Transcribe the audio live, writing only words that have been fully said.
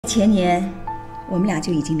前年，我们俩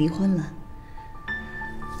就已经离婚了。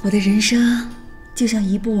我的人生就像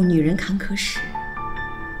一部女人坎坷史。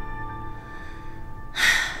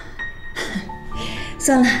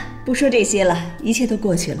算了，不说这些了，一切都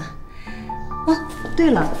过去了。哦，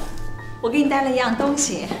对了，我给你带了一样东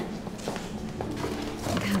西，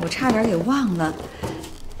你看我差点给忘了，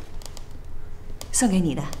送给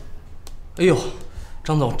你的。哎呦，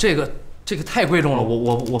张总，这个太贵重了，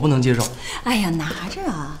我不能接受。哎呀，拿着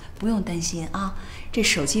啊，不用担心啊，这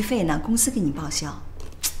手机费呢，公司给你报销。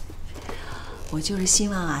我就是希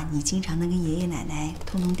望啊，你经常能跟爷爷奶奶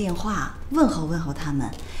通电话，问候问候他们，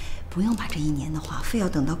不用把这1年的话非要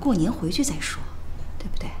等到过年回去再说，对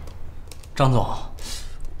不对？张总，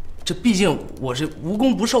这毕竟我这无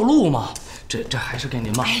功不受禄嘛，这还是给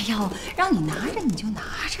您吧。哎呦，让你拿着你就拿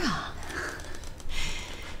着。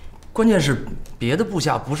关键是别的部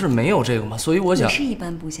下不是没有这个吗？所以我想。你是一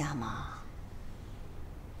般部下吗？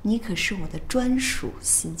你可是我的专属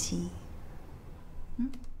司机。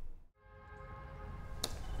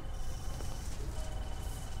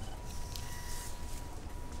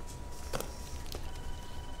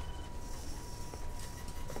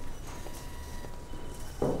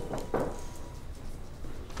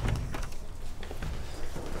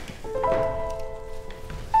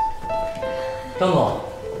张总，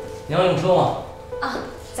你要用车吗？啊，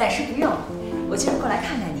暂时不用，我就是过来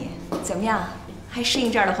看看你，怎么样？还适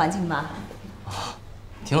应这儿的环境吗？啊，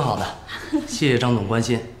挺好的，谢谢张总关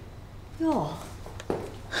心。哟，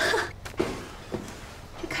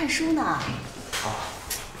这看书呢？啊，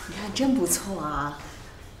你看真不错啊，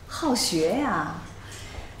好学呀。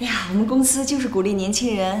哎呀，我们公司就是鼓励年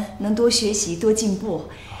轻人能多学习、多进步，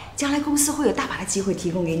将来公司会有大把的机会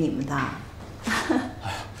提供给你们的。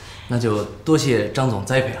那就多谢张总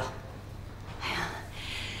栽培了。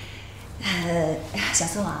小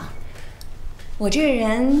宋啊，我这个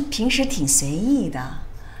人平时挺随意的，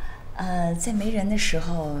在没人的时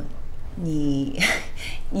候，你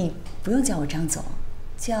不用叫我张总，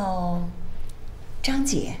叫张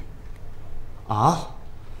姐。啊？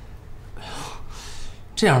哎呦，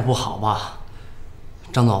这样不好吧？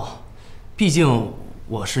张总，毕竟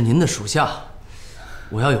我是您的属下，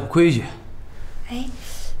我要有规矩。哎。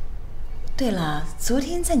对了，昨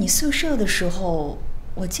天在你宿舍的时候，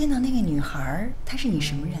我见到那个女孩，她是你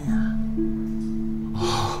什么人啊？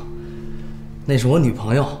哦，那是我女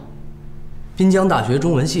朋友，滨江大学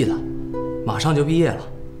中文系的，马上就毕业了。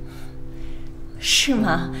是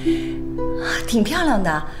吗？挺漂亮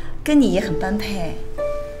的，跟你也很般配。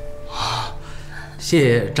啊，谢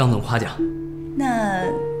谢张总夸奖。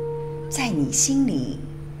那，在你心里，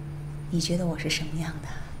你觉得我是什么样的？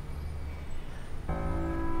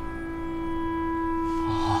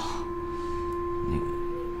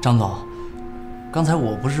张总，刚才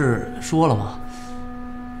我不是说了吗？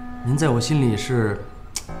您在我心里是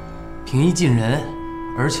平易近人，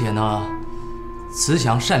而且呢，慈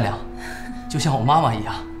祥善良，就像我妈妈一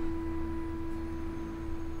样。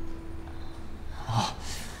啊，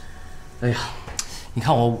哎呀，你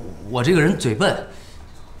看我这个人嘴笨，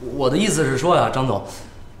我的意思是说呀，张总，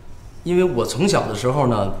因为我从小的时候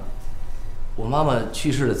呢，我妈妈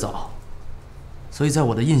去世的早，所以在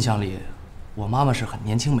我的印象里。我妈妈是很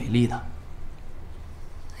年轻美丽的。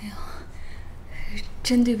哎呦，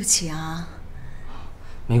真对不起啊。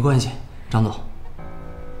没关系，张总。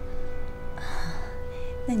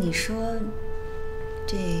那你说，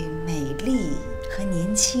这美丽和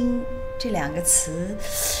年轻这2个词，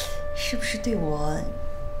是不是对我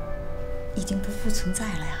已经不复存在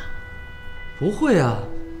了呀？不会啊。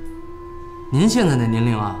您现在的年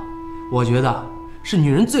龄啊，我觉得是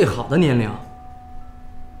女人最好的年龄。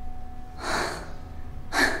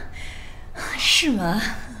是吗？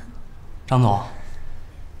张总，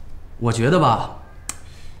我觉得吧，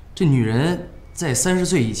这女人在30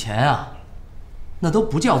岁以前啊，那都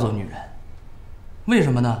不叫做女人。为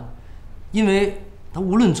什么呢？因为她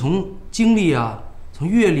无论从经历啊，从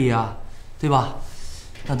阅历啊，对吧？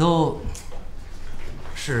那都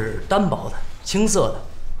是单薄的、青涩的。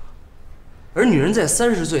而女人在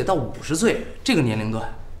30岁到50岁这个年龄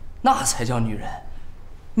段，那才叫女人，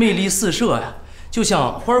魅力四射呀，就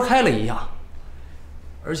像花开了一样。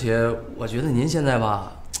而且我觉得您现在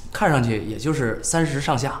吧，看上去也就是30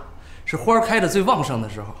上下，是花开的最旺盛的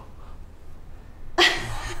时候。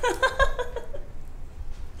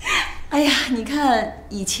哎呀，你看，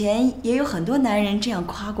以前也有很多男人这样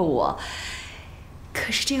夸过我，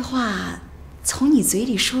可是这话从你嘴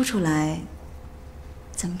里说出来，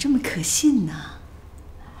怎么这么可信呢？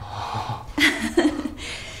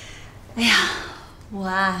哎呀，我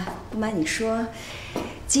啊，不瞒你说，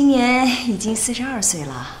今年已经42岁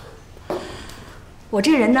了。我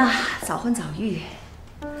这人呢，早婚早育。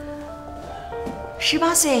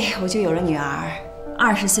18岁我就有了女儿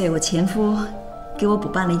，20岁我前夫给我补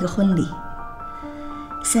办了一个婚礼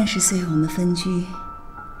，30岁我们分居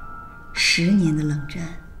，10年的冷战。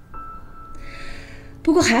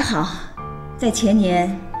不过还好，在前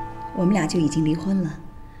年我们俩就已经离婚了。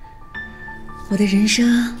我的人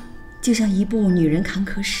生就像一部女人坎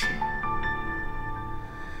坷史。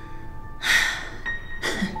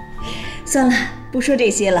算了，不说这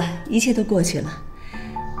些了，一切都过去了。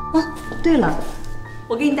哦，对了，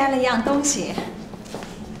我给你带了一样东西，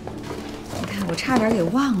你看我差点给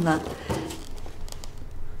忘了，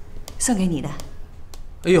送给你的。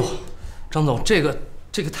哎呦，张总，这个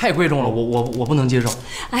太贵重了，我不能接受。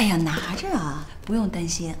哎呀，拿着啊，不用担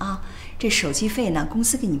心啊，这手机费呢，公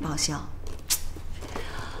司给你报销。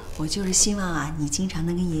我就是希望啊，你经常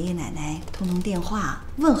能跟爷爷奶奶通通电话，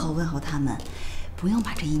问候问候他们。不用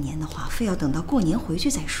把这1年的话，非要等到过年回去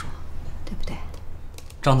再说，对不对？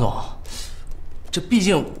张总，这毕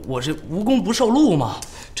竟我是无功不受禄嘛，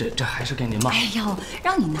这还是给您吧。哎呦，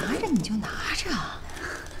让你拿着你就拿着。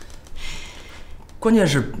关键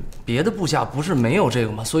是别的部下不是没有这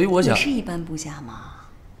个吗？所以我想。你是一般部下吗？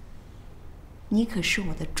你可是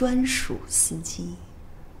我的专属司机。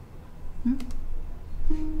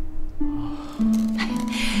哎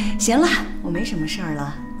呀，行了，我没什么事儿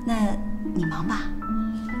了，那你忙吧。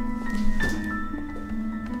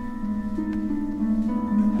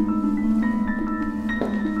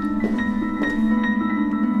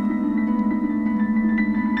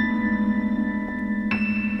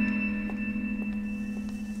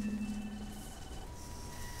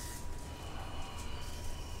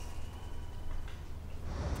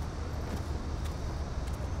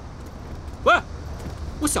喂，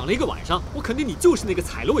我想了一个晚上，我肯定你就是那个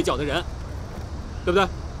踩了我一脚的人，对不对？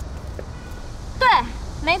对，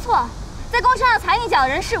没错，在公车上踩你脚的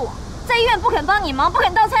人是我，在医院不肯帮你忙、不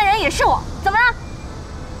肯倒餐人也是我，怎么了？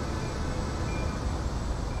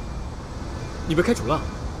你被开除了？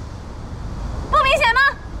不明显吗？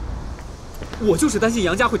我就是担心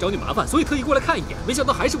杨家会找你麻烦，所以特意过来看一眼，没想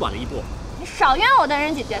到还是晚了一步。你少冤我的恩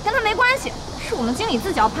人姐姐，跟他没关系，是我们经理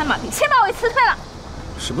自己要拍马屁，先把我给辞退了。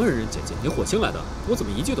什么恩人姐姐？你火星来的？我怎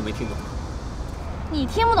么一句都没听懂？你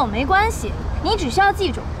听不懂没关系，你只需要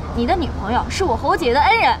记住，你的女朋友是我侯姐的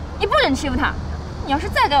恩人，你不准欺负她。你要是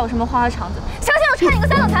再敢有什么花花肠子，相信我拆你个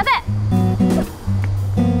3等残废。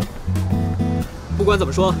不管怎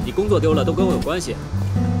么说，你工作丢了都跟我有关系。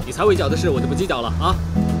你踩我一脚的事我就不计较了啊。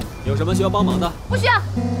有什么需要帮忙的？不需要。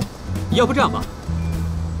要不这样吧，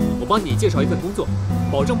我帮你介绍一份工作，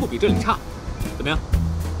保证不比这里差，怎么样？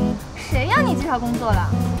谁让你介绍工作了？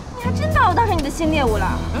你还真把我当成你的新猎物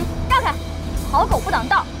了？让开！好狗不挡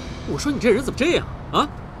道。我说你这人怎么这样啊？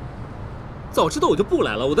早知道我就不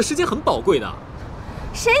来了，我的时间很宝贵的。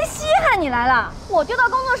谁稀罕你来了？我丢到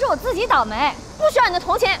工作是我自己倒霉，不需要你的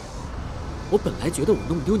同情。我本来觉得我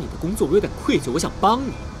弄丢你的工作，我有点愧疚，我想帮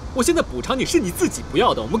你。我现在补偿你是你自己不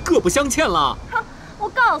要的，我们各不相欠了。哼！我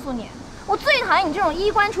告诉你，我最讨厌你这种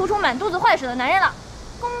衣冠楚楚、满肚子坏水的男人了。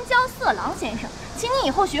公交色狼先生，请你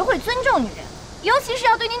以后学会尊重女人，尤其是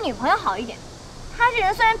要对你女朋友好一点。她这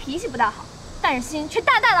人虽然脾气不大好，但是心却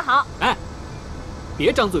大大的好。哎，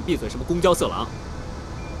别张嘴闭嘴什么公交色狼，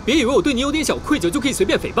别以为我对你有点小愧疚就可以随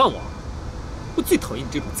便诽谤我。我最讨厌你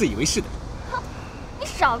这种自以为是的人。哼！你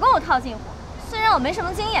少跟我套近乎，虽然我没什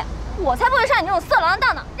么经验，我才不会上你这种色狼的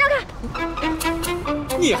当呢。让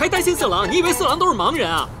开！你还担心色狼？你以为色狼都是盲人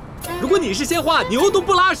啊？如果你是鲜花，牛都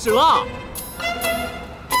不拉屎了。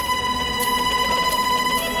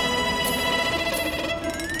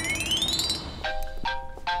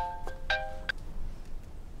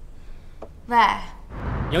喂，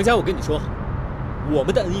杨佳，我跟你说，我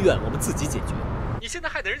们的恩怨我们自己解决。你现在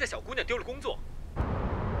害得人家小姑娘丢了工作，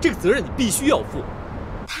这个责任你必须要负。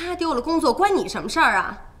她丢了工作关你什么事儿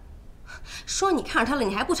啊？说你看上她了，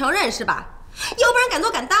你还不承认是吧？要不然敢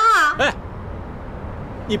做敢当啊！哎，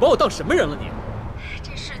你把我当什么人了你？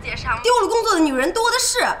这世界上丢了工作的女人多的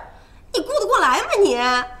是，你顾得过来吗你？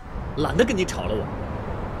懒得跟你吵了我。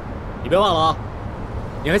你别忘了啊，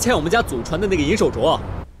你还欠我们家祖传的那个银手镯，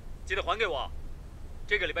记得还给我。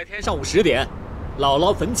这个礼拜天上午10点，姥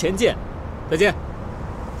姥坟前见。再见。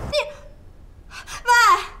喂，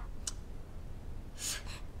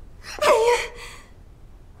哎呀，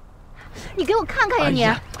你给我看看呀你！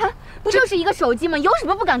啊，不就是一个手机吗？有什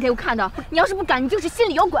么不敢给我看的？你要是不敢，你就是心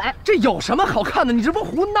里有鬼。这有什么好看的？你这不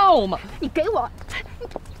胡闹吗？你给我，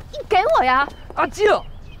你给我呀！阿静，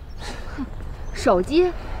手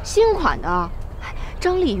机新款的。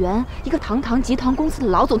张丽媛，一个堂堂集团公司的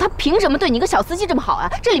老总，他凭什么对你一个小司机这么好啊？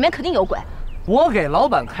这里面肯定有鬼。我给老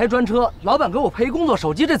板开专车，老板给我配工作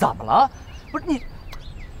手机，这怎么了？不是你，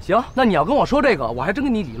行，那你要跟我说这个，我还真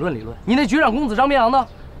跟你理论理论。你那局长公子张明阳呢？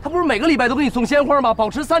他不是每个礼拜都给你送鲜花吗？保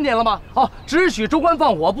持3年了吗？哦，只许州官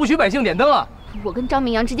放火，不许百姓点灯啊！我跟张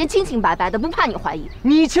明阳之间清清白白的，不怕你怀疑。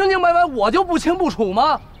你清清白白，我就不清不楚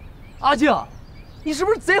吗？阿静，你是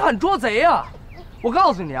不是贼喊捉贼呀？我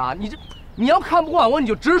告诉你啊，你要看不惯我，你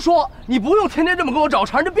就直说，你不用天天这么跟我找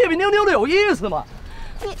茬，这别别扭扭的有意思吗？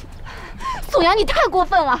你，宋阳，你太过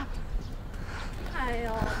分了！哎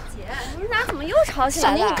呦，姐，你们俩怎么又吵起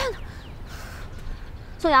来了？小宁，你看，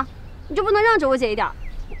宋阳，你就不能让着我姐一点？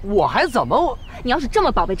我还怎么？你要是这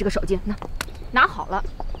么宝贝这个手机，拿好了。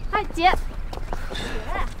哎，姐，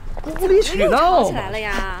无理取闹，吵起来了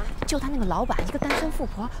呀！就他那个老板，一个单身富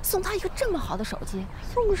婆，送他一个这么好的手机，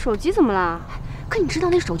送个手机怎么了？可你知道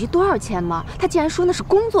那手机多少钱吗？他竟然说那是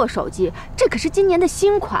工作手机，这可是今年的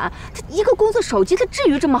新款。他一个工作手机，他至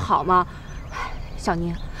于这么好吗？小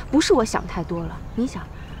宁，不是我想太多了。你想，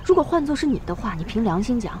如果换作是你的话，你凭良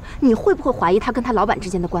心讲，你会不会怀疑他跟他老板之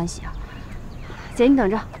间的关系啊？姐，你等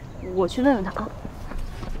着，我去问问他啊。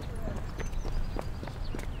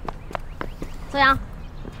宋阳，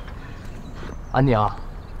安宁，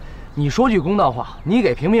你说句公道话，你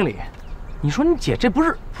给评评理。你说你姐这不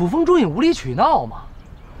是捕风捉影、无理取闹吗？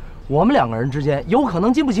我们2个人之间有可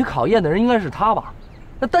能经不起考验的人应该是她吧？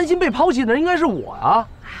那担心被抛弃的人应该是我呀。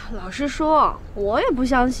老实说，我也不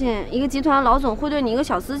相信一个集团老总会对你一个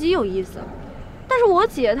小司机有意思。但是我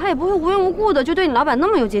姐她也不会无缘无故的就对你老板那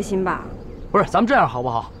么有戒心吧？不是，咱们这样好不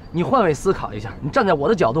好？你换位思考一下，你站在我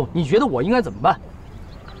的角度，你觉得我应该怎么办？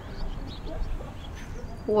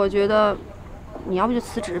我觉得，你要不就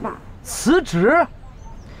辞职吧。辞职？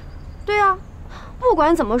对啊，不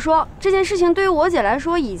管怎么说，这件事情对于我姐来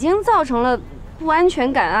说已经造成了不安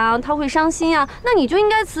全感啊，她会伤心啊，那你就应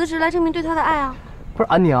该辞职来证明对她的爱啊。不是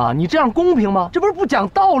安宁啊，你这样公平吗？这不是不讲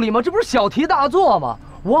道理吗？这不是小题大做吗？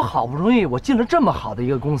我好不容易我进了这么好的一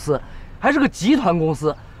个公司，还是个集团公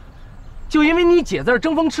司，就因为你姐在这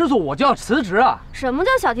争风吃醋，我就要辞职啊？什么叫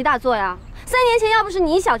小题大做呀？3年前要不是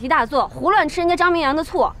你小题大做，胡乱吃人家张明阳的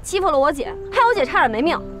醋，欺负了我姐，害我姐差点没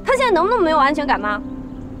命，她现在能不能没有安全感吗？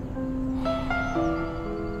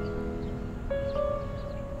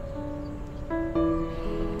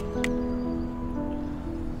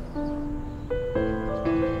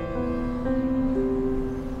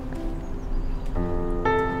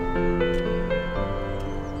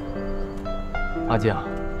阿静，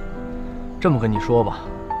这么跟你说吧，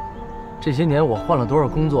这些年我换了多少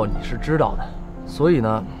工作你是知道的，所以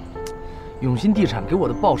呢，永鑫地产给我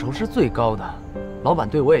的报酬是最高的，老板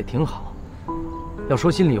对我也挺好。要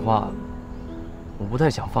说心里话，我不太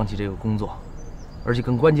想放弃这个工作，而且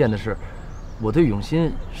更关键的是，我对永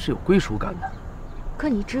鑫是有归属感的。可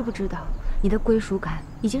你知不知道，你的归属感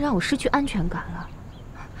已经让我失去安全感了。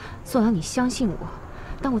宋阳，你相信我。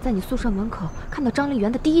当我在你宿舍门口看到张丽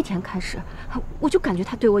媛的第1天开始，我就感觉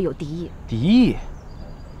她对我有敌意。敌意？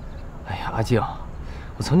哎呀，阿静，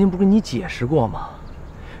我曾经不跟你解释过吗？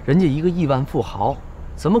人家一个亿万富豪，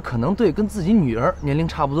怎么可能对跟自己女儿年龄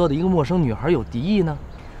差不多的一个陌生女孩有敌意呢？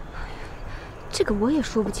这个我也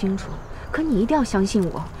说不清楚，可你一定要相信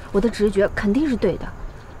我，我的直觉肯定是对的。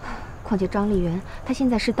况且张丽媛她现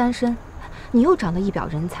在是单身，你又长得一表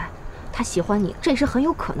人才，她喜欢你，这也是很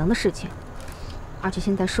有可能的事情。而且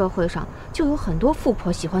现在社会上就有很多富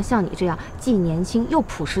婆喜欢像你这样既年轻又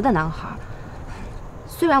朴实的男孩。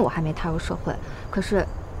虽然我还没踏入社会，可是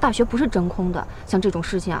大学不是真空的，像这种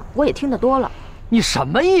事情啊，我也听得多了。你什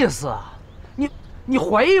么意思啊？你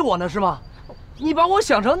怀疑我呢是吗？你把我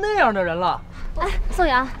想成那样的人了？哎，宋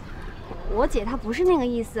阳，我姐她不是那个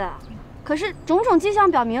意思，可是种种迹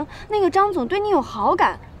象表明，那个张总对你有好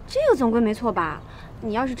感，这个总归没错吧？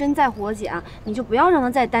你要是真在乎我姐啊，你就不要让她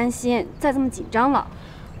再担心，再这么紧张了。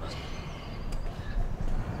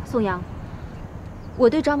宋阳，我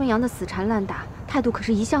对张明阳的死缠烂打态度可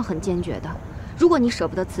是一向很坚决的。如果你舍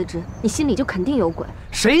不得辞职，你心里就肯定有鬼。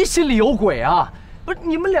谁心里有鬼啊？不是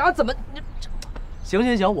你们俩怎么？行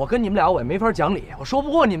行行，我跟你们俩我也没法讲理，我说不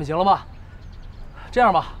过你们，行了吗？这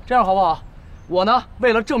样吧，这样好不好？我呢，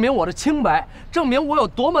为了证明我的清白，证明我有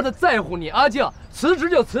多么的在乎你，阿静，辞职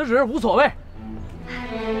就辞职，无所谓。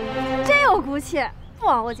真有骨气，不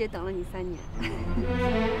枉我姐等了你3年。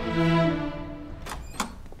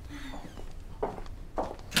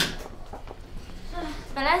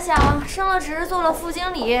本来想升了职，做了副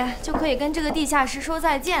经理，就可以跟这个地下室说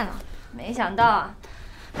再见了，没想到啊，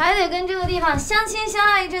还得跟这个地方相亲相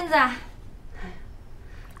爱一阵子。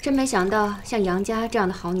真没想到，像杨佳这样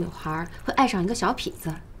的好女孩会爱上一个小痞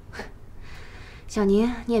子。小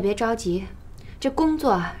宁，你也别着急，这工作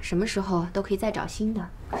啊，什么时候都可以再找新的，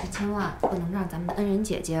可是千万不能让咱们的恩人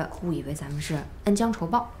姐姐误以为咱们是恩将仇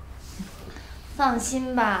报。放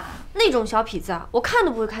心吧，那种小痞子啊，我看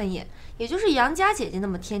都不会看一眼，也就是杨家姐姐那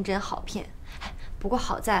么天真好骗。不过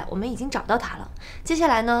好在我们已经找到他了，接下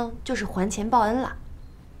来呢就是还钱报恩了。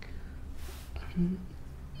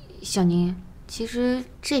小宁，其实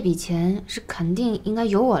这笔钱是肯定应该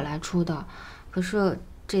由我来出的，可是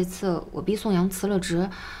这次我逼宋阳辞了职，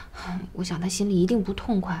我想他心里一定不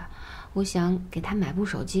痛快，我想给他买部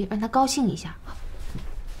手机，让他高兴一下。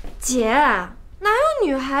姐，哪有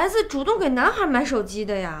女孩子主动给男孩买手机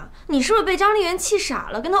的呀？你是不是被张丽媛气傻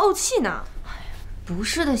了，跟他怄气呢？不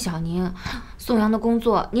是的，小宁，宋阳的工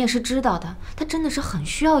作你也是知道的，他真的是很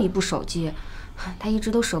需要一部手机，他一直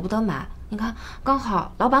都舍不得买。你看，刚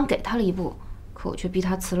好老板给他了一部，可我却逼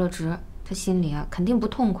他辞了职，他心里啊肯定不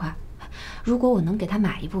痛快。如果我能给他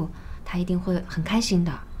买一部，他一定会很开心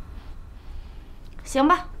的。行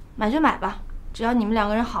吧，买就买吧，只要你们两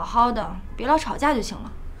个人好好的，别老吵架就行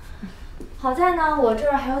了。好在呢，我这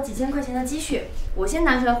儿还有几千块钱的积蓄，我先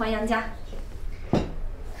拿出来还杨家。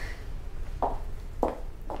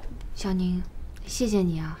小宁，谢谢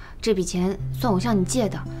你啊，这笔钱算我向你借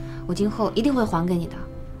的，我今后一定会还给你的。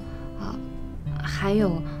还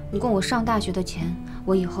有你供我上大学的钱，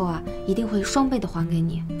我以后啊一定会双倍的还给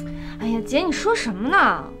你。哎呀，姐，你说什么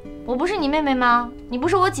呢？我不是你妹妹吗？你不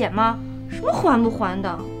是我姐吗？什么还不还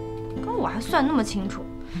的，跟我还算那么清楚。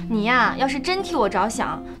你呀，要是真替我着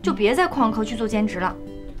想，就别在矿科去做兼职了。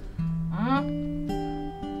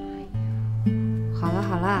好了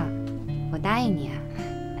好了，我答应你。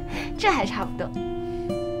这还差不多。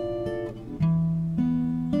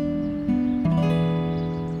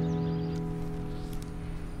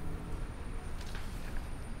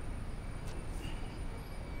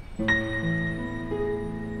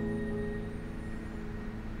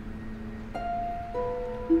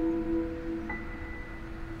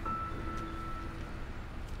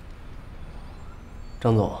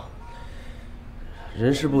张总，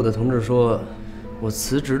人事部的同志说，我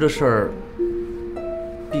辞职的事儿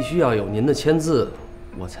必须要有您的签字，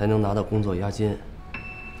我才能拿到工作押金。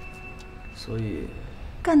所以，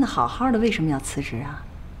干得好好的，为什么要辞职啊？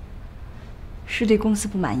是对公司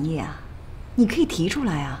不满意啊？你可以提出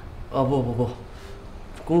来啊。不，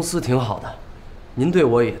公司挺好的，您对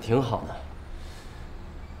我也挺好的。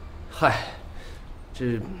嗨，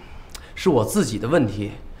这是我自己的问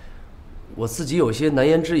题。我自己有些难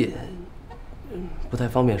言之隐，不太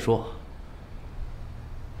方便说。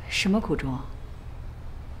什么苦衷？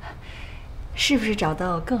是不是找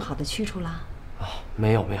到更好的去处了？啊，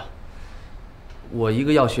没有。我一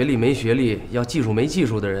个要学历没学历、要技术没技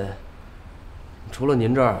术的人，除了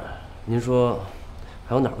您这儿，您说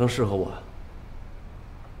还有哪儿更适合我？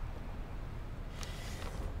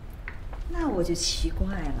那我就奇怪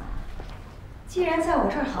了，既然在我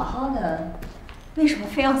这儿好好的，为什么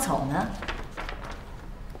非要走呢？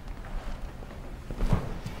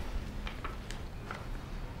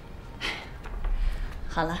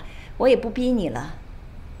好了，我也不逼你了，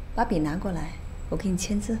把笔拿过来，我给你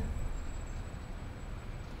签字。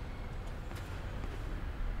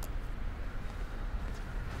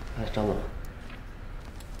哎，张总。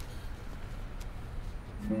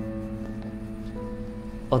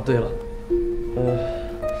哦，对了，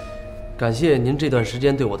感谢您这段时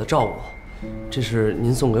间对我的照顾，这是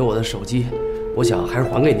您送给我的手机，我想还是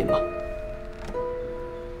还给您吧。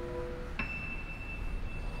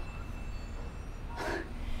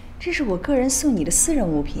这是我个人送你的私人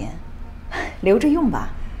物品，留着用吧，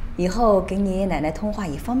以后给你爷爷奶奶通话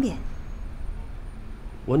也方便。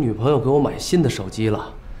我女朋友给我买新的手机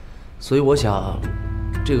了，所以我想，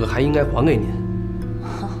这个还应该还给您。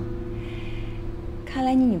看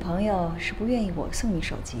来你女朋友是不愿意我送你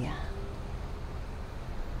手机啊。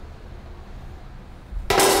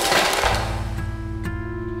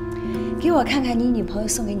给我看看你女朋友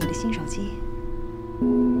送给你的新手机。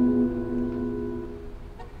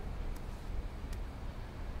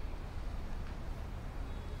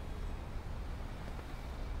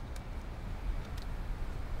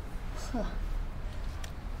呵，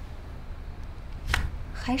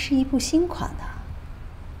还是一部新款的。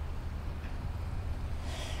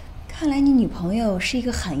看来你女朋友是一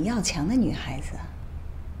个很要强的女孩子，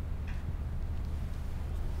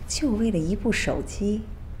就为了一部手机，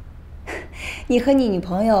你和你女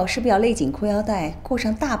朋友是不是要勒紧裤腰带，过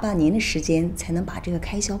上大半年的时间才能把这个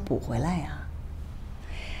开销补回来啊？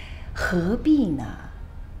何必呢？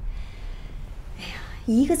哎呀，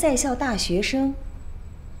一个在校大学生，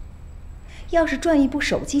要是赚一部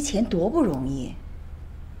手机钱多不容易，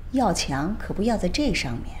要强可不要在这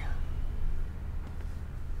上面啊。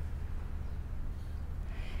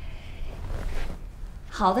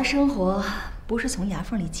好的生活不是从牙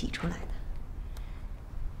缝里挤出来的。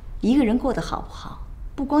一个人过得好不好，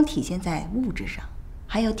不光体现在物质上，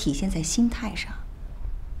还要体现在心态上。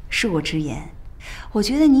恕我直言，我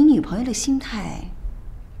觉得你女朋友的心态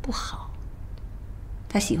不好。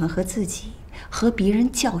她喜欢和自己、和别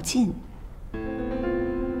人较劲。哎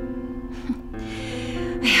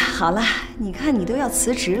呀，好了，你看你都要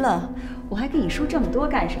辞职了，我还跟你说这么多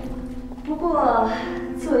干什么？不过，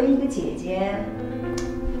作为一个姐姐，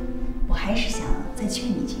我还是想再劝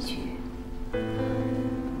你几句。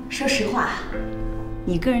说实话，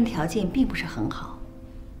你个人条件并不是很好，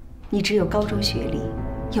你只有高中学历，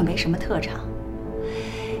又没什么特长。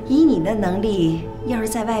以你的能力，要是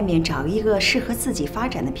在外面找一个适合自己发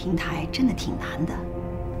展的平台，真的挺难的。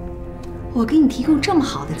我给你提供这么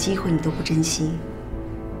好的机会，你都不珍惜。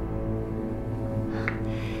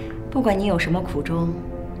不管你有什么苦衷，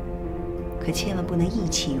可千万不能意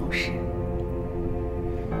气用事。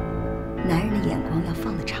男人的眼光要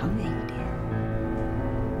放得长远一点。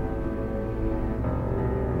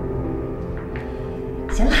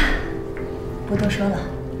行了，不多说了，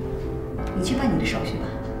你去办你的手续吧。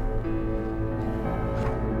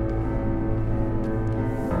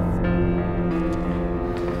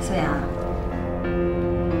素雅，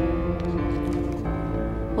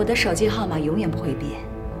我的手机号码永远不会变。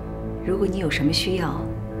如果你有什么需要，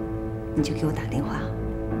你就给我打电话。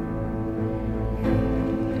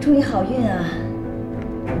祝你好运啊！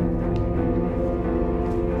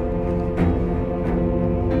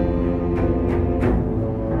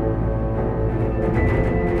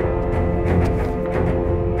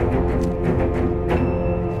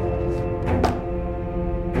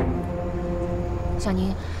小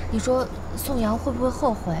宁，你说宋阳会不会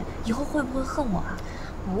后悔？以后会不会恨我啊？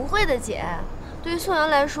不会的，姐。对于宋阳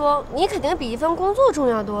来说，你肯定比一份工作重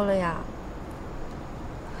要多了呀。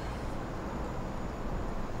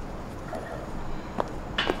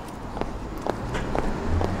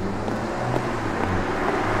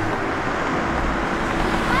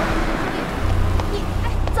你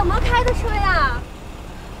怎么开的车呀？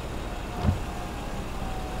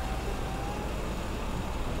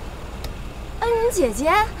恩人姐姐，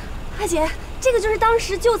阿姐，这个就是当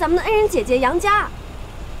时救咱们的恩人姐姐杨佳。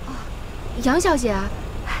杨小姐，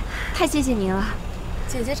太谢谢您了。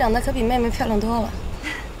姐姐长得可比妹妹漂亮多了。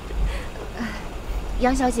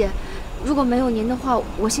杨小姐，如果没有您的话，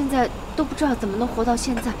我现在都不知道怎么能活到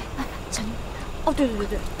现在。小宁，哦，对，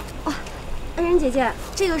哦，恩人姐姐，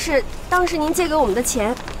这个是当时您借给我们的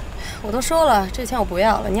钱。我都说了，这钱我不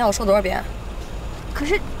要了，你要我说多少遍？可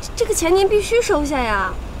是这个钱您必须收下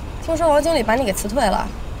呀。听说王经理把你给辞退了，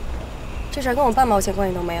这事儿跟我半毛钱关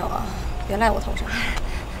系都没有啊，别赖我头上。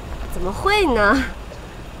怎么会呢？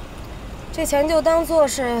这钱就当做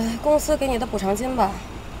是公司给你的补偿金吧，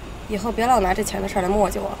以后别老拿这钱的事儿来磨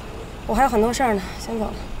叽我了。我还有很多事儿呢，先走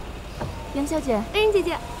了。杨小姐，恩人姐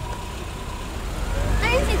姐，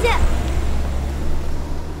恩人姐姐。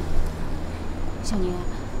小宁，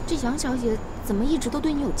这杨小姐怎么一直都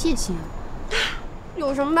对你有戒心啊？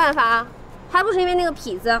有什么办法？还不是因为那个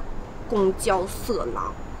痞子，公交色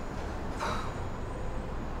狼。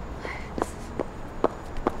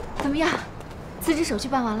怎么样，辞职手续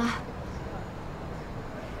办完了？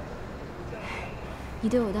你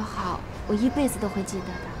对我的好，我一辈子都会记得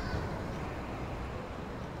的。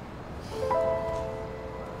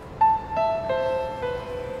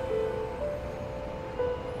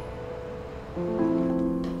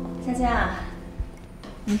佳佳，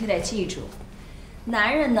你可得记住，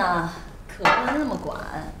男人呢可不能那么管，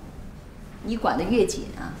你管得越紧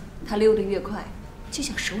啊，他溜得越快，就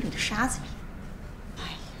像手里的沙子一样。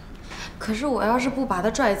可是我要是不把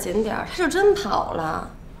他拽紧点儿，他就真跑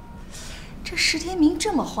了。这石天明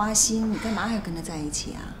这么花心，你干嘛还要跟他在一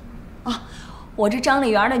起啊？啊，我这张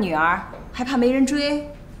丽媛的女儿还怕没人追？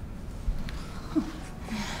哼，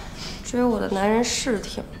追我的男人是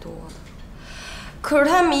挺多的，可是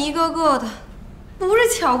他们一个个的，不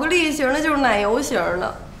是巧克力型的，就是奶油型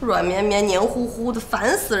的，软绵绵、黏糊糊的，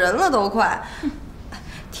烦死人了都快。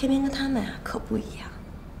天明跟他们啊可不一样。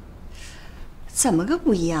怎么个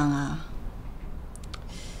不一样啊？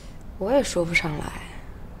我也说不上来，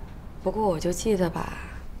不过我就记得吧，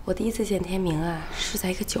我第一次见天明啊，是在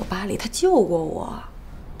一个酒吧里，他救过我。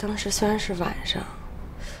当时虽然是晚上，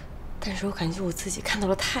但是我感觉我自己看到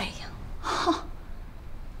了太阳。哈，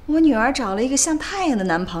我女儿找了一个像太阳的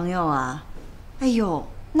男朋友啊！哎呦，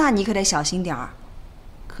那你可得小心点儿，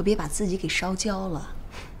可别把自己给烧焦了。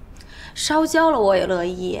烧焦了我也乐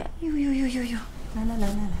意。呦，来，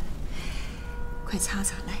快擦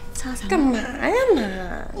擦，来擦擦。干嘛呀妈？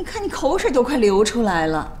你看你口水都快流出来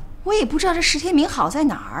了。我也不知道这石天明好在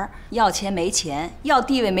哪儿，要钱没钱，要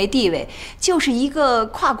地位没地位，就是一个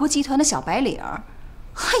跨国集团的小白领儿。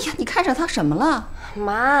哎呀，你看上他什么了？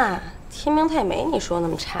妈，天明他也没你说那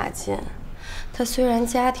么差劲。他虽然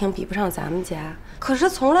家庭比不上咱们家，可是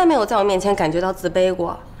从来没有在我面前感觉到自卑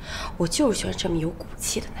过。我就是喜欢这么有骨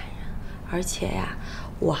气的男人，而且呀，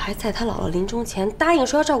我还在他姥姥临终前答应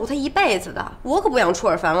说要照顾他一辈子的，我可不想出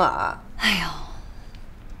尔反尔。哎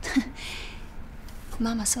呦，哼，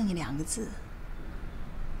妈妈送你2个字：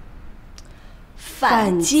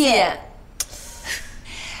犯贱。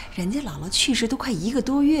人家姥姥去世都快1个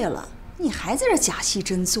多月了，你还在这假戏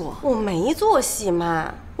真做？我没做戏，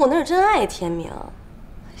妈，我那是真爱天明。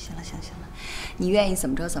行了，你愿意怎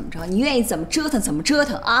么着怎么着，你愿意怎么折腾怎么折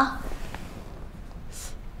腾啊！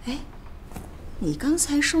哎，你刚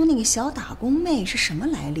才说那个小打工妹是什么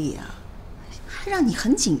来历啊？还让你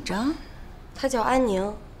很紧张。她叫安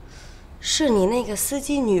宁，是你那个司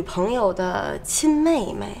机女朋友的亲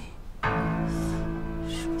妹妹。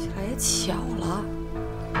说起来也巧了，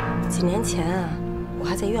几年前啊，我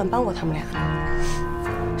还在医院帮过他们俩呢。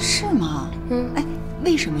是吗？哎，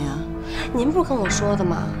为什么呀？您不是跟我说的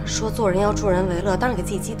吗？说做人要助人为乐，当然给自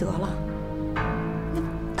己积德了。那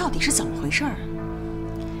到底是怎么回事儿？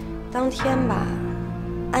当天吧，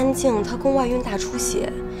安静她宫外孕大出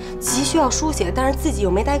血，急需要输血，但是自己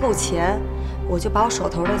又没带够钱，我就把我手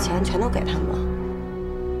头的钱全都给他们了。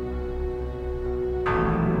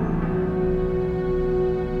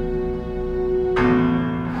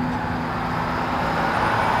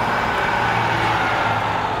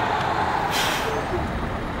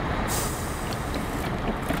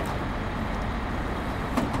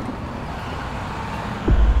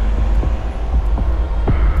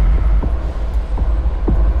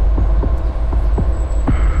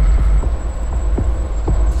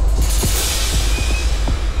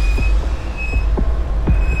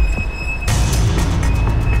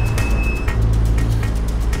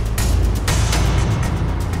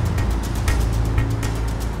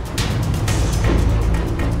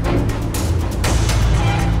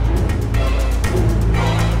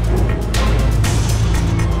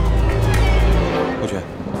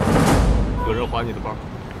还你的包，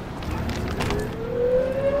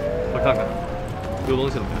快看看，丢东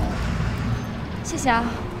西了没有？谢谢啊。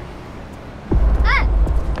哎，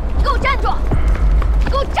你给我站住！你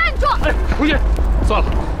给我站住！哎，同学，算了，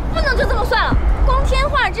不能就这么算了，光天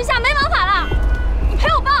化日之下没王法了。你赔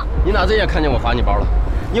我包！你哪只眼看见我划你包了？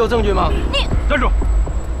你有证据吗？你站住！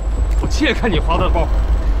我亲眼看你划他的包，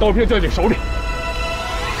刀片掉你手里。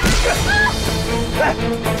哎！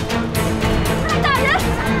打人！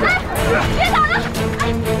哎，别打了！哎，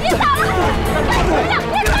别打了！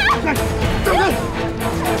别打了！站住！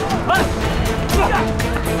哎，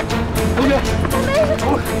同学，我没事。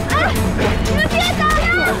哎，你们别打了！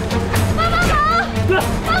帮帮忙！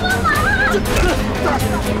帮帮忙！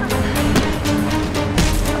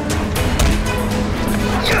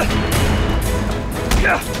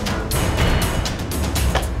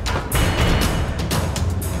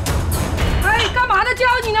哎，干嘛呢？教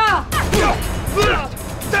你呢！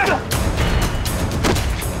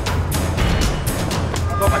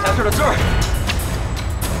把管辖事的这儿。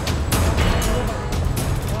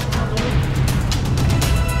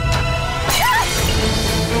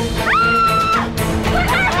滚开！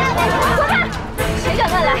谁敢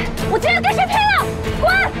乱来，我今天跟谁拼了！滚！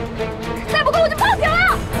再不滚我就报警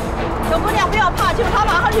了！小姑娘不要怕，警察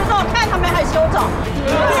马上去照，看他们还休整。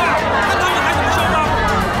对呀，看他们还怎么休整？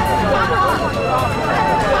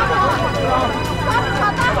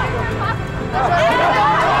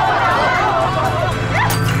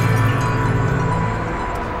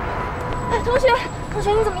同学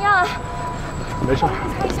你怎么样啊？没事。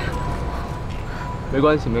擦一下。没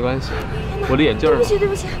关系，没关系。我的眼镜呢？对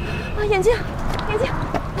不起啊，眼镜。谢谢。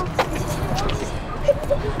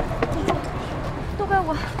都怪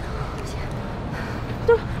我，对不起。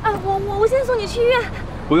都啊，我先送你去医院。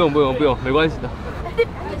不用，没关系的。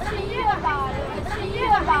去医院吧。去医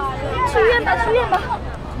院吧。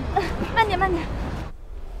慢点。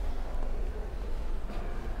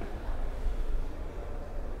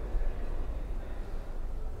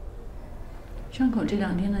伤口这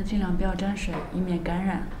2天呢，尽量不要沾水，以免感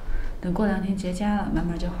染。等过2天结痂了，慢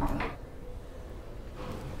慢就好了。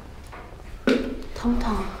疼不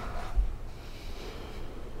疼？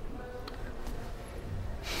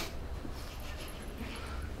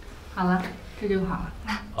好了，这就好了。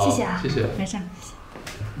谢谢啊，谢谢。没事。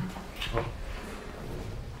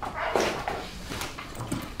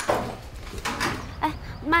哎，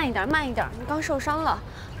慢一点，你刚受伤了。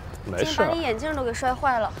没事。把你眼镜都给摔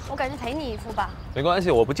坏了，我赶紧赔你一副吧。没关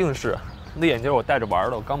系，我不近视。那眼镜我戴着玩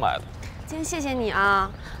的，我刚买的。今天谢谢你啊，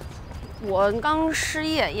我刚失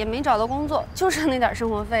业，也没找到工作，就剩那点生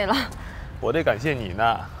活费了。我得感谢你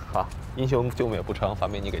呢。好，英雄救美不成，反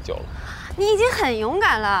被你给救了。你已经很勇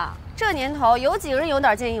敢了，这年头有几个人有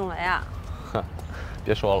点见义勇为啊？哼，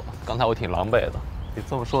别说了，刚才我挺狼狈的。你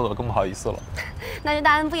这么说的，我更不好意思了。那就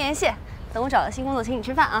大恩不言谢，等我找到新工作，请你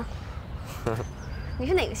吃饭啊。你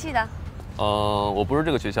是哪个系的？我不是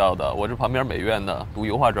这个学校的，我是旁边美院的，读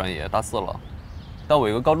油画专业，大4了。但我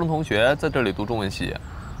有个高中同学在这里读中文系。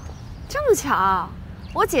这么巧，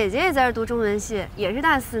我姐姐也在这读中文系，也是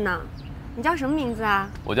大4呢。你叫什么名字啊？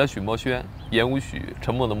我叫许墨轩，言无许，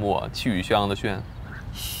沉默的默，气宇轩昂的轩。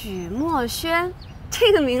许墨轩，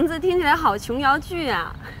这个名字听起来好琼瑶剧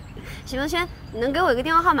啊。许墨轩，你能给我一个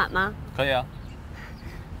电话号码吗？可以啊。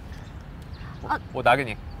我打给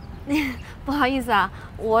你。不好意思啊，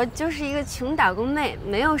我就是一个穷打工妹，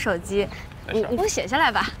没有手机。你给我写下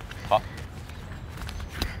来吧。好。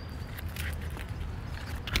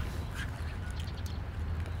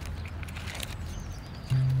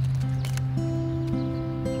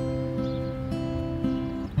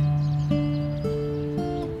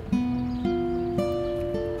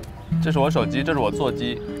这是我手机，这是我座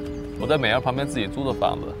机。我在美院旁边自己租的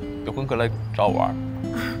房子，有空可来找我玩。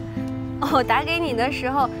我打给你的时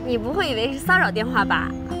候，你不会以为是骚扰电话吧？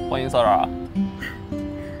欢迎骚扰啊！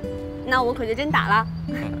那我可就真打了。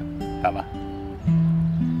打吧。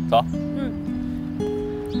走。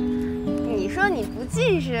你说你不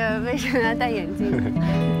近视，为什么要戴眼镜？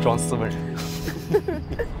装斯文人。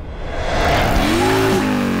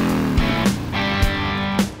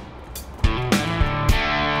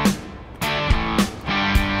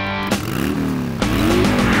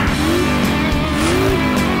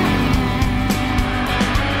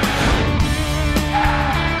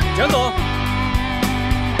蒋总，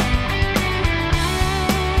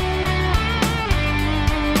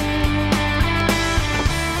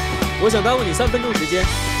我想耽误你3分钟时间。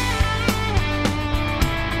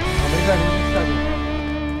没事，您下去。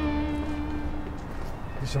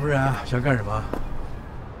你什么人啊？想干什么？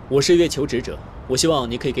我是一位求职者，我希望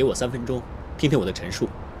你可以给我3分钟，听听我的陈述，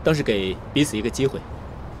当是给彼此一个机会。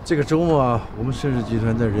这个周末啊，我们盛世集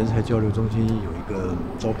团在人才交流中心有一个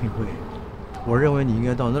招聘会。我认为你应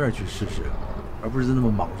该到那儿去试试，而不是那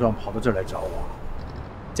么莽撞跑到这儿来找我。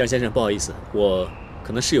蒋先生，不好意思，我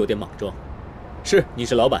可能是有点莽撞。是，你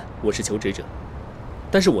是老板，我是求职者，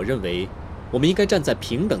但是我认为我们应该站在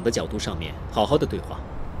平等的角度上面，好好的对话。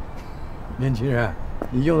年轻人，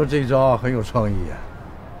你用的这一招很有创意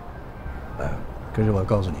啊！可是我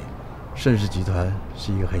告诉你，盛世集团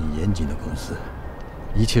是一个很严谨的公司，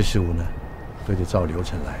一切事务呢都得照流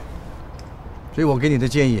程来。所以我给你的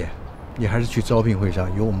建议，你还是去招聘会上，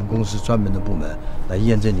由我们公司专门的部门来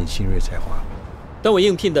验证你新锐才华。但我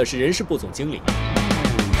应聘的是人事部总经理，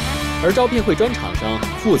而招聘会专场上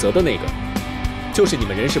负责的那个，就是你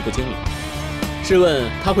们人事部经理。试问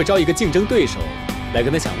他会招一个竞争对手来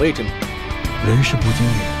跟他抢位置吗？人事部经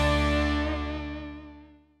理，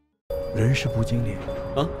人事部经理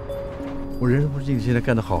啊！我人事部经理现在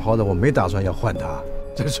干得好好的，我没打算要换他。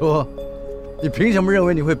再说，你凭什么认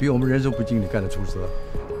为你会比我们人事部经理干得出色？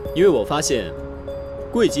因为我发现，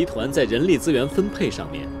贵集团在人力资源分配上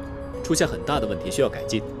面出现很大的问题，需要改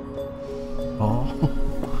进。哦，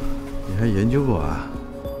你还研究过啊？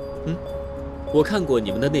我看过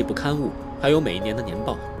你们的内部刊物，还有每一年的年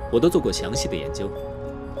报，我都做过详细的研究。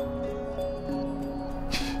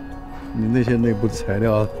你那些内部材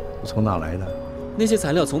料从哪来的？那些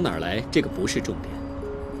材料从哪儿来？这个不是重点，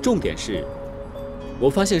重点是，我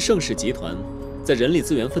发现盛世集团在人力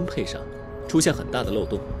资源分配上出现很大的漏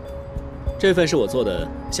洞。这份是我做的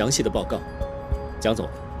详细的报告，蒋总，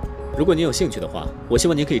如果您有兴趣的话，我希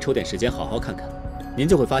望您可以抽点时间好好看看，您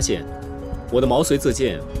就会发现，我的毛遂自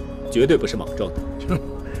荐绝对不是莽撞的。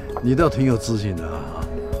你倒挺有自信的啊！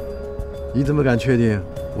你怎么敢确定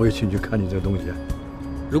我有兴趣看你这个东西啊？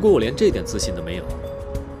如果我连这点自信都没有，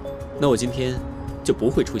那我今天就不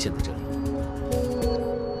会出现在这里。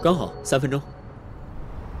刚好3分钟。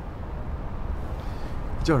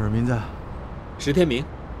叫什么名字啊？石天明。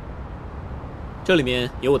这里面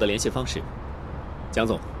有我的联系方式。蒋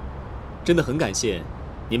总，真的很感谢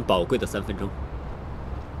您宝贵的3分钟。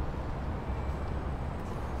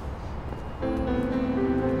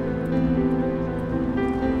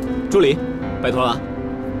助理，拜托了啊。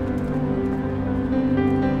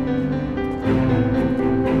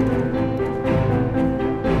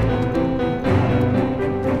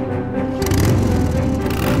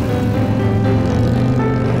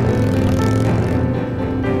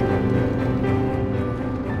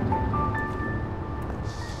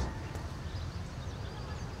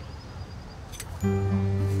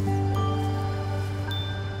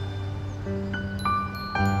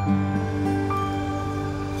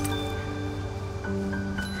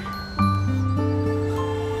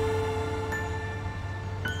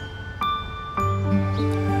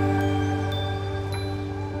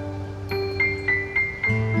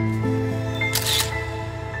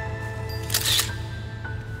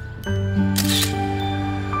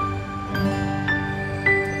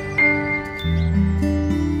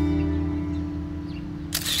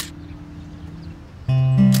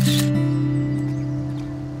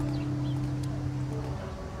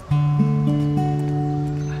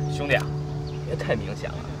弟，别太明显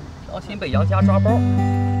了，小心被杨家抓包。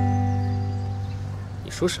你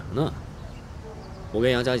说什么呢？我跟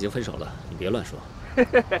杨家已经分手了，你别乱说。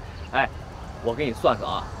哎，我给你算算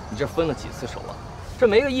啊，你这分了几次手啊？这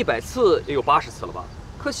没个100次也有80次了吧？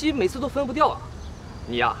可惜每次都分不掉啊。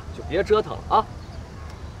你呀，就别折腾了啊。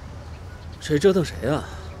谁折腾谁啊？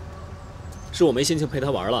是我没心情陪他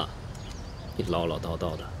玩了。你唠唠叨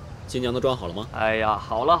叨的，新娘都装好了吗？哎呀，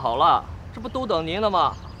好了好了，这不都等您呢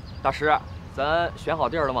吗？大师，咱选好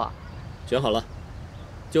地儿了吗？选好了，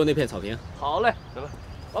就那片草坪。好嘞，咱们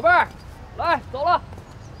宝贝儿，来走了。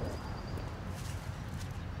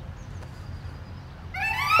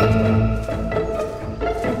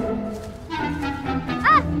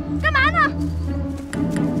哎，干嘛呢？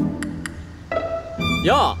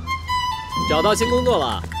哟，找到新工作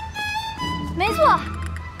了？没错，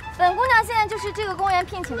本姑娘现在就是这个公园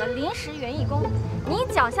聘请的临时园艺工。你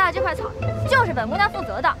脚下的这块草坪就是本姑娘负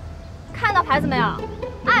责的，看到牌子没有？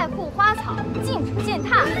爱护花草，禁止践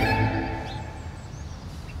踏。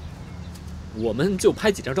我们就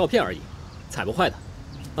拍几张照片而已，踩不坏的，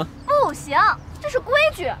啊？不行，这是规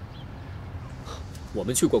矩。我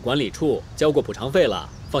们去过管理处，交过补偿费了，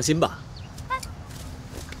放心吧。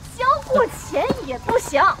交过钱也不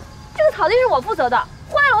行，这个草地是我负责的，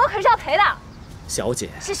坏了我可是要赔的。小姐，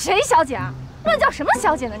是谁小姐啊？乱叫什么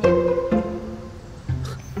小姐呢你？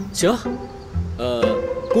行，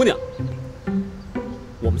姑娘，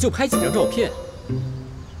我们就拍几张照片，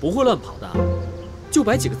不会乱跑的，就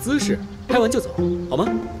摆几个姿势，拍完就走，好吗？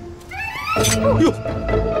哟，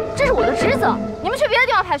这是我的职责，你们去别的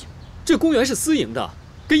地方拍去。这公园是私营的，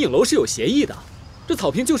跟影楼是有协议的。这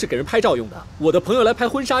草坪就是给人拍照用的。我的朋友来拍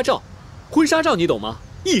婚纱照，婚纱照你懂吗？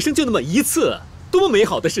一生就那么一次，多么美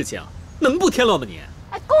好的事情，能不添乱吗你？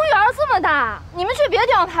哎，公园这么大，你们去别的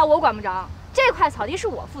地方拍我管不着。这块草地是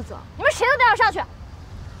我负责，你们谁都别想上去。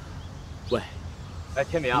喂，哎，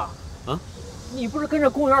天明啊，啊，你不是跟这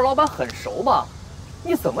公园老板很熟吗？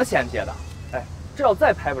你怎么衔接的？哎，这要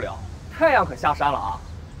再拍不了，太阳可下山了啊！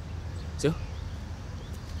行，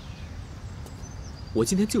我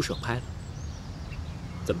今天就是要拍了，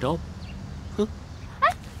怎么着？哼！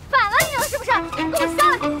哎，反了你了是不是？给我下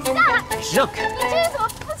来，下来！让开！你这人怎么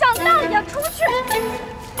不讲道理啊？出去！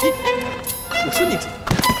我说你。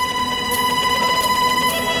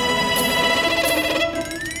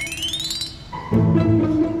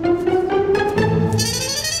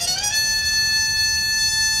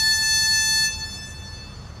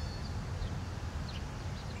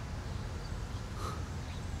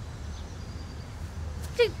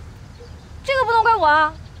这个不能怪我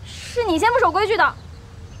啊，是你先不守规矩的。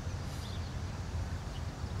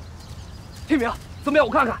天明，怎么样？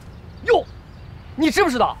我看看。哟，你知不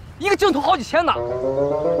知道一个镜头好几千呢？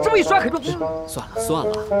这么一摔肯定……算了算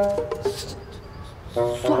了，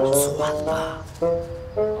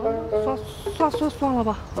算了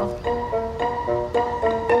吧啊！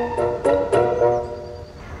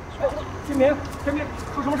天明，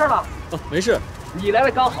出什么事了？哦，没事。你来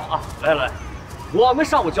的刚好啊！来，我们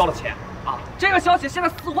上午交了钱啊，这个小姐现在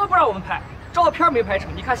死活不让我们拍，照片没拍成，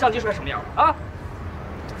你看相机出来什么样啊？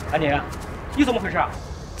安妮，你怎么回事啊？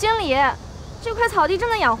经理，这块草地正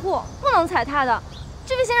在养护，不能踩踏的。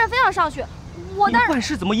这位先生非要上去，我当然……你办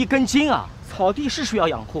事怎么一根筋啊？草地是需要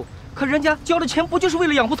养护，可人家交的钱不就是为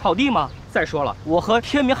了养护草地吗？再说了，我和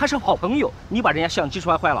天明还是好朋友，你把人家相机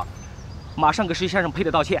摔坏了，马上给石先生赔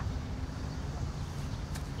礼道歉。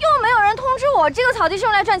又没有人通知我，这个草地是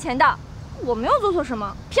用来赚钱的，我没有做错什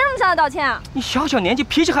么，凭什么向他道歉啊？你小小年纪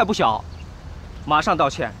脾气还不小，马上道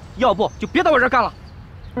歉，要不就别到我这儿干了。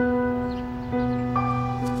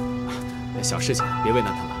小事情，别为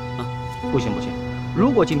难他了啊！不行，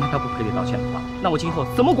如果今天他不赔礼道歉的话，那我今后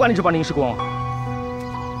怎么管理这帮临时工啊？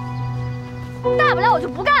大不了我就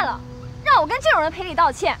不干了，让我跟这种人赔礼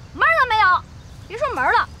道歉，门都没有！别说门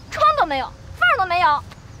了，窗都没有，缝都没有。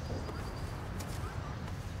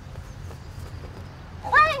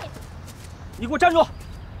喂，你给我站住！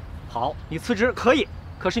好，你辞职可以，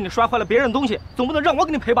可是你摔坏了别人的东西，总不能让我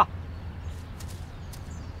给你赔吧？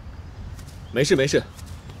没事，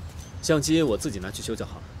相机我自己拿去修就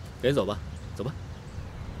好了。赶紧走吧，走吧。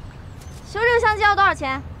修这个相机要多少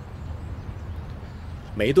钱？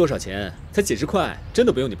没多少钱，才几十块，真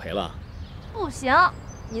的不用你赔了。不行，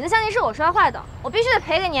你的相机是我摔坏的，我必须得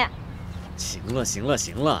赔给你。行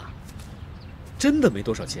了，真的没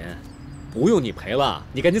多少钱，不用你赔了，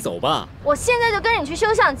你赶紧走吧。我现在就跟着你去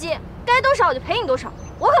修相机，该多少我就赔你多少，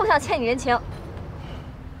我可不想欠你人情。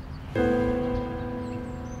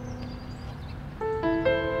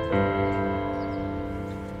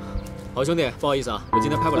好兄弟，不好意思啊，我今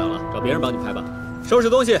天拍不了了，找别人帮你拍吧。收拾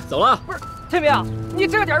东西，走了。不是，天明，你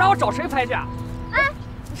这个点让我找谁拍去啊？哎，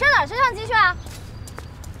你上哪儿摄像机去啊？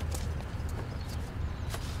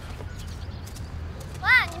喂，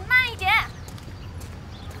你慢一点，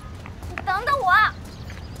你等等我。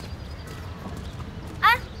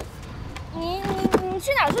哎，你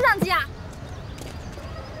去哪儿摄像机啊？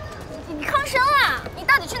你吭声啊！你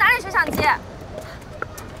到底去哪里摄像机？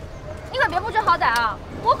你可别不知好歹啊！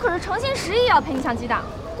我可是诚心实意要陪你相机的，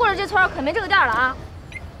过了这村可没这个店了啊！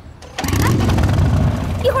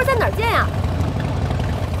一会儿在哪儿见呀？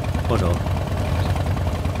放手！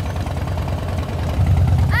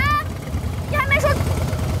哎，你还没说，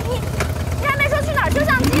你还没说去哪儿摄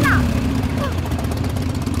像机呢？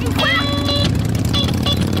你回来！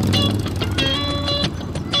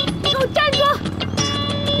你给我站住！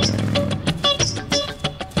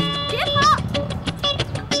别跑！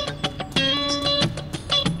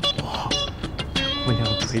哇，这姑娘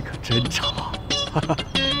腿可真长啊！哈哈。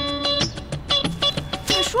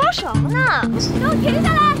说什么呢？给我停下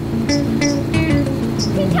来！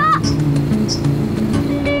停车！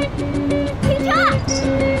停车！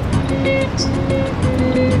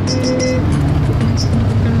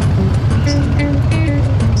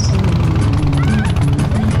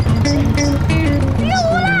别无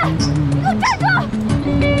赖！你给我站住！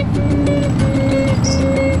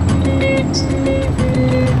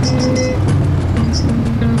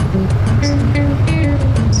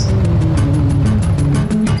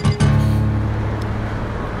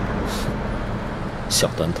小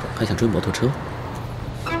短腿还想追摩托车？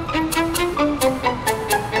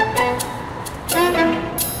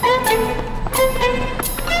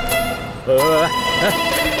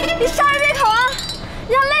你杀人灭口啊！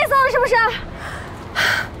你要累死我了是不是？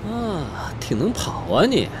啊，挺能跑啊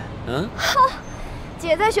你，啊？好，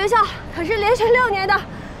姐在学校可是连续6年的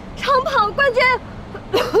长跑冠军。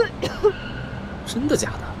真的假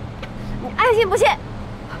的？你爱信不信？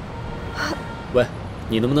喂，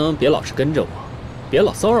你能不能别老是跟着我，别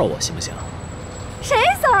老骚扰我行不行？谁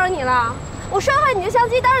骚扰你了？我摔坏你的相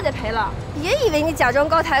机当然得赔了。别以为你假装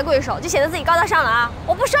高抬贵手就显得自己高大上了啊！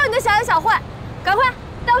我不收你的小恩小惠，赶快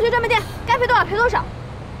带我去专卖店，该赔多少赔多少。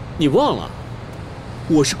你忘了，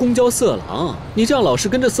我是公交色狼，你这样老是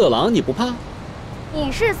跟着色狼，你不怕？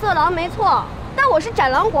你是色狼没错，但我是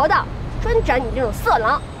斩狼国的，专斩你这种色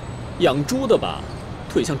狼。养猪的吧，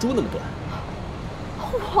腿像猪那么短。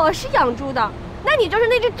我是养猪的，那你就是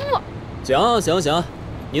那只猪。行，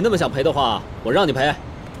你那么想赔的话，我让你赔，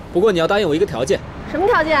不过你要答应我一个条件。什么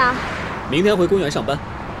条件啊？明天回公园上班。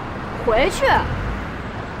回去。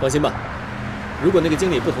放心吧，如果那个经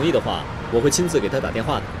理不同意的话，我会亲自给他打电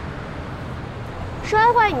话的。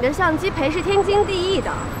摔坏你的相机赔是天经地义的，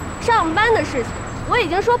上班的事情我已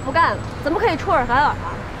经说不干了，怎么可以出尔反尔啊？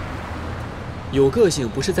有个性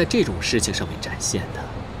不是在这种事情上面展现的，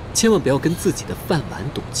千万不要跟自己的饭碗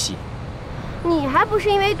赌气。你还不是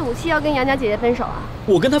因为赌气要跟杨家姐姐分手啊？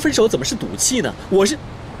我跟她分手怎么是赌气呢？我是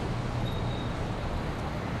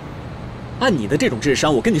按你的这种智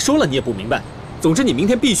商，我跟你说了你也不明白。总之你明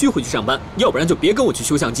天必须回去上班，要不然就别跟我去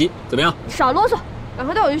修相机，怎么样？少啰嗦，赶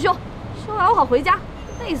快带我去修，修完我好回家，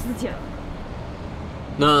累死姐了。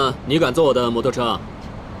那你敢坐我的摩托车啊？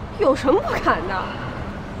有什么不敢的？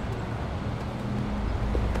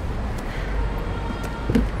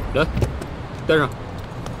来，带上。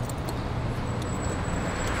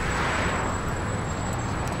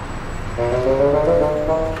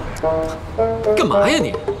干嘛呀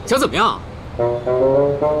你？想怎么样？什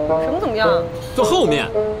么怎么样？坐后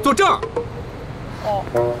面，坐这儿。哦。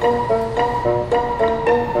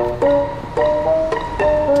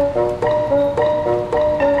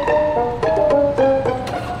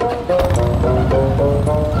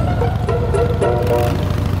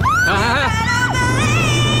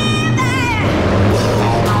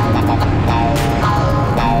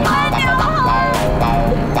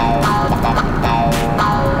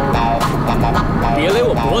别勒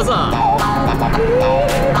我脖子！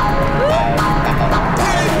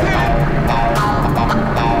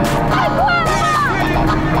太快了！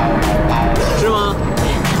是吗？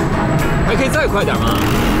还可以再快点吗？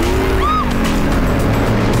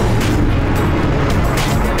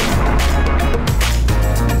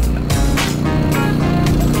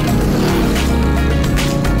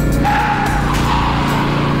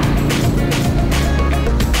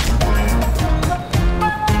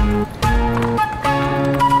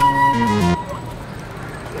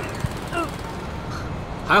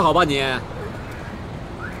还好吧你？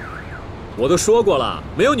我都说过了，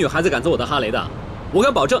没有女孩子敢坐我的哈雷的。我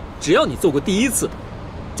敢保证，只要你坐过第1次，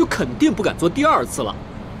就肯定不敢坐第2次了。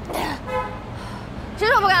谁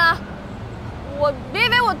说不敢了？别以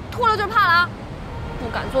为我吐了就是怕了啊！不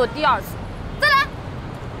敢坐第2次，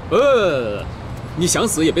你想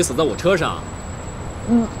死也别死在我车上。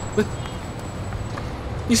喂，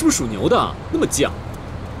你是不是属牛的？那么犟。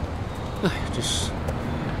哎，真是。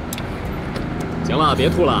行了，别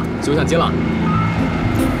吐了，修相机了。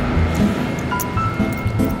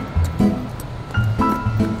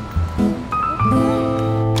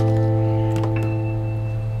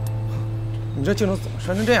你这镜头怎么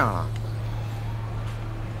摔成这样了？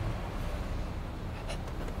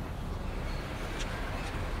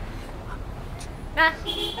哎，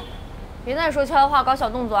别再说悄悄话，搞小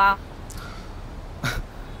动作啊！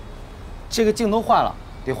这个镜头坏了，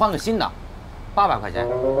得换个新的，800块钱。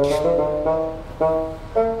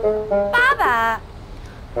800？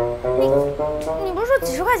你不是说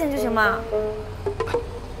几十块钱就行吗？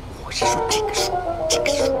我是说这个数。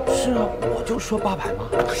是啊，我就说800嘛。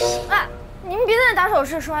哎，你们别在那打手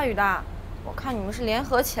势说话语的，我看你们是联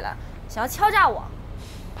合起来想要敲诈我。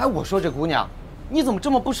哎，我说这姑娘，你怎么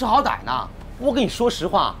这么不识好歹呢？我跟你说实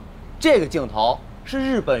话，这个镜头是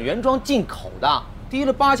日本原装进口的，低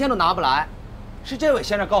了8000都拿不来。是这位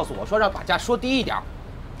先生告诉我说让把价说低一点。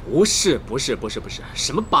不是，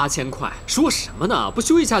什么8000块？说什么呢？不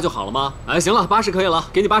修一下就好了吗？哎，行了，80可以了，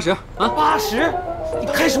给你80啊。80？你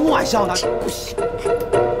开什么玩笑呢？不行。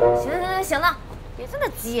行了，别在那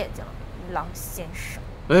挤眼睛了，郎先生。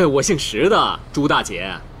哎，我姓石的，朱大姐。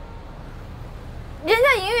人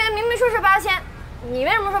家营业员明明说是8000，你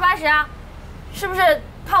为什么说80啊？是不是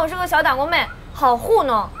看我是个小打工妹，好糊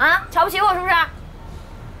弄啊？瞧不起我是不是？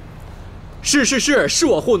是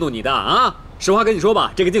我糊弄你的啊！实话跟你说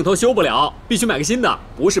吧，这个镜头修不了，必须买个新的，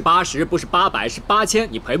不是80，不是800，是8000，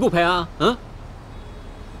你赔不赔啊？嗯？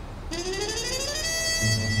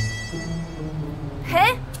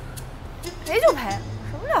赔就赔，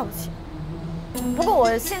什么了不起？不过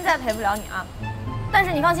我现在赔不了你啊，但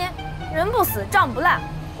是你放心，人不死账不烂，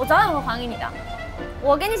我早晚会还给你的。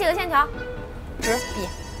我给你写个欠条，纸笔。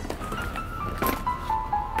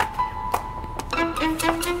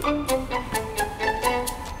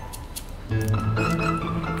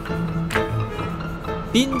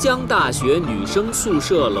滨江大学女生宿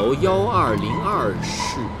舍楼1202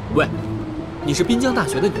室。喂，你是滨江大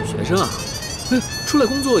学的女学生啊？哎，出来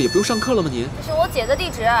工作也不用上课了吗你？这是我姐的地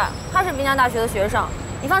址，她是滨江大学的学生。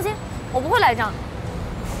你放心，我不会赖账的。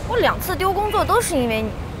我2次丢工作都是因为你，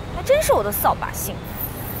还真是我的扫把星。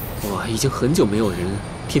哇，已经很久没有人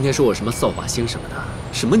天天说我什么扫把星什么的，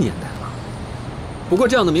什么年代了？不过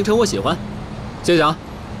这样的名称我喜欢，谢谢啊。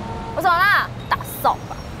我走了，大扫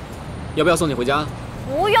把。要不要送你回家？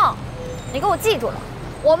不用，你给我记住了，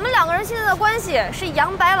我们2个人现在的关系是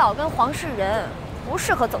杨白老跟黄世仁，不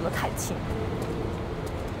适合走得太近。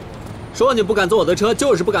说你不敢坐我的车，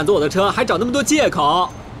就是不敢坐我的车，还找那么多借口。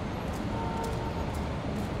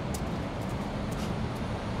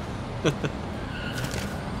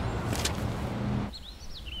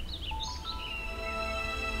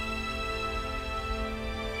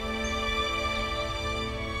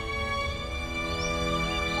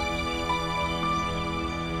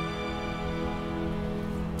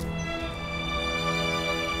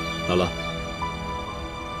好了，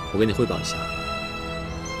我跟你汇报一下，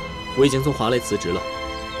我已经从华雷辞职了，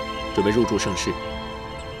准备入驻盛世。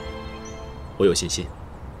我有信心，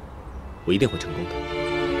我一定会成功的。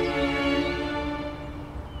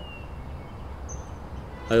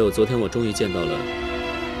还有，昨天我终于见到了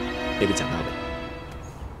那个蒋大伟，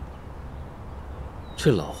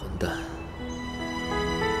这老混蛋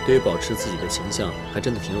对于保持自己的形象还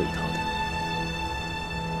真的挺有一套的，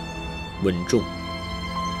稳重、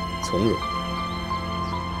从容，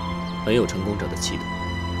很有成功者的气度。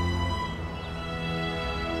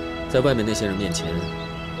在外面那些人面前，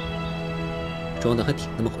装的还挺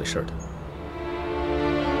那么回事的。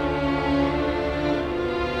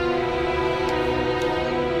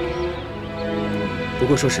不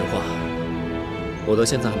过说实话，我到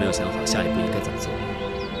现在还没有想好下一步应该怎么做，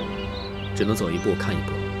只能走一步看一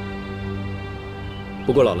步。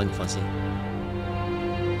不过老了，你放心，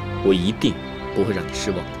我一定不会让你失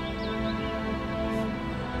望的。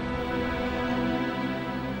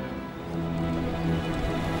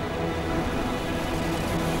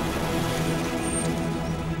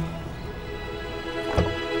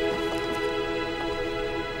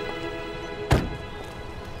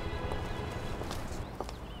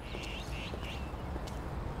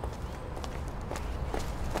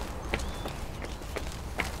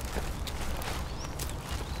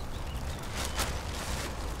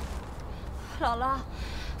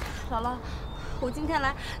姥姥，我今天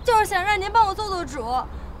来就是想让您帮我做做主。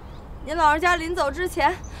您老人家临走之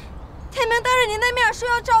前，天明当着您的面说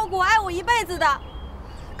要照顾我、爱我一辈子的。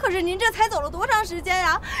可是您这才走了多长时间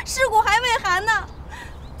呀？尸骨还未寒呢。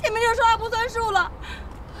天数了，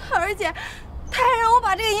而且他还让我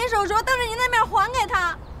把这个银手镯当着您的面还给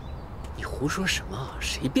他。你胡说什么？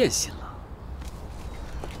谁变心了？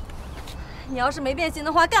你要是没变心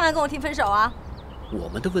的话，干嘛跟我提分手啊？我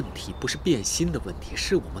们的问题不是变心的问题，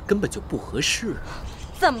是我们根本就不合适。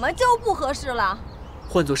怎么就不合适了？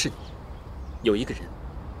换作是你，有一个人，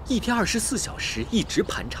一天24小时一直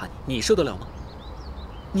盘查你，你受得了吗？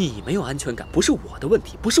你没有安全感，不是我的问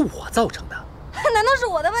题，不是我造成的。难道是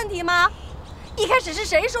我的问题吗？一开始是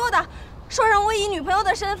谁说的？说让我以女朋友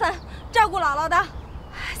的身份照顾姥姥的。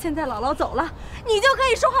现在姥姥走了，你就可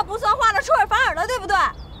以说话不算话了，出尔反尔了，对不对？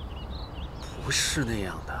不是那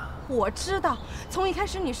样的。我知道，从一开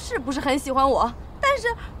始你是不是很喜欢我？但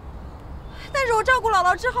是我照顾姥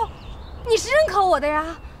姥之后，你是认可我的呀，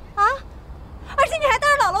啊！而且你还当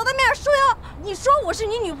着姥姥的面说你说我是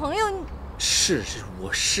你女朋友。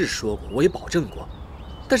我是说过，我也保证过。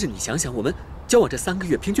但是你想想，我们交往这3个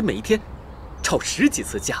月，平均每一天吵10几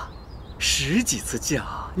次架，10几次架，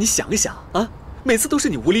你想一想啊，每次都是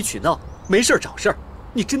你无理取闹，没事找事儿。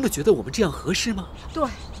你真的觉得我们这样合适吗？对，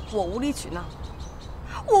我无理取闹。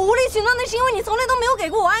我无理取闹，那是因为你从来都没有给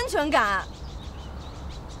过我安全感。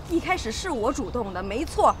一开始是我主动的，没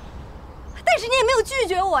错，但是你也没有拒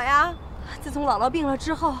绝我呀。自从姥姥病了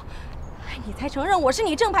之后，你才承认我是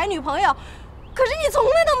你正牌女朋友，可是你从来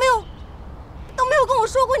都没有跟我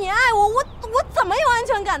说过你爱我，我怎么有安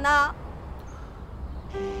全感呢？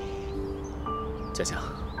佳佳，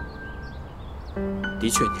的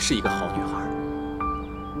确你是一个好女孩，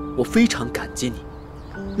我非常感激你。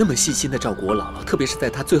那么细心地照顾我姥姥，特别是在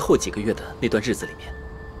她最后几个月的那段日子里面，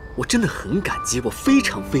我真的很感激，我非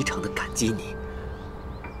常非常的感激你。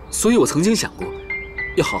所以我曾经想过，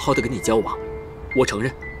要好好的跟你交往。我承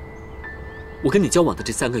认，我跟你交往的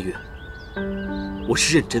这3个月，我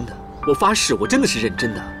是认真的，我发誓，我真的是认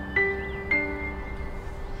真的。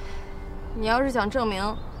你要是想证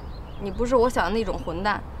明你不是我想的那种混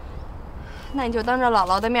蛋，那你就当着姥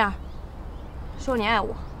姥的面说你爱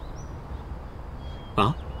我。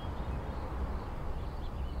啊？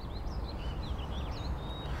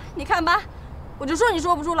你看吧，我就说你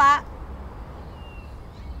说不出来。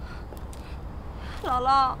姥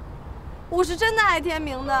姥，我是真的爱天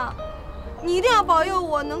明的，你一定要保佑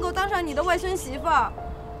我能够当上你的外孙媳妇儿，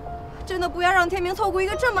真的不要让天明错过一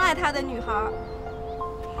个这么爱他的女孩。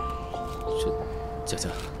佳佳，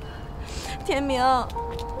天明，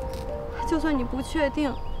就算你不确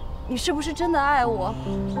定你是不是真的爱我，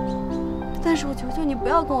但是我求求你不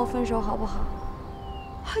要跟我分手好不好？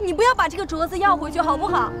你不要把这个镯子要回去好不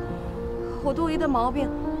好？我多疑的毛病，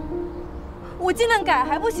我尽量改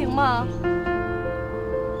还不行吗？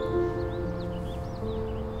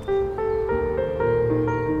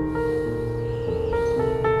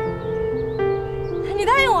你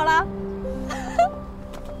答应我了。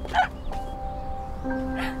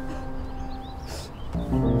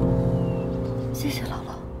谢谢姥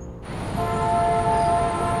姥。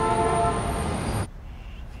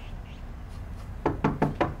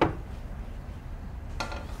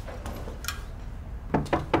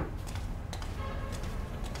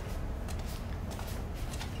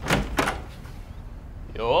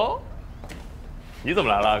哟，你怎么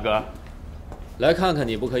来了，哥？来看看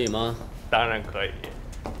你不可以吗？当然可以，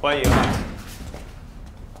欢迎。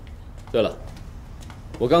对了，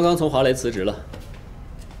我刚刚从华雷辞职了。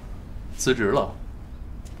辞职了？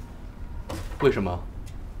为什么？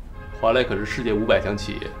华雷可是世界500强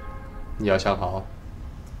企业，你要想好。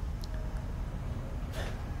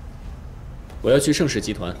我要去盛世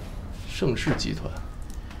集团。盛世集团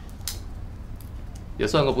也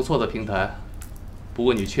算个不错的平台，不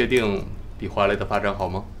过你确定比华雷的发展好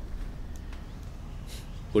吗？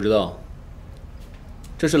不知道，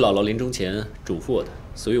这是姥姥临终前嘱咐我的，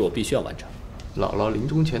所以我必须要完成。姥姥临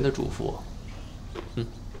终前的嘱咐？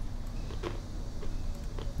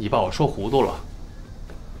你把我说糊涂了。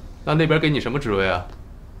那边给你什么职位啊？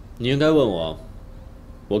你应该问我，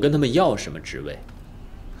我跟他们要什么职位？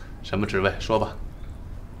什么职位？说吧。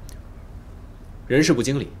人事部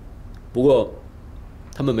经理，不过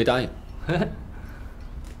他们没答应。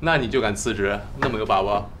那你就敢辞职？那么有把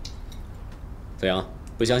握？怎样？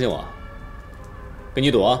不相信我？跟你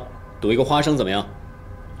赌啊，赌一个花生怎么样？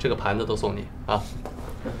这个盘子都送你啊！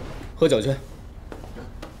喝酒去。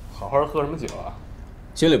好好喝什么酒啊？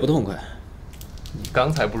心里不痛快。你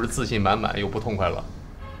刚才不是自信满满又不痛快了？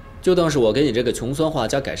就当是我给你这个穷酸话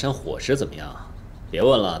加改善伙食怎么样？别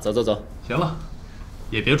问了，走走走。行了，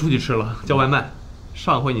也别出去吃了，叫外卖。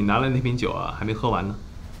上回你拿来那瓶酒啊，还没喝完呢。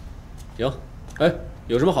行，哎，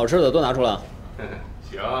有什么好吃的都拿出来。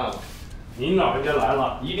行，您老人家来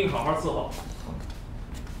了，一定好好伺候。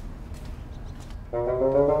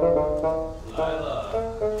来了，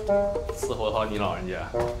伺候好你老人家。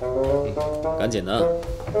赶紧的。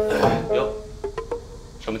哟，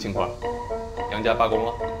什么情况？杨家罢工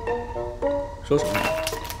了？说什么？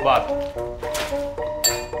袜子。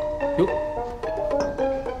哟，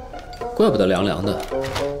怪不得凉凉的。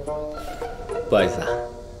不好意思啊。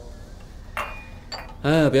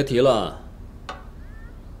哎，别提了，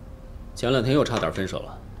前2天又差点分手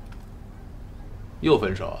了。又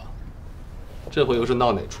分手啊？这回又是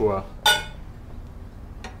闹哪出啊？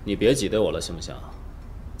你别挤兑我了，行不行？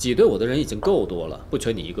挤兑我的人已经够多了，不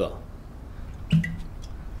缺你一个。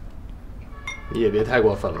你也别太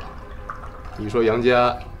过分了。你说杨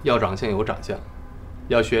家要长相有长相，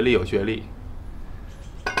要学历有学历，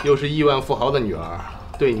又是亿万富豪的女儿，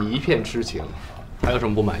对你一片痴情，还有什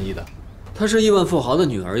么不满意的？她是亿万富豪的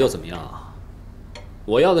女儿又怎么样啊？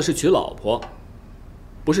我要的是娶老婆，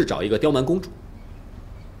不是找一个刁蛮公主。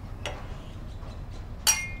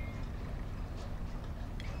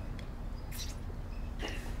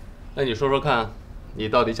那你说说看，你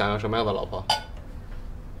到底想要什么样的老婆？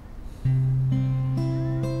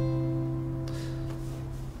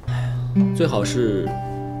最好是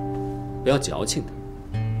不要矫情的，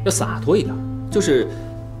要洒脱一点，就是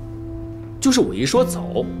我一说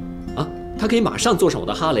走，啊，他可以马上坐上我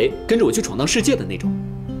的哈雷，跟着我去闯荡世界的那种，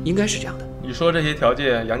应该是这样的。你说这些条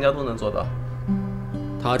件，杨家都能做到。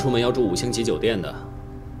他出门要住5星级酒店的，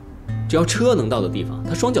只要车能到的地方，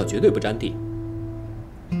他双脚绝对不沾地。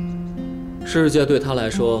世界对他来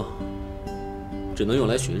说，只能用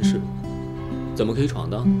来巡视，怎么可以闯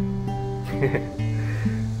荡？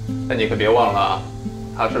那你可别忘了啊，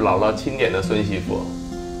她是姥姥钦点的孙媳妇，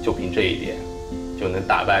就凭这一点，就能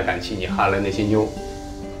打败敢骑你哈雷那些妞。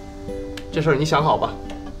这事儿你想好吧，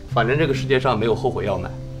反正这个世界上没有后悔药买。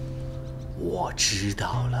我知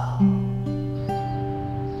道了。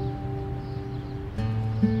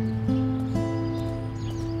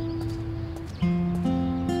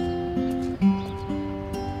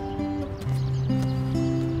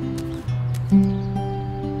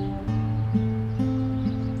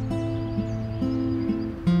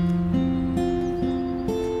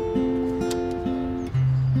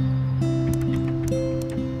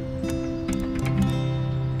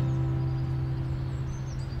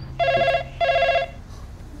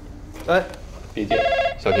哎，别接，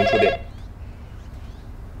小心触电。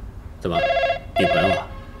怎么，女朋友啊？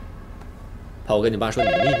怕我跟你爸说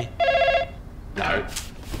你的秘密？哪儿？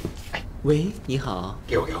喂，你好。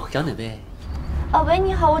给我。找哪位？喂，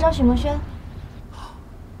你好，我找许墨轩。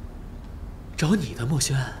找你的墨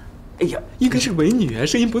轩。哎呀，应该是美女啊，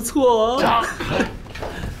声音不错哦。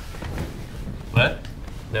喂，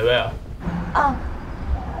哪位啊？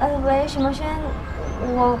喂，许墨轩，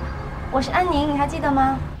我是安宁，你还记得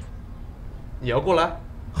吗？你要过来？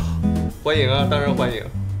欢迎啊，当然欢迎。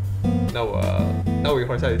那我一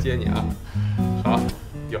会儿下去接你啊。好，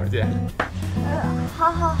一会儿见。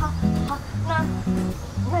好，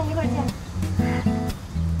那一会儿见。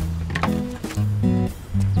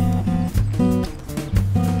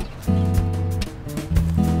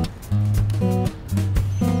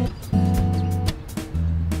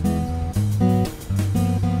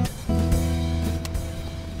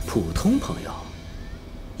普通朋友。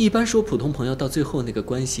一般说普通朋友到最后那个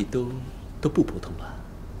关系都不普通了，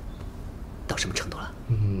到什么程度了？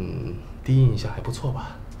第一印象还不错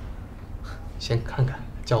吧？先看看，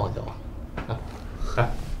交往。啊，哎，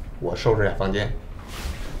我收拾下房间，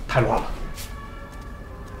太乱了。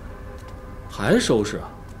还收拾啊？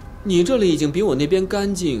你这里已经比我那边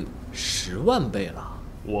干净10万倍了。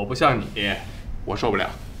我不像你，我受不了。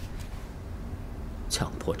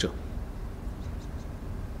强迫症。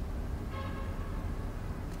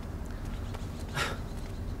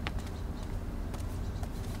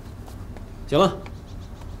行了，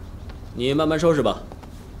你慢慢收拾吧，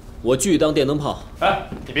我拒当电灯泡。哎，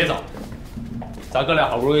你别走，咱哥俩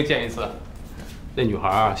好不容易见一次。那女孩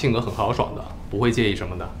啊，性格很豪爽的，不会介意什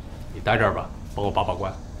么的。你待这儿吧，帮我把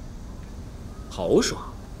关。豪爽，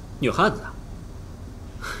女汉子啊？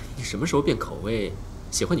你什么时候变口味，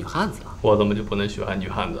喜欢女汉子了？我怎么就不能喜欢女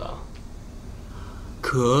汉子啊？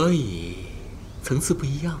可以，层次不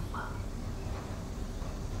一样嘛。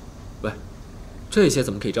喂，这些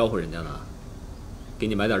怎么可以招呼人家呢？给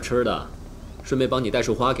你买点吃的，顺便帮你带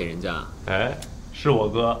束花给人家。哎，是我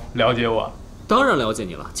哥，了解我。当然了解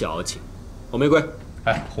你了，矫情。红玫瑰，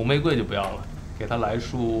哎，红玫瑰就不要了，给他来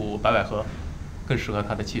束白百合，更适合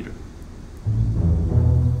他的气质。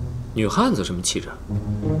女汉子什么气质？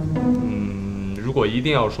如果一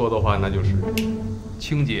定要说的话，那就是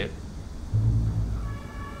清洁。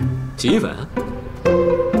洗衣粉。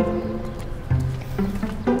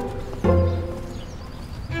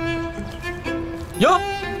哟，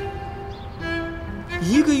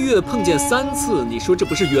一个月碰见3次，你说这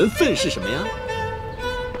不是缘分是什么呀？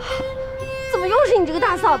怎么又是你这个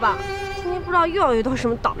大扫把？今天不知道又要遇到什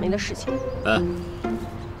么倒霉的事情。哎，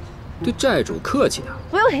对债主客气点。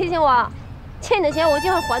不用提醒我，欠你的钱我一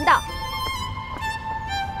定会还的。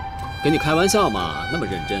跟你开玩笑嘛，那么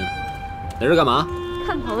认真。来这干嘛？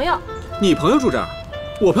看朋友。你朋友住这儿，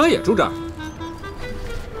我朋友也住这儿。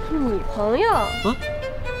女朋友？啊？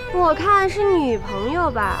我看是女朋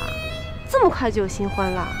友吧？这么快就有新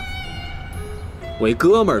欢了？我一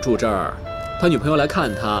哥们儿住这儿，他女朋友来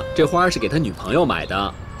看他，这花是给他女朋友买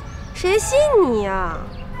的。谁信你呀？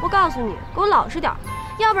我告诉你，给我老实点，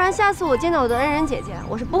要不然下次我见到我的恩人姐姐，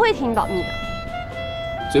我是不会替你保密的。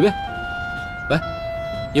随便。来，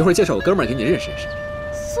一会儿介绍我哥们儿给你认识认识。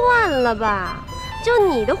算了吧，就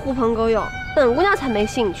你的狐朋狗友，本姑娘才没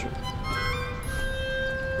兴趣。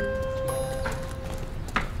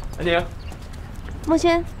安宁，莫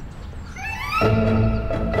轩，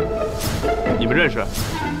你们认识？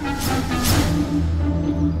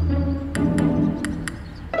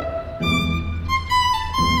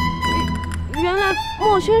原来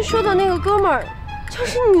莫轩说的那个哥们儿就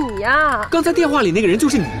是你呀！刚才电话里那个人就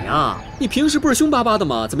是你呀！你平时不是凶巴巴的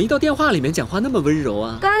吗？怎么一到电话里面讲话那么温柔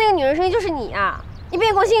啊？刚才那个女人声音就是你呀！你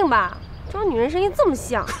变过性吧？这种女人声音这么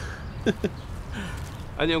像。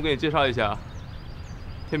安宁，我给你介绍一下。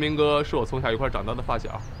天明哥是我从小一块长大的发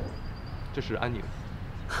小，这是安宁。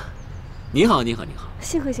你好，你好，你好。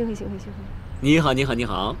幸会，幸会，幸会，幸会。你好，你好，你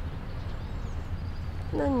好。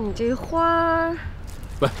那你这花……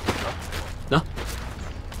喂，拿，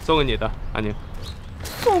送给你的，安宁。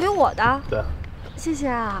送给我的？对。谢谢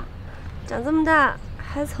啊，长这么大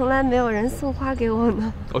还从来没有人送花给我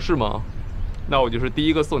呢。哦，是吗？那我就是第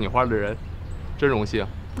一个送你花的人，真荣幸。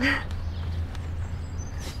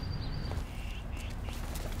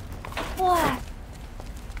哇，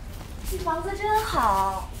这房子真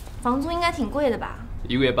好，房租应该挺贵的吧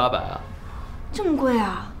？1个月800啊。这么贵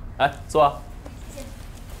啊？来，坐啊。谢谢。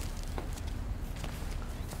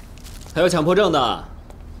还有强迫症的，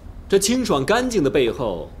这清爽干净的背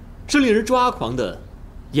后是令人抓狂的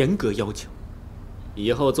严格要求。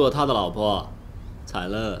以后做他的老婆，惨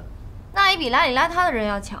了。那也比邋里邋遢的人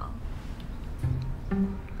要强。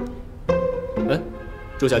哎，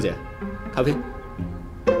朱小姐，咖啡。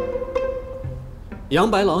杨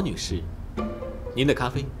白劳女士，您的咖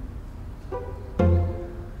啡。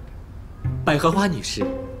百合花女士，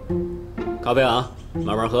咖啡啊，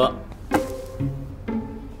慢慢喝。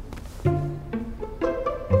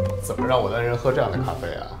怎么让我的恩人喝这样的咖啡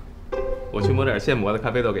啊？我去磨点现磨的咖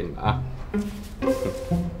啡豆给你们啊。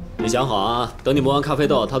你想好啊，等你磨完咖啡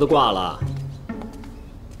豆，他都挂了。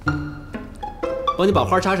帮你把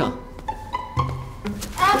花插上。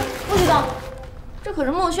哎，不许动！这可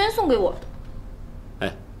是墨轩送给我的。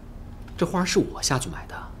哎，这花是我下去买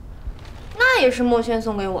的。那也是墨轩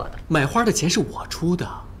送给我的。买花的钱是我出的。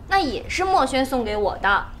那也是墨轩送给我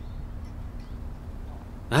的。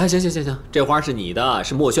哎，行行行行，这花是你的，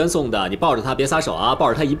是墨轩送的，你抱着它别撒手啊，抱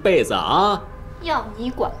着它一辈子啊。要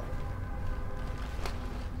你管。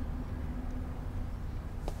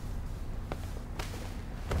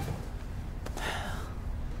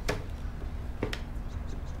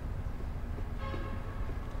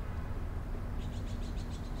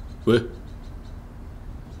喂，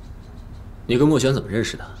你跟墨轩怎么认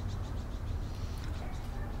识的？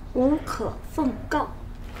无可奉告。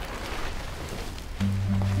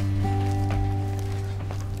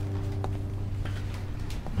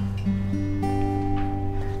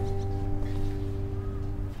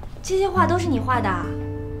这些画都是你画的啊？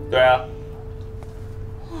对啊。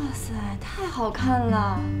哇塞，太好看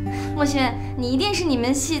了！墨轩，你一定是你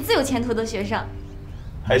们系最有前途的学生。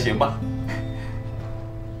还行吧。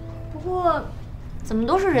不过，怎么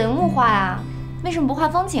都是人物画呀？为什么不画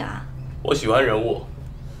风景啊？我喜欢人物，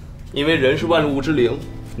因为人是万物之灵，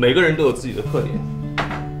每个人都有自己的特点，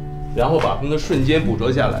然后把他们的瞬间捕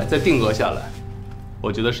捉下来，再定格下来，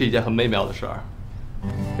我觉得是一件很美妙的事儿。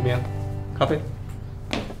天明，咖啡。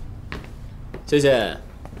谢谢。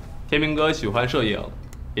天明哥喜欢摄影，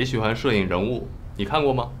也喜欢摄影人物，你看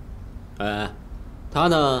过吗？哎，他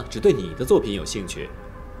呢只对你的作品有兴趣，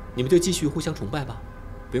你们就继续互相崇拜吧，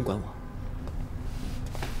不用管我。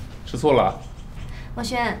吃错了。墨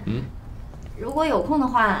轩，如果有空的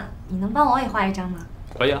话，你能帮我也画一张吗？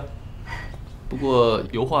可以啊，不过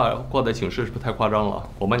油画挂在寝室是不是太夸张了？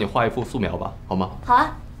我帮你画一幅素描吧，好吗？好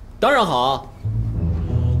啊，当然好。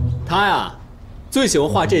他呀，最喜欢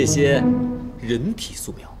画这些人体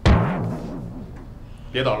素描。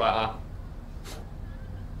别捣乱啊！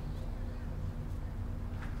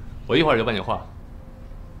我一会儿就帮你画。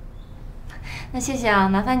那谢谢啊，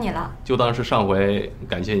麻烦你了。就当是上回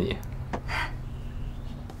感谢你。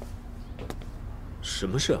什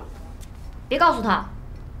么事啊？别告诉他。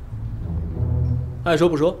爱说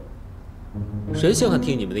不说，谁稀罕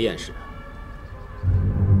听你们的艳事？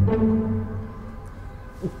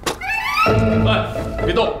哎，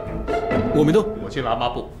别动！我没动，我去拿抹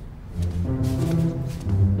布。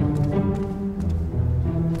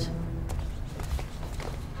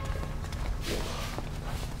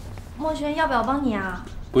墨轩，要不要帮你啊？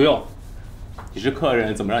不用，你是客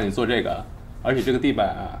人，怎么让你做这个？而且这个地板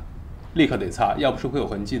啊，立刻得擦，要不是会有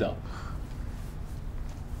痕迹的。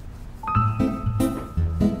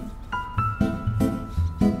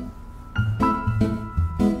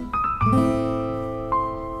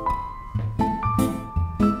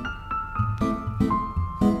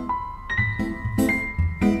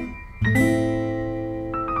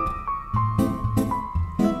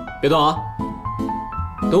别动啊！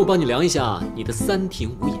等我帮你量一下你的3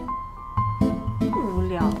庭5眼。无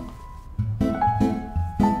聊。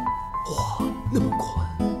哇，那么宽，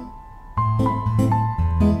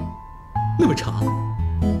那么长。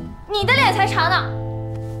你的脸才长呢。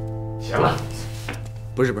行了。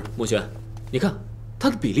不是，墨轩，你看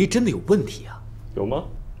他的比例真的有问题啊。有吗？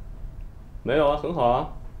没有啊，很好啊，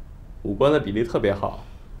五官的比例特别好，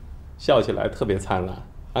笑起来特别灿烂。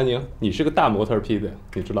安宁，你是个大模特 P 的，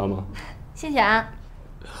你知道吗？谢谢啊。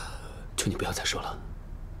求你不要再说了，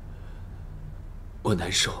我难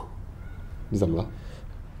受。你怎么了？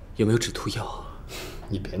有没有止吐药？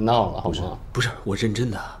你别闹了，好吗？不是，我认真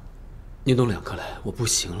的。你弄2颗来，我不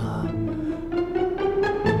行了。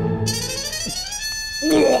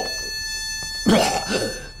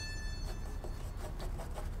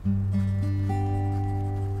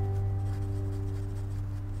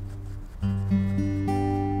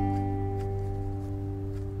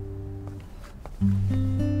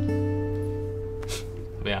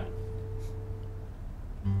怎么样？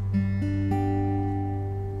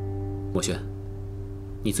墨轩，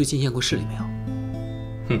你最近验过视力没有？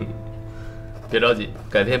哼，别着急，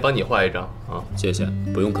改天帮你画一张啊。谢谢，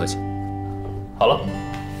不用客气。好了，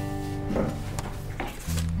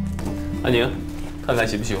安宁，看看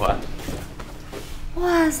喜不喜欢？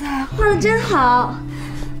哇塞，画的真好，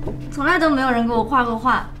从来都没有人给我画过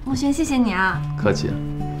画。墨轩，谢谢你啊。客气。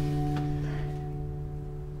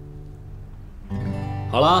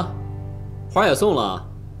好了，花也送了，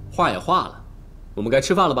画也画了，我们该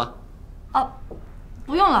吃饭了吧？哦，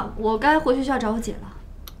不用了，我该回学校找我姐了。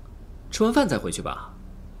吃完饭再回去吧。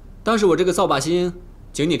当时我这个扫把星，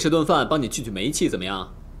请你吃顿饭，帮你去煤气，怎么样？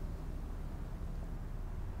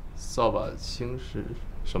扫把星是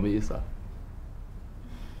什么意思啊？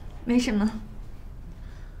没什么。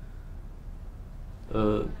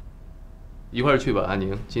一块儿去吧，安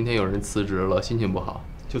宁。今天有人辞职了，心情不好，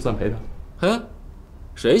就算陪他。嘿，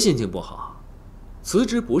谁心情不好？辞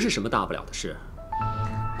职不是什么大不了的事。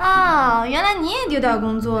哦，原来你也丢掉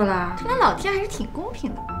工作了，看来老天还是挺公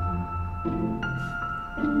平的。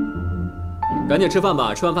赶紧吃饭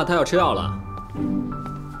吧，吃完饭他要吃药了。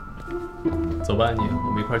走吧，安宁，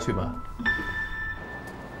我们一块儿去吧。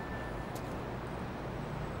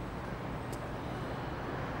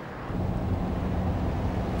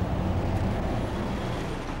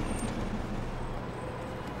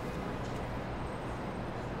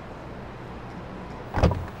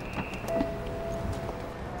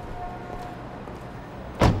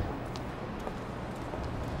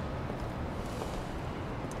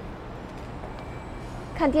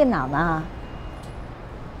看电脑呢。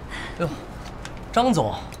哟，张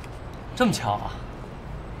总，这么巧啊？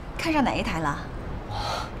看上哪一台了？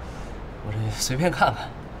我这随便看看。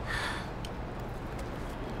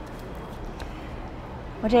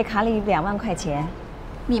我这卡里2万块钱，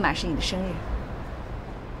密码是你的生日。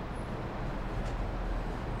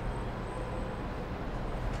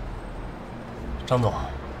张总，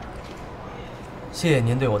谢谢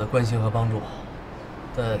您对我的关心和帮助，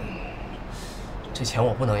但这钱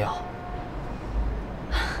我不能要。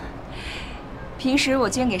平时我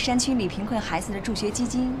捐给山区里贫困孩子的助学基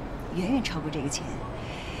金，远远超过这个钱。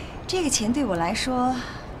这个钱对我来说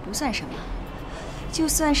不算什么，就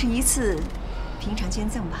算是一次平常捐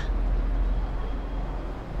赠吧。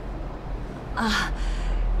啊，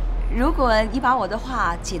如果你把我的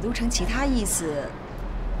话解读成其他意思，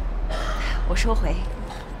我收回。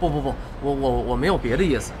不，我没有别的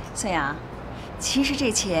意思。孙杨，其实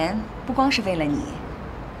这钱不光是为了你，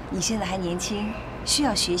你现在还年轻，需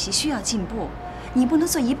要学习，需要进步，你不能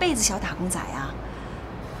做一辈子小打工仔呀。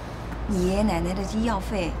你爷爷奶奶的医药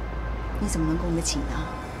费，你怎么能供得起呢？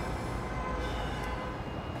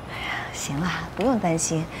哎呀，行了，不用担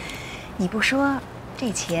心，你不说，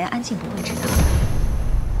这钱安静不会知道的。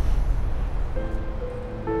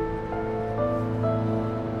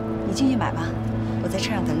你进去买吧，我在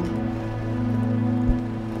车上等你。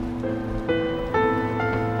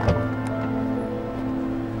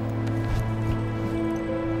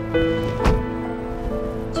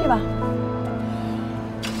去吧。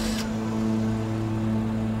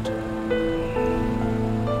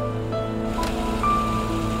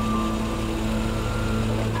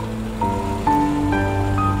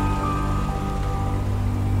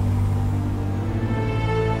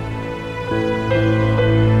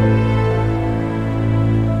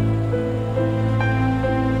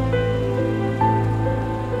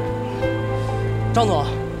张总，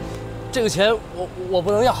这个钱我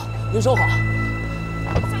不能要，您收好。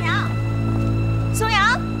宋阳，宋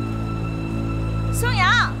阳，宋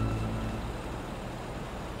阳。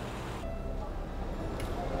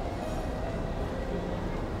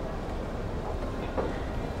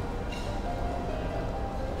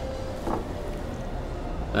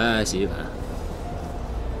哎，洗衣粉，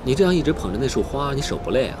你这样一直捧着那束花，你手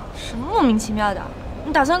不累啊？什么莫名其妙的？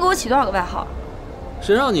你打算给我起多少个外号？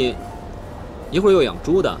谁让你一会儿又养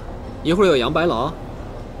猪的，一会儿又养白狼，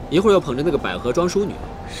一会儿又捧着那个百合装淑女？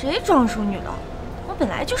谁装淑女了？我本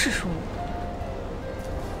来就是淑女。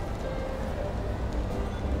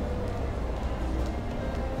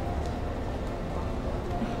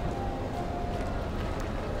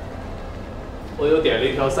我又点了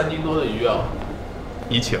一条3斤多的鱼啊，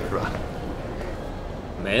你请是吧？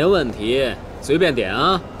没问题，随便点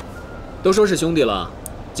啊。都说是兄弟了，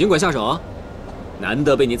尽管下手啊。难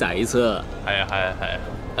得被你宰一次。哎，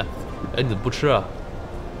你怎么不吃啊？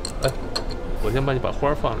哎，我先帮你把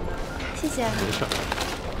花放着吧。谢谢。没事。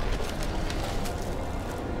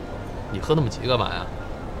你喝那么急干嘛呀？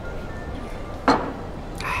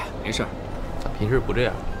哎，没事。咋平时不这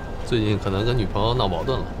样？最近可能跟女朋友闹矛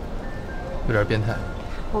盾了，有点变态。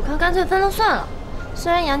我看干脆分了算了。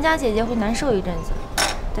虽然杨家姐姐会难受一阵子，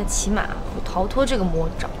但起码会逃脱这个魔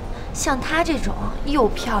爪。像她这种又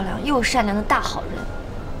漂亮又善良的大好人，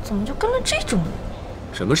怎么就跟了这种人？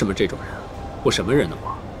什么这种人？我什么人呢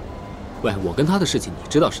我？喂，我跟他的事情你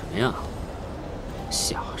知道什么呀？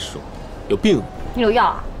瞎说，有病！你有药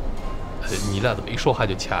啊？你俩怎么一说话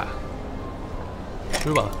就掐呀？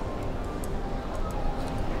吃吧。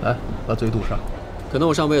来，把嘴堵上。可能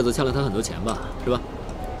我上辈子欠了他很多钱吧，是吧？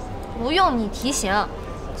不用你提醒，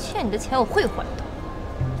欠你的钱我会还的。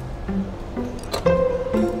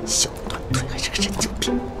小短腿还是个神经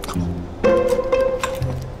病。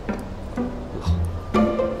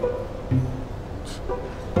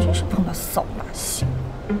真是碰到扫把星。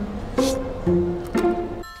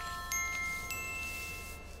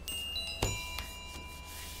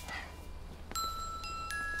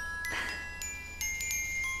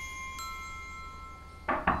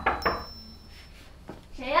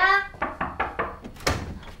谁呀？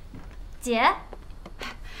姐。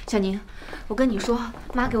小宁，我跟你说，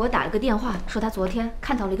妈给我打了个电话，说她昨天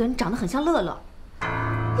看到了一个人长得很像乐乐。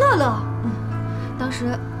乐乐，当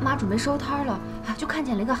时妈准备收摊了，就看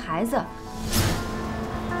见了一个孩子。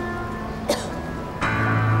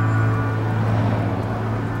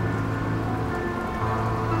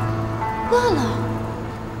乐乐，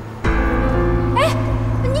哎，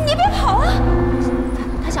你别跑啊！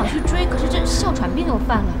他想去追，可是这哮喘病又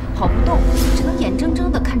犯了，跑不动，只能眼睁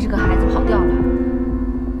睁地看这个孩子跑掉了。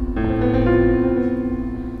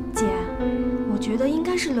姐，我觉得应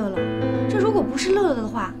该是乐乐。这如果不是乐乐的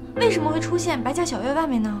话，为什么会出现白家小院外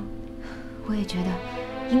面呢？我也觉得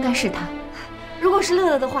应该是他。如果是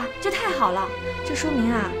乐乐的话，就太好了。这说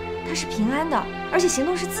明啊，他是平安的，而且行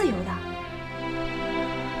动是自由的。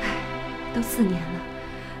都4年了，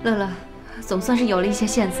乐乐总算是有了一些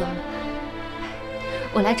线索了。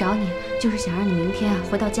我来找你，就是想让你明天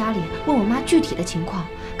回到家里问我妈具体的情况，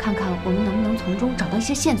看看我们能不能从中找到一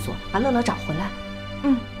些线索，把乐乐找回来。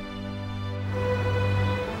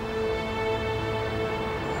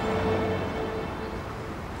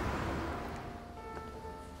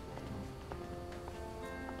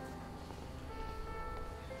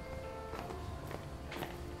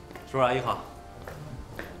叔叔阿姨好。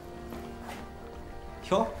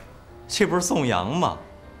哟，这不是宋阳吗？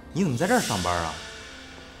你怎么在这儿上班啊？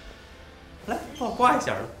来，帮我刮一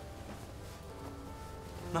下。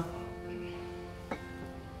那，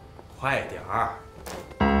快点儿！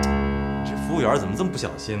这服务员怎么这么不小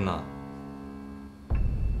心呢？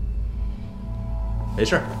没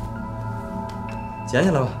事，捡起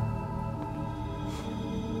来吧。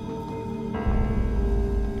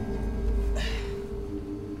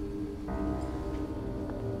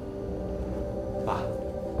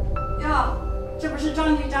哟，这不是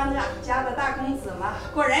张局长家的大公子吗？了，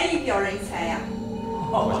果然一表人才呀！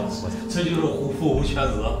这就是虎父无犬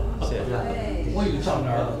子。谢谢。我已经上这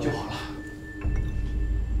儿了就好了。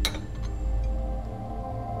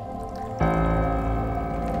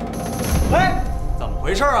哎，怎么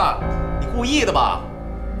回事啊？你故意的吧？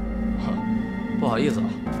不好意思啊，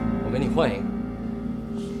我给你换一个。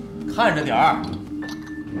看着点儿。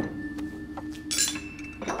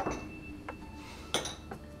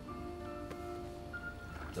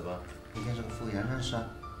怎么，你跟这个服务员认识啊？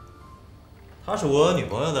她是我女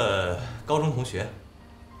朋友的高中同学。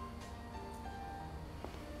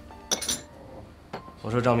我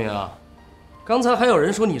说张明啊，刚才还有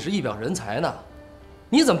人说你是一表人才呢，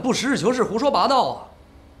你怎么不实事求是胡说八道啊？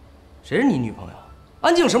谁是你女朋友？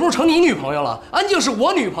安静什么时候成你女朋友了？安静是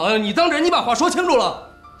我女朋友，你当真？你把话说清楚了。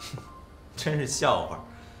真是笑话。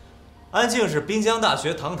安静是滨江大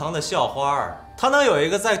学堂堂的校花，她能有一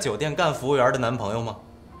个在酒店干服务员的男朋友吗？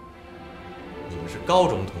你们是高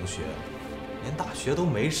中同学，连大学都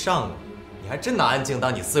没上过，你还真拿安静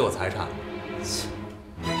当你私有财产？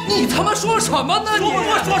你他妈说什么呢？你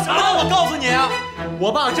说什么？我告诉你啊，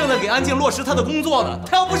我爸正在给安静落实她的工作呢。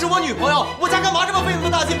她要不是我女朋友，我家干嘛这么费那么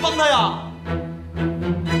大劲帮她呀？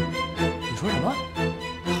你说什么？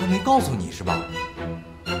她还没告诉你是吧？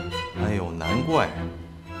哎呦，难怪，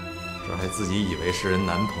这还自己以为是人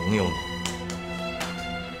男朋友呢。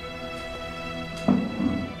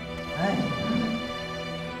哎，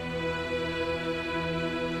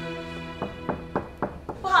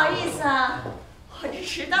不好意思啊，我这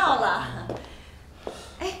迟到了。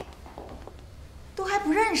哎，都还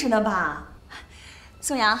不认识呢吧？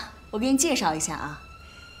宋阳，我给你介绍一下啊，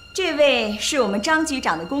这位是我们张局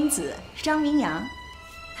长的公子张明阳，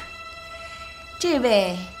这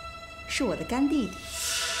位是我的干弟弟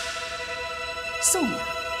宋阳。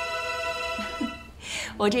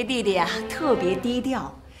我这弟弟啊特别低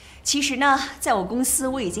调，其实呢，在我公司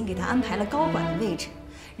我已经给他安排了高管的位置，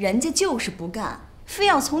人家就是不干，非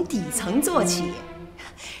要从底层做起。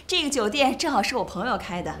这个酒店正好是我朋友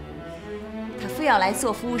开的，他非要来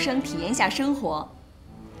做服务生体验一下生活，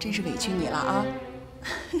真是委屈你了啊！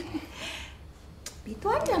别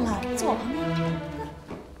端着了，坐我旁边。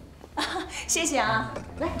谢谢啊，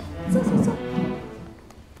来，坐。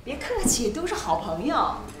别客气，都是好朋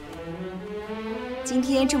友。今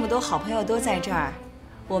天这么多好朋友都在这儿，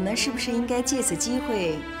我们是不是应该借此机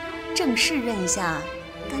会正式认一下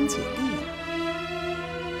干姐弟啊？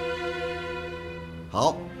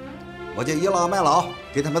好，我就倚老卖老，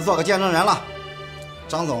给他们做个见证人了。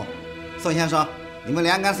张总，宋先生，你们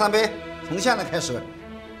连干3杯，从现在开始，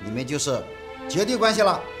你们就是姐弟关系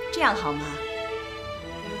了。这样好吗？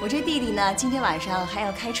我这弟弟呢，今天晚上还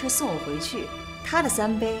要开车送我回去，他的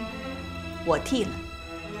3杯，我替了。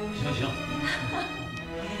行。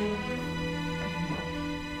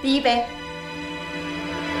第1杯。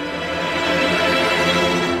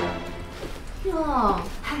哟，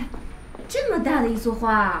嗨，这么大的一束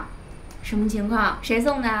花，什么情况？谁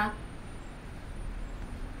送的啊？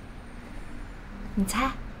你猜？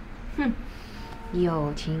哼，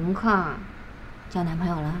有情况，交男朋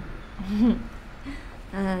友了？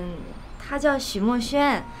他叫许墨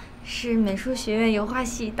轩，是美术学院油画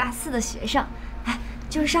系大4的学生，哎，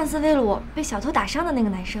就是上次为了我被小偷打伤的那个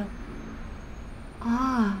男生。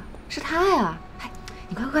啊，是他呀！哎，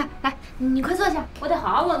你快来，你快坐下，我得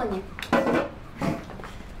好好问问你。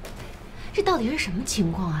这到底是什么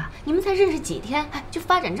情况啊？你们才认识几天，就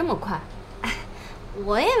发展这么快？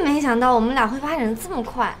我也没想到我们俩会发展的这么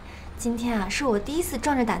快。今天啊，是我第1次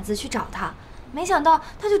壮着胆子去找他，没想到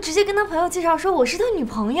他就直接跟他朋友介绍说我是他女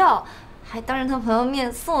朋友，还当着他朋友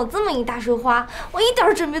面送我这么一大束花，我一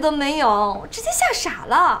点准备都没有，我直接吓傻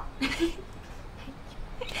了。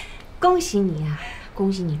恭喜你啊！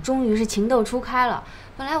恭喜你，终于是情窦初开了。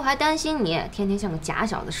本来我还担心你天天像个假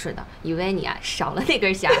小子似的，以为你啊少了那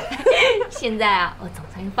根弦。现在啊，我总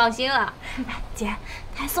算是放心了。哎，姐，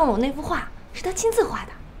他还送了我那幅画，是他亲自画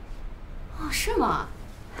的。哦，是吗？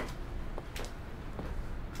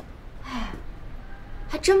哎，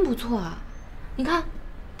还真不错啊！你看，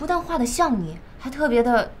不但画得像你，还特别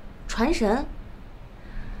的传神。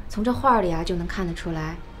从这画里啊，就能看得出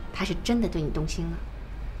来，他是真的对你动心了。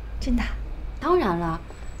真的？当然了，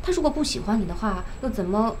他如果不喜欢你的话，又怎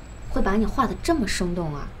么会把你画得这么生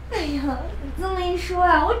动啊？哎呀，你这么一说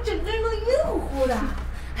啊，我整个人都晕乎乎的。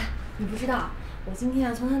你不知道，我今天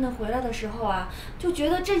啊从他那回来的时候啊，就觉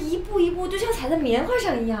得这一步一步就像踩在棉花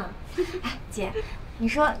上一样。哎，姐，你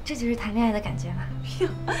说这就是谈恋爱的感觉吗？哟，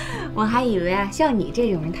我还以为啊，像你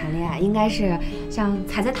这种人谈恋爱，应该是像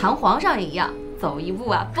踩在弹簧上一样，走一步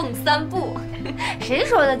啊蹦3步。谁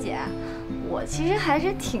说的，姐？我其实还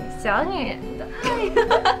是挺小女人的。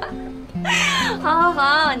好好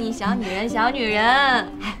好，你小女人，小女人。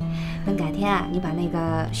哎，等改天啊，你把那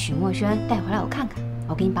个许墨轩带回来我看看，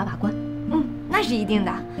我给你把把关。嗯，那是一定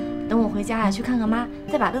的。等我回家呀，去看看妈，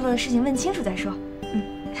再把乐乐的事情问清楚再说。嗯。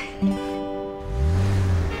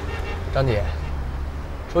张姐，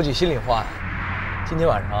说句心里话，今天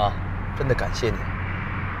晚上啊，真的感谢你。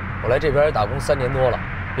我来这边打工3年多了，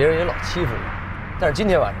别人也老欺负我，但是今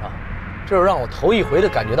天晚上，这是让我头一回的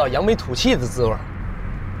感觉到扬眉吐气的滋味。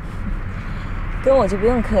跟我就不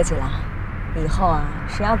用客气了，以后啊，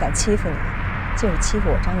谁要敢欺负你，就是欺负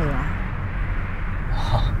我张丽媛。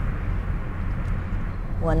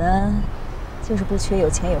我呢，就是不缺有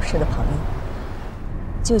钱有势的朋友，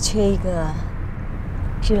就缺一个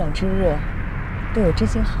知冷知热、对我真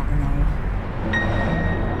心好的男人。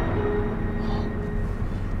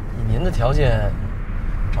以您的条件，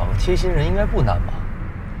找个贴心人应该不难吧？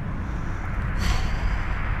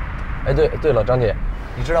哎，对了，张姐，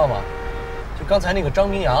你知道吗？就刚才那个张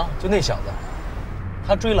明阳，就那小子，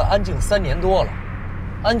他追了安静3年多了，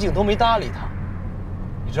安静都没搭理他。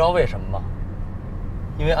你知道为什么吗？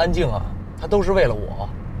因为安静啊，她都是为了我。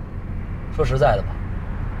说实在的吧，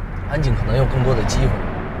安静可能有更多的机会，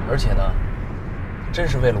而且呢，真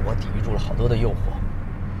是为了我抵御住了好多的诱惑。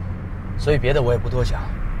所以别的我也不多想，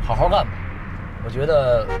好好干吧。我觉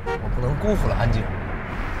得我不能辜负了安静。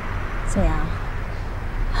宋阳，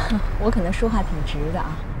我可能说话挺直的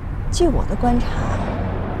啊。据我的观察，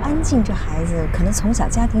安静这孩子可能从小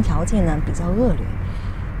家庭条件呢比较恶劣，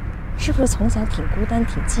是不是从小挺孤单、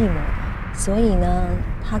挺寂寞的？所以呢，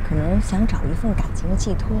他可能想找一份感情的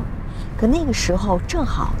寄托。可那个时候正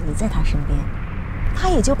好你在他身边，他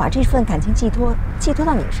也就把这份感情寄托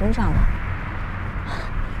到你身上了。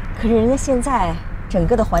可是人家现在整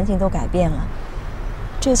个的环境都改变了，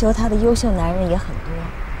追求他的优秀男人也很多，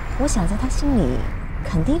我想在他心里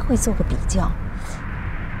肯定会做个比较。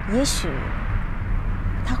也许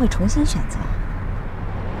他会重新选择。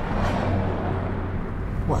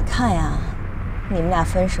我看呀，你们俩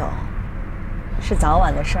分手是早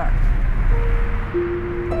晚的事儿。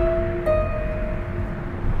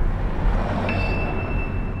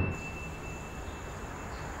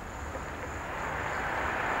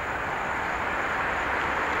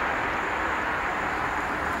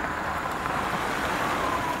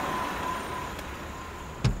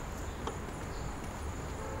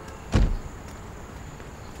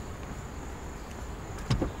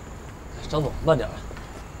张总，慢点啊！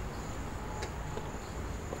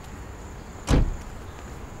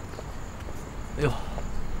哎呦，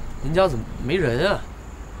您家怎么没人啊？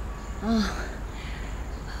啊，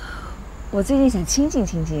我最近想清静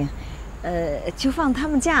清静，就放他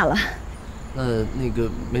们假了。那个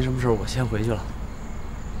没什么事，我先回去了。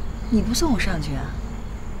你不送我上去啊？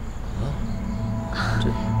这……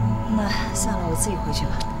那算了，我自己回去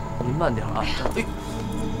吧。您慢点啊！哎，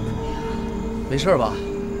没事吧？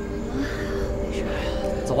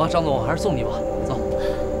走吧，张总，我还是送你吧。走。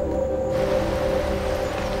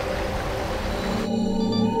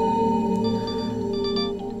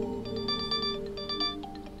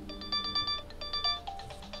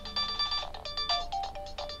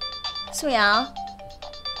宋阳，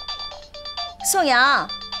宋阳。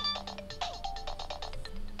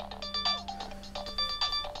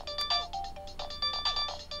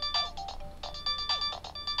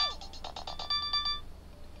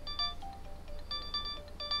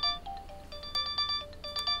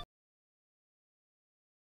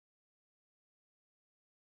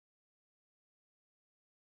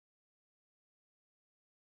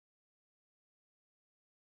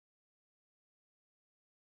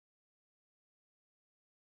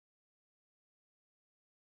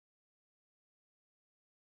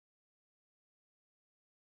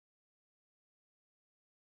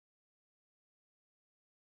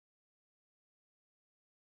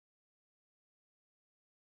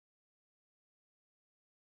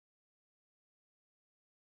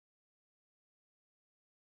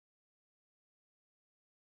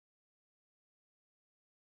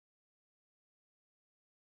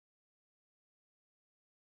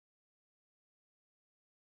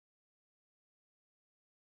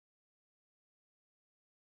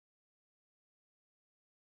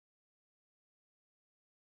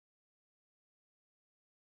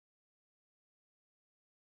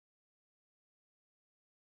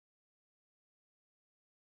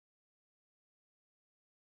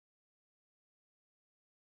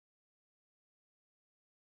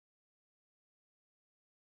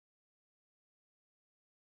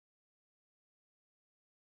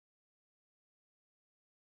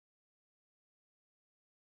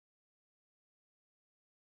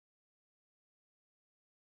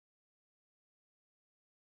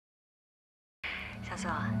瑟，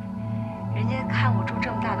人家看我住这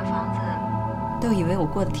么大的房子，都以为我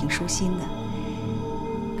过得挺舒心的。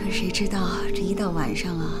可谁知道这一到晚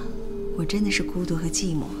上啊，我真的是孤独和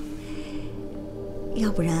寂寞。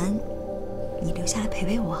要不然，你留下来陪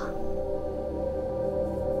陪我。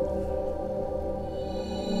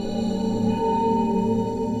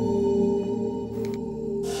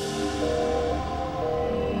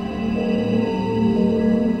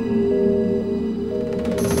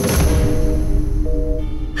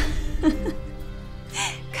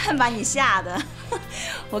看把你吓的，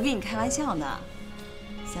我跟你开玩笑呢。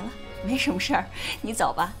行了，没什么事儿，你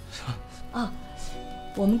走吧。啊，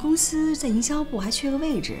我们公司在营销部还缺个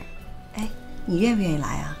位置，哎，你愿不愿意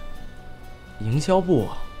来啊？营销部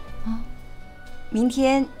啊，明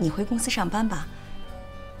天你回公司上班吧，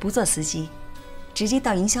不做司机，直接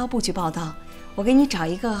到营销部去报到。我给你找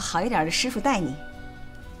一个好一点的师傅带你。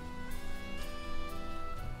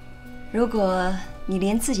如果你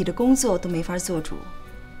连自己的工作都没法做主，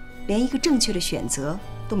连一个正确的选择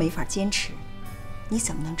都没法坚持，你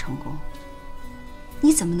怎么能成功？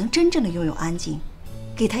你怎么能真正的拥有安静，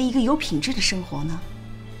给他一个有品质的生活呢？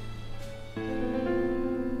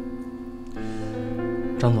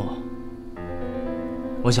张总，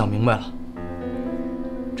我想明白了。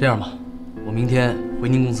这样吧，我明天回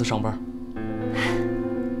您公司上班。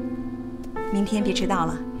明天别迟到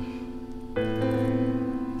了。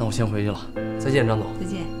那我先回去了，再见，张总。再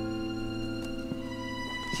见。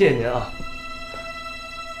谢谢您啊。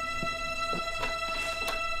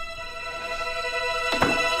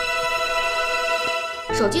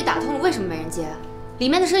手机打通了，为什么没人接？里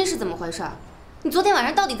面的声音是怎么回事？你昨天晚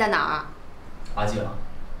上到底在哪儿？阿静，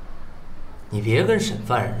你别跟审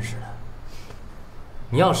犯人似的。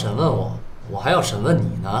你要审问我，我还要审问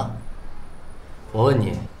你呢。我问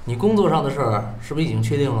你，你工作上的事儿是不是已经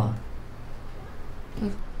确定了？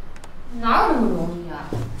哪有那么容易啊？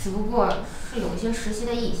只不过是有一些实习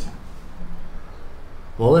的意向。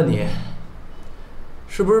我问你，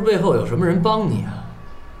是不是背后有什么人帮你啊？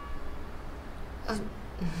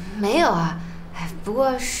没有啊，不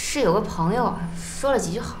过是有个朋友说了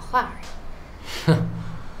几句好话而已。哼，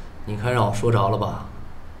你看让我说着了吧？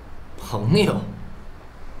朋友？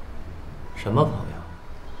什么朋友？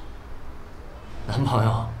男朋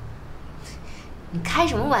友？你开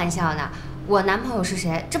什么玩笑呢？我男朋友是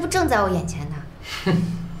谁？这不正在我眼前呢。哼，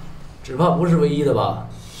只怕不是唯一的吧？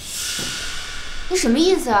你什么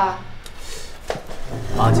意思啊？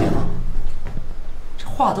阿静，这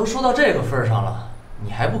话都说到这个份上了，你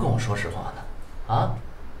还不跟我说实话呢？啊？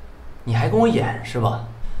你还跟我演是吧？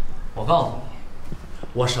我告诉你，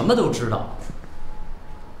我什么都知道。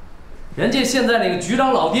人家现在那个局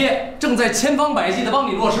长老爹正在千方百计的帮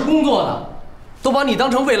你落实工作呢，都把你当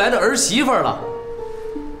成未来的儿媳妇了。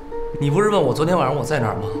你不是问我昨天晚上我在哪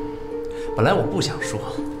儿吗？本来我不想说，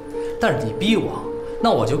但是你逼我，那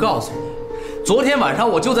我就告诉你，昨天晚上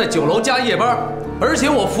我就在酒楼加夜班，而且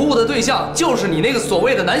我服务的对象就是你那个所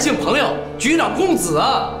谓的男性朋友，局长公子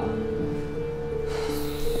啊。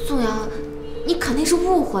宋阳，你肯定是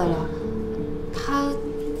误会了，他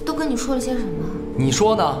都跟你说了些什么？你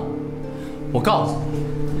说呢？我告诉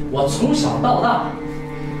你，我从小到大，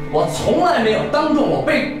我从来没有当众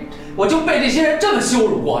我就被这些人这么羞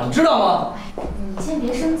辱过，你知道吗？你先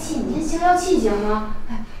别生气，你先消消气行吗？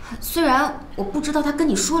虽然我不知道他跟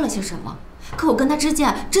你说了些什么，可我跟他之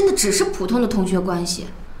间真的只是普通的同学关系。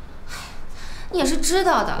你也是知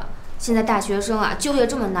道的，现在大学生啊，就业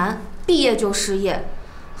这么难，毕业就失业，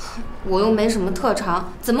我又没什么特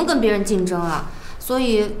长，怎么跟别人竞争啊？所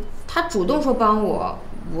以他主动说帮我，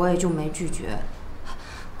我也就没拒绝。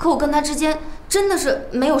可我跟他之间真的是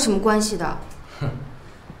没有什么关系的。哼，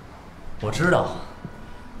我知道，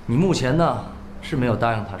你目前呢是没有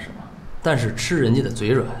答应他什么，但是吃人家的嘴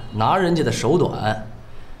软，拿人家的手短，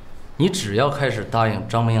你只要开始答应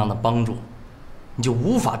张明阳的帮助，你就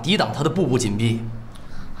无法抵挡他的步步紧逼。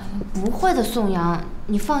哎呀，不会的，宋阳，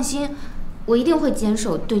你放心，我一定会坚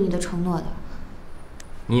守对你的承诺的。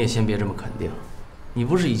你也先别这么肯定，你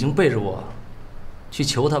不是已经背着我去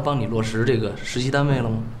求他帮你落实这个实习单位了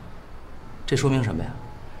吗？这说明什么呀？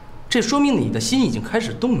这说明你的心已经开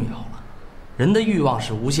始动摇了。人的欲望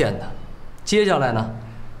是无限的，接下来呢，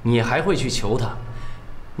你还会去求他，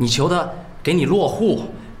你求他给你落户，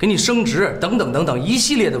给你升职，等等等等一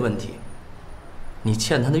系列的问题。你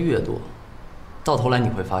欠他的越多，到头来你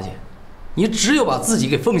会发现，你只有把自己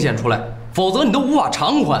给奉献出来，否则你都无法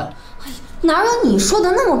偿还。哪有你说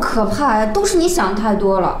的那么可怕呀？都是你想太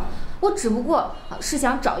多了。我只不过是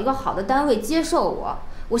想找一个好的单位接受我，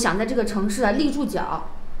我想在这个城市立住脚，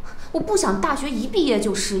我不想大学一毕业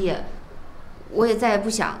就失业，我也再也不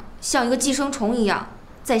想像一个寄生虫一样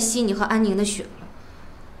再吸你和安宁的血了。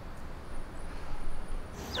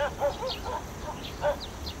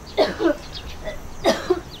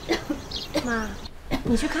妈，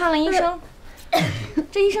你去看了医生，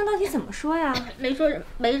这医生到底怎么说呀？没说什么，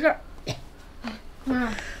没事。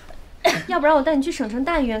妈，要不然我带你去省城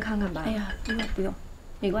大医院看看吧。哎呀，不用，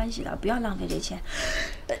没关系的，不要浪费这钱，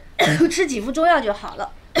吃几副中药就好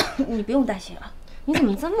了。你不用担心啊。你怎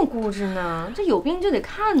么这么固执呢？这有病就得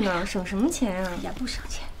看呢，省什么钱啊？呀，不省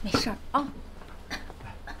钱，没事儿啊。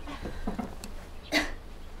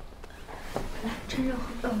来，趁热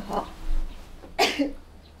喝。好。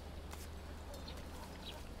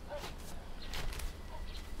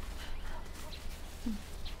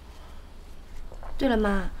对了，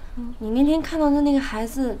妈，你那天看到的那个孩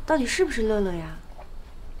子到底是不是乐乐呀？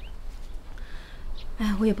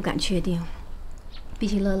哎，我也不敢确定，毕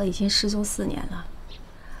竟乐乐已经失踪4年了。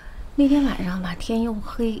那天晚上吧，天又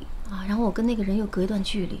黑啊，然后我跟那个人又隔一段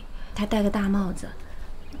距离，他戴个大帽子，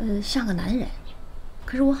像个男人。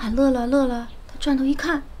可是我喊乐乐乐乐，他转头一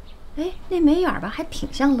看，哎，那眉眼吧还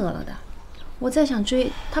挺像乐乐的。我再想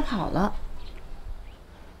追，他跑了。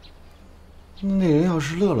那人要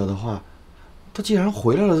是乐乐的话，他既然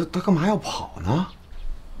回来了，他干嘛要跑呢？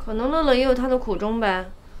可能乐乐也有他的苦衷呗，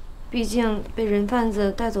毕竟被人贩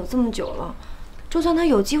子带走这么久了，就算他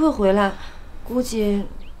有机会回来，估计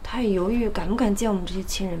他也犹豫敢不敢见我们这些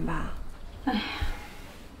亲人吧。哎呀，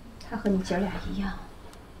他和你姐俩一样，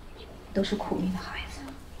都是苦命的孩子。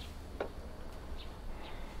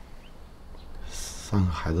3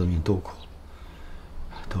个孩子的命都苦，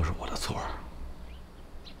都是我的错。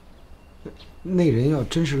那人要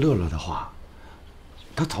真是乐乐的话，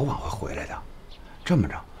他早晚会回来的。这么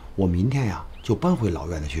着，我明天呀就搬回老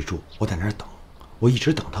院子去住，我在那儿等，我一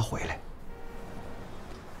直等他回来。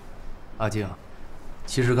阿静，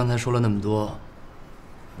其实刚才说了那么多，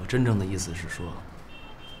我真正的意思是说，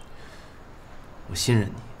我信任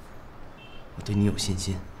你，我对你有信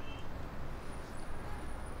心。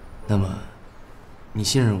那么，你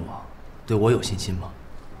信任我，对我有信心吗？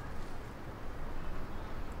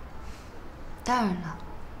当然了。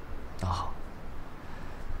那好，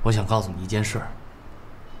我想告诉你一件事儿，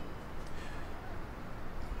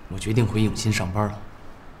我决定回永新上班了。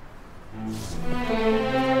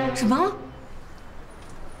什么？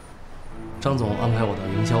张总安排我到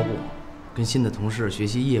营销部，跟新的同事学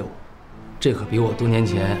习业务，这可比我多年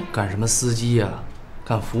前干什么司机呀、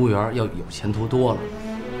干服务员要有前途多了。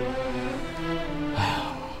哎呀，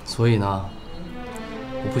所以呢，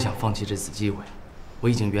我不想放弃这次机会。我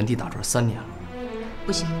已经原地打转3年了。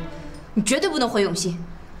不行，你绝对不能回永新。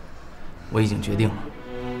我已经决定了。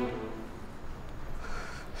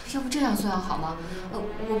要不这样算好吗？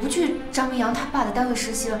我不去张明阳他爸的单位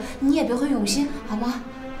实习了，你也别回永新，好吗？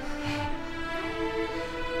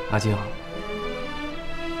阿静，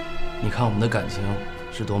你看我们的感情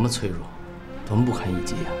是多么脆弱，多么不堪一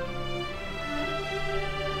击啊！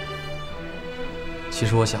其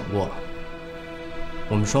实我想过了，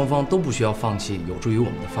我们双方都不需要放弃有助于我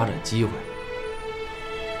们的发展机会。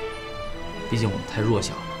毕竟我们太弱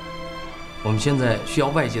小了，我们现在需要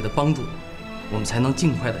外界的帮助，我们才能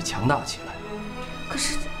尽快的强大起来。可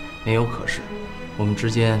是，没有可是，我们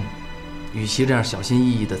之间，与其这样小心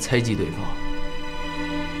翼翼的猜忌对方，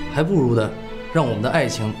还不如的让我们的爱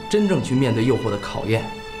情真正去面对诱惑的考验。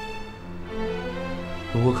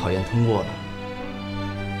如果考验通过了，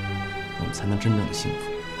我们才能真正的幸福。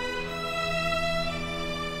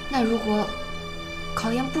那如果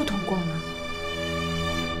考验不通过呢？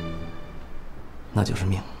那就是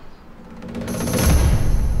命。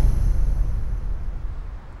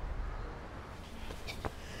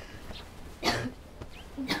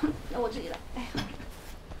那我自己来。哎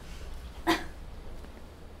呀，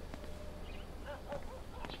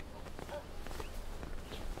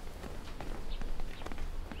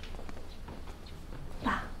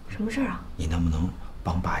爸，什么事儿啊？你能不能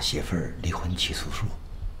帮爸写份离婚起诉书？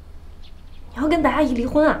你要跟白阿姨离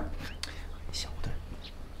婚啊？晓得。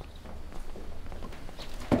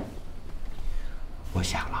我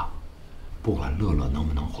想了，不管乐乐能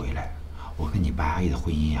不能回来，我跟你白阿姨的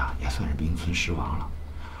婚姻呀，也算是名存实亡了。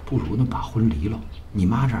不如呢，把婚离了，你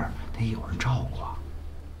妈这儿得有人照顾啊。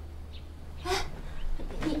哎，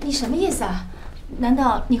你什么意思啊？难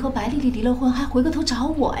道你和白丽丽离了婚，还回过头找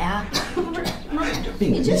我呀？不是，妈，这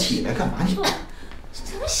病你起来干嘛去？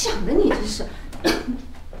怎么想的你这是？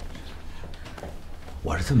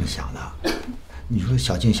我是这么想的，你说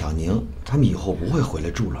小静、小宁他们以后不会回来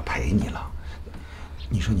住了，陪你了。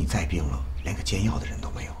你说你再病了，连个煎药的人都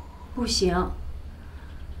没有。不行，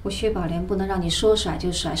我薛宝莲不能让你说甩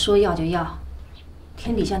就甩，说要就要。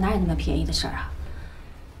天底下哪有那么便宜的事儿啊？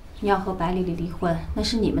你要和白丽丽离婚，那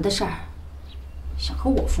是你们的事儿；想和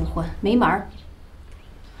我复婚，没门儿。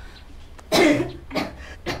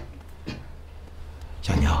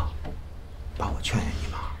小宁，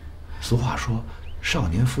说少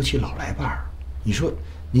年夫妻老来伴儿。你说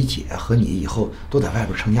你姐和你以后都在外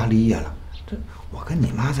边成家立业了，这我跟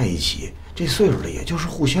你妈在一起，这岁数了，也就是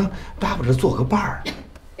互相搭把着做个伴儿。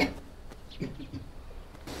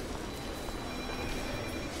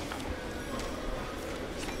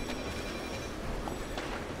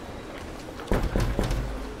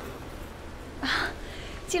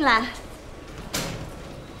进来。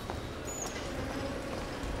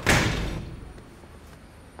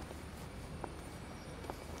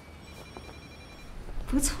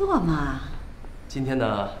不错嘛。今天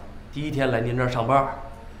呢，第一天来您这儿上班，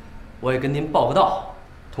我也跟您报个到，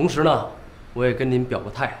同时呢，我也跟您表个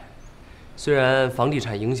态。虽然房地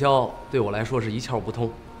产营销对我来说是一窍不通，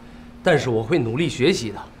但是我会努力学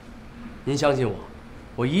习的。您相信我，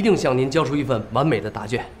我一定向您交出一份完美的答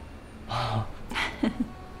卷。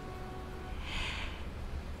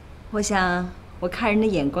我想我看人的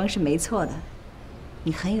眼光是没错的，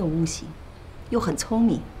你很有悟性，又很聪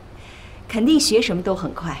明，肯定学什么都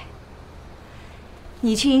很快。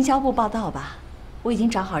你去营销部报到吧，我已经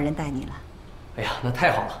找好人带你了。哎呀，那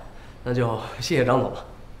太好了，那就谢谢张总了。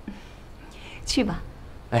去吧。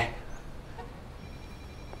哎。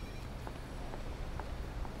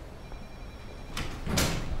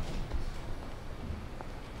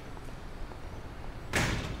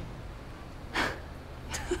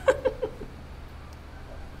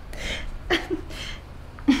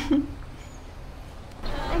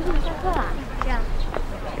安静，下课了。这样。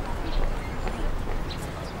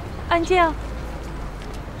安静。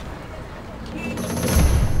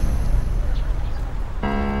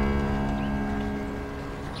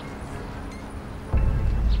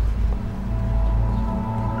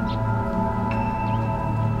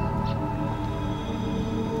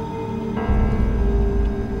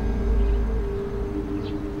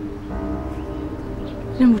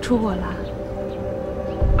认不出我了？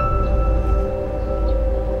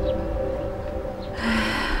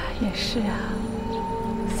哎，也是啊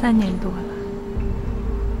，3年多了，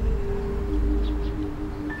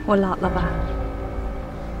我老了吧？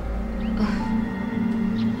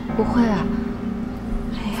不会啊。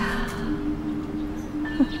哎呀，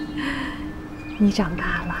你长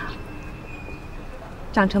大了，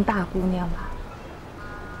长成大姑娘了，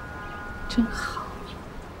真好。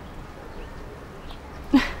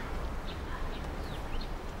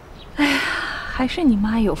还是你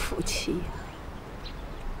妈有福气呀。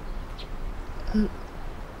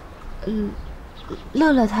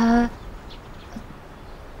乐乐她，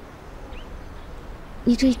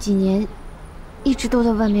你这几年一直都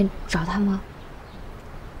在外面找她吗？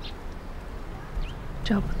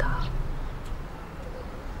找不到，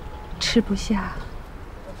吃不下，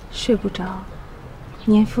睡不着，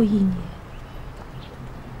年复一年，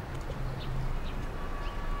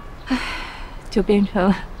唉，就变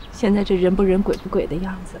成现在这人不人鬼不鬼的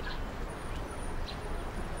样子了。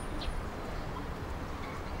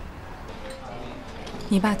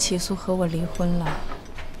你爸起诉和我离婚了，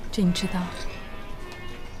这你知道？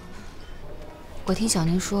我听小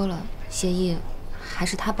宁说了，协议还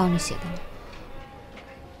是他帮着写的呢。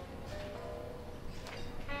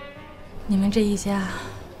你们这一家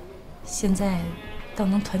现在倒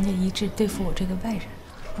能团结一致对付我这个外人？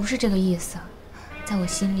不是这个意思，在我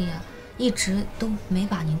心里啊，一直都没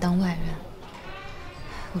把您当外人。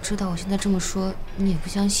我知道我现在这么说你也不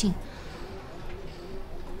相信。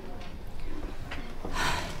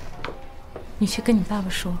你去跟你爸爸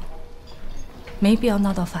说，没必要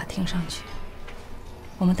闹到法庭上去。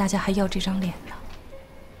我们大家还要这张脸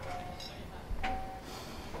呢。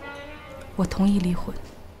我同意离婚。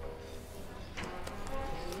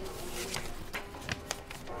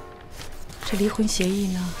这离婚协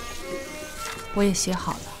议呢，我也写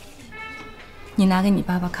好了。你拿给你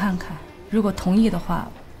爸爸看看，如果同意的话，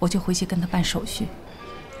我就回去跟他办手续。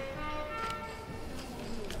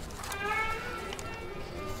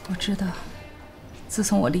我知道，自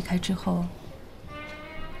从我离开之后，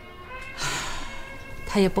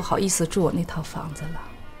他也不好意思住我那套房子了，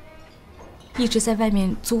一直在外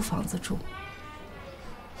面租房子住。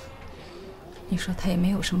你说他也没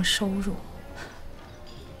有什么收入，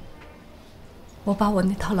我把我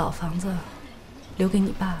那套老房子留给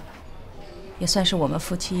你爸了，也算是我们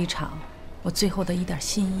夫妻一场我最后的一点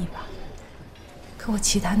心意吧。可我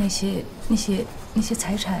其他那些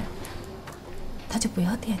财产，他就不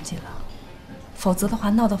要惦记了，否则的话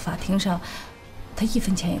闹到法庭上，他1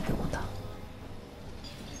分钱也得不到。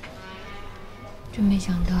真没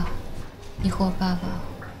想到，你和我爸爸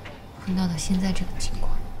会闹到现在这个情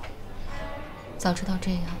况。早知道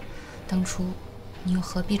这样，当初你又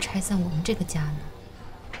何必拆散我们这个家呢？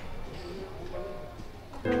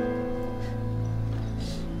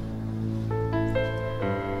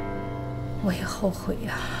后悔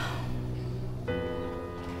呀！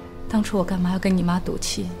当初我干嘛要跟你妈赌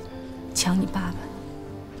气，抢你爸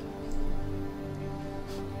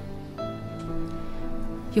爸？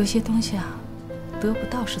有些东西啊，得不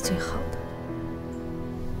到是最好的，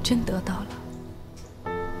真得到了，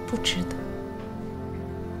不值得。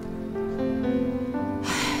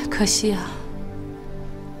唉，可惜啊，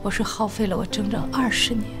我是耗费了我整整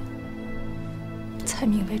20年，才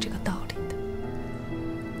明白这个道理。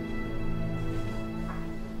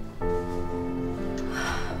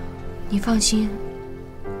 你放心，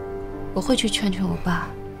我会去劝劝我爸，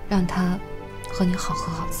让他和你好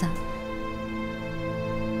合好散。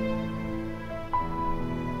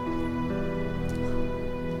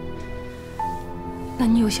那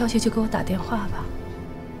你有消息就给我打电话吧，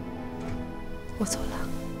我走了。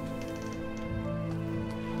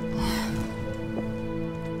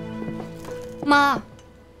妈。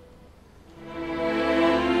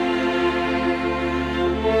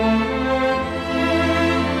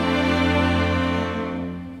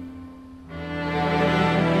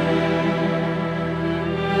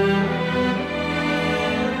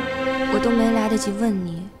 都没来得及问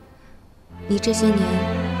你，你这些年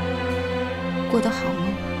过得好吗？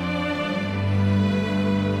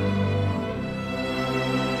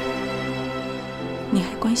你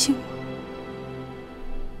还关心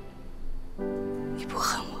我？你不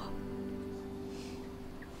恨我？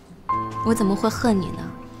我怎么会恨你呢？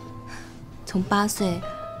从8岁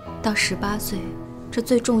到18岁，这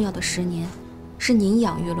最重要的10年，是您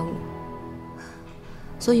养育了我。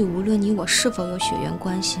所以无论你我是否有血缘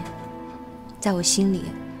关系， 在我心里，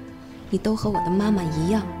你都和我的妈妈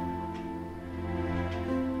一样。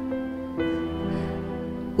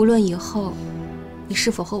无论以后你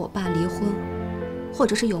是否和我爸离婚，或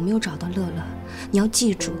者是有没有找到乐乐，你要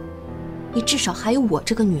记住，你至少还有我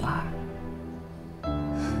这个女儿。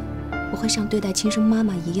我会像对待亲生妈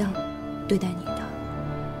妈一样对待你的。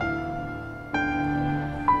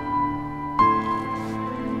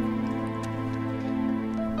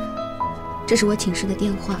这是我寝室的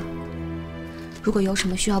电话。 如果有什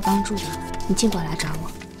么需要帮助的，你尽管来找我。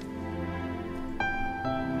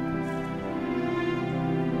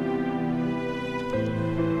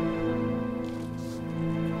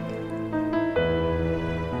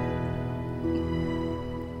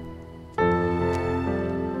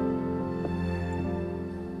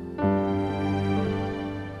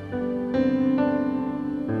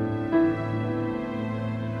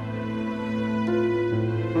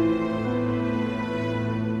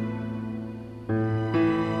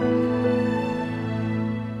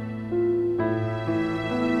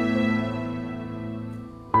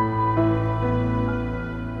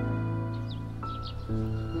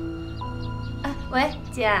喂，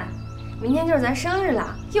姐，明天就是咱生日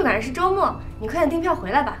了，又赶上是周末，你快点订票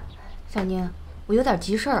回来吧。小宁，我有点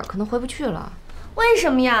急事儿，可能回不去了。为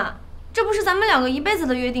什么呀？这不是咱们2个一辈子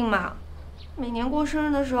的约定吗？每年过生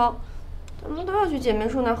日的时候，咱们都要去姐妹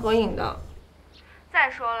树那儿合影的。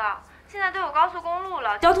再说了，现在都有高速公路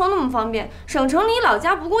了，交通那么方便，省城离老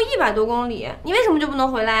家不过100多公里，你为什么就不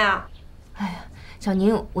能回来啊？哎呀，小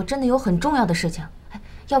宁，我真的有很重要的事情。哎，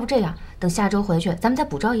要不这样，等下周回去，咱们再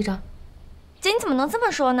补照一张。 姐，你怎么能这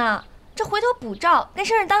么说呢？这回头补照跟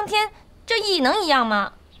生日当天，这意义能一样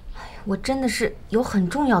吗？哎呀，我真的是有很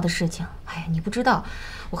重要的事情。哎呀，你不知道，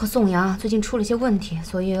我和宋阳最近出了些问题，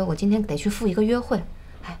所以我今天得去赴一个约会。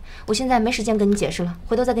哎，我现在没时间跟你解释了，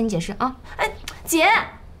回头再跟你解释啊。哎，姐。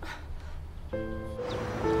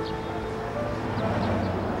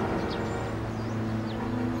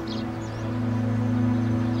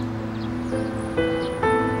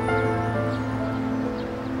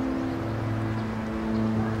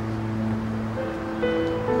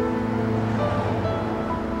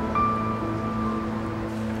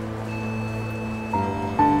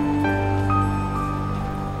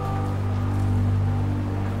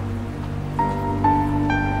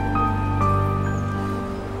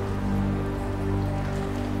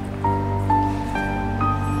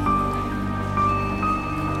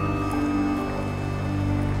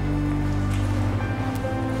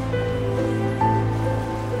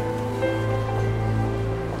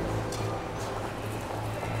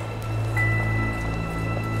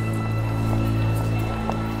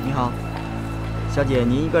 你好，小姐，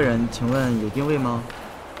您一个人，请问有定位吗？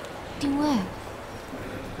定位？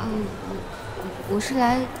我是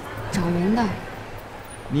来找人的。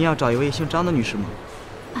您要找一位姓张的女士吗？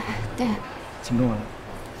哎，对。请跟我来。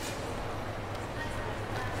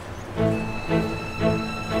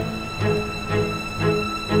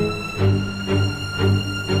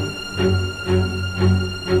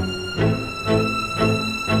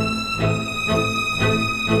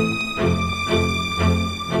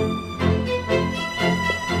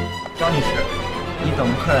你等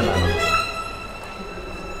客人来了。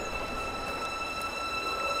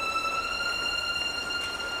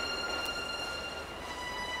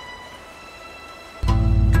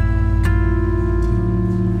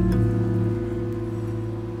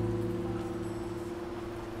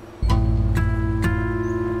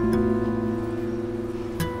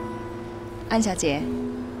安小姐，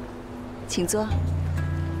请坐。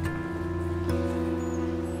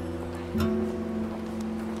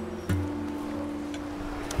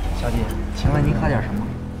小姐，请问您喝点什么？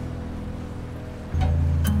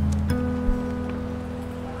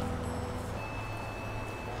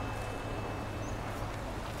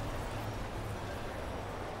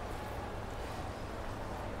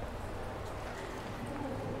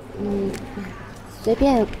随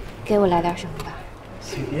便给我来点什么吧。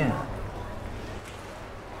随便。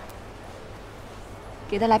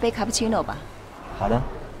给他来杯卡布奇诺吧。好的。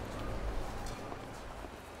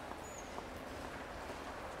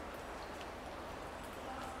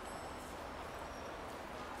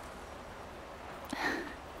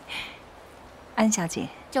安小姐，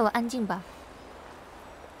叫我安静吧。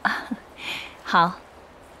好，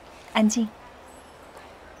安静。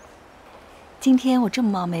今天我这么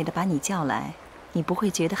冒昧的把你叫来，你不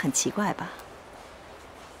会觉得很奇怪吧？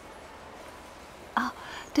哦，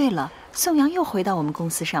对了，宋阳又回到我们公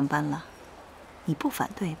司上班了，你不反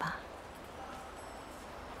对吧？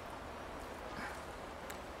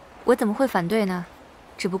我怎么会反对呢？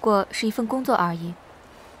只不过是一份工作而已。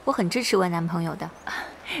我很支持我男朋友的。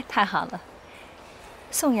太好了。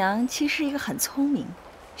宋阳其实是一个很聪明，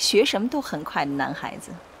学什么都很快的男孩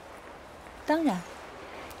子。当然，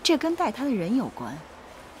这跟带他的人有关。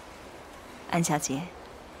安小姐，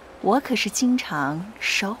我可是经常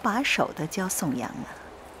手把手的教宋阳呢。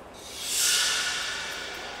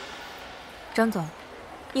张总，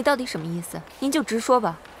你到底什么意思？您就直说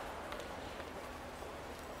吧。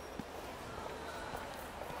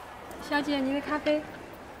小姐，您的咖啡。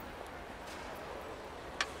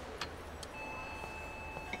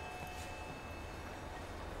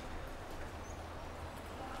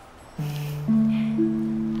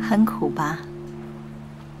很苦吧？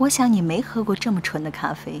我想你没喝过这么纯的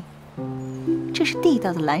咖啡，这是地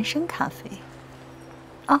道的蓝山咖啡。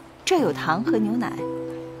哦，这有糖和牛奶，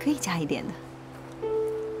可以加一点的。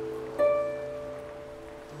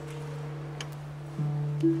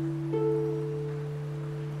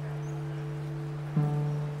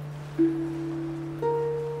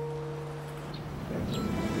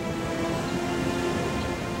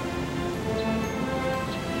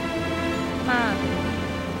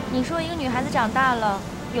你说一个女孩子长大了，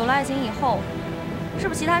有了爱情以后，是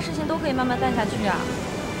不是其他事情都可以慢慢淡下去啊？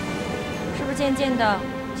是不是渐渐的，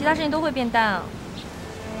其他事情都会变淡啊？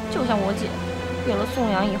就像我姐，有了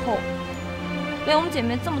宋阳以后，连我们姐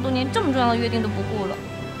妹这么多年这么重要的约定都不顾了。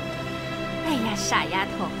哎呀，傻丫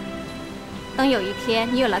头，等有一天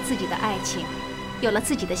你有了自己的爱情，有了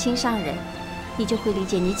自己的心上人，你就会理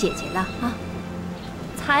解你姐姐了啊！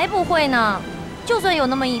才不会呢！就算有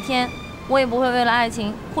那么一天，我也不会为了爱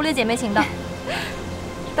情忽略姐妹情的。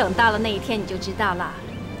等到了那一天你就知道了。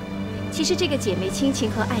其实这个姐妹亲情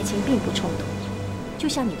和爱情并不冲突，就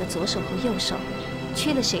像你的左手和右手，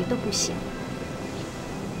缺了谁都不行。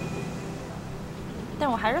但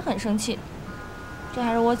我还是很生气，这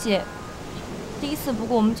还是我姐第一次不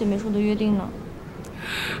顾我们姐妹说的约定呢。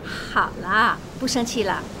好啦，不生气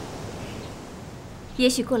了。也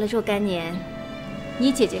许过了若干年，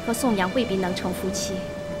你姐姐和宋阳未必能成夫妻，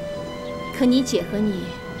可你姐和你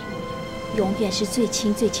永远是最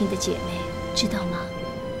亲最亲的姐妹，知道吗？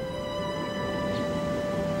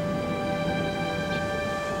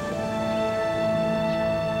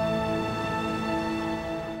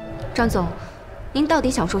张总，您到底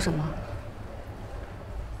想说什么？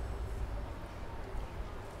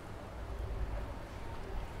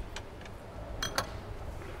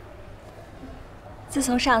自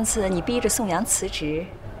从上次你逼着宋阳辞职，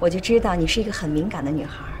我就知道你是一个很敏感的女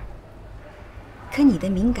孩。可你的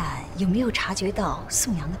敏感有没有察觉到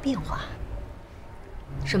宋阳的变化？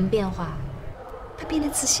什么变化？他变得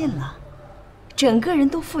自信了，整个人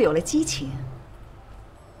都富有了激情。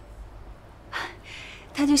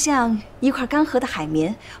他就像一块干涸的海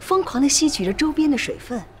绵，疯狂地吸取着周边的水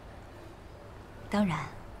分。当然，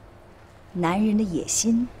男人的野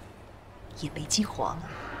心也被激活了。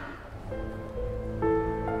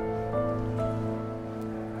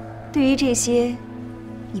对于这些，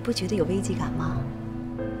你不觉得有危机感吗？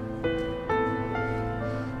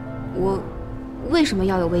我为什么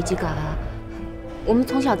要有危机感啊？我们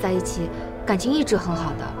从小在一起，感情一直很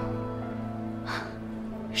好的。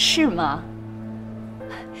是吗？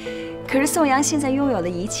可是宋阳现在拥有的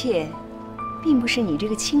一切，并不是你这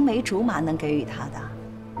个青梅竹马能给予他的。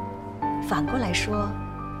反过来说，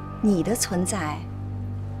你的存在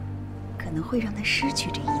可能会让他失去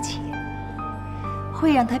这一切，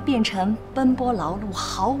会让他变成奔波劳碌、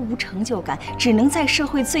毫无成就感，只能在社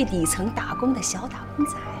会最底层打工的小打工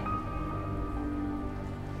仔。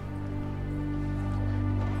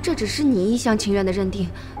这只是你一厢情愿的认定，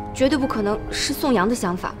绝对不可能是宋阳的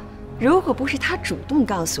想法。如果不是他主动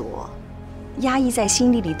告诉我，压抑在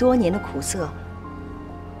心里多年的苦涩，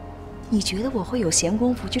你觉得我会有闲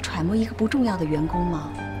工夫去揣摩一个不重要的员工吗？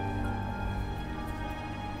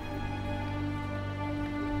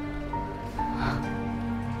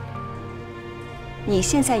你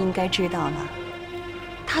现在应该知道了，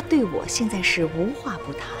他对我现在是无话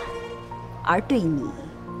不谈，而对你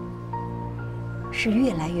是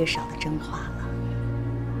越来越少的真话了。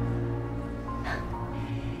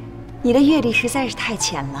你的阅历实在是太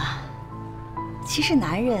浅了。其实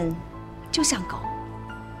男人就像狗，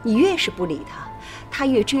你越是不理他，他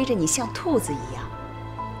越追着你像兔子一样。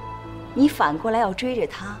你反过来要追着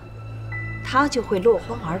他，他就会落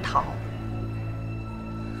荒而逃。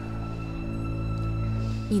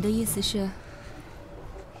你的意思是，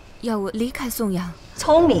要我离开宋阳？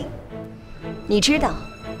聪明，你知道，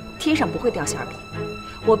天上不会掉馅饼。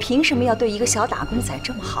我凭什么要对一个小打工仔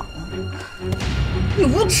这么好呢？你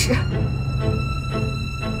无耻！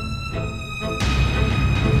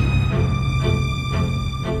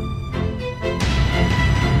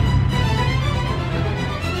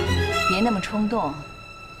别那么冲动，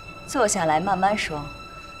坐下来慢慢说。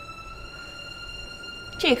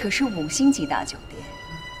这可是5星级大酒店，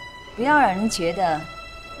不要让人觉得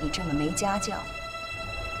你这么没家教。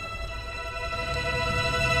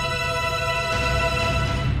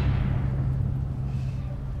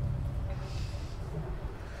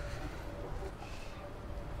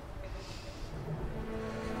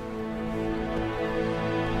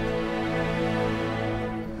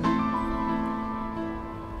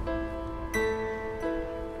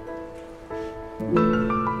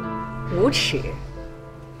无耻！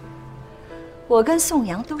我跟宋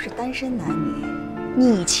阳都是单身男女，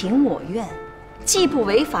你情我愿，既不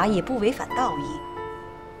违法也不违反道义，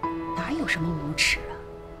哪有什么无耻啊？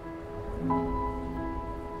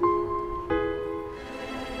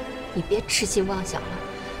你别痴心妄想了，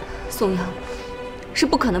宋阳是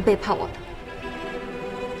不可能背叛我的。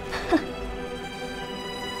哼，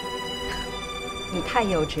你太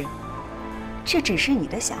幼稚了，这只是你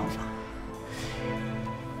的想法。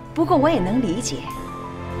不过我也能理解，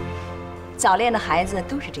早恋的孩子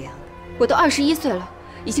都是这样的。我都21岁了，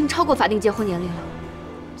已经超过法定结婚年龄了。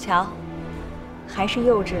瞧，还是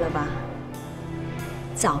幼稚了吧？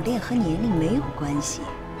早恋和年龄没有关系，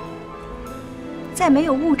在没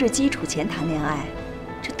有物质基础前谈恋爱，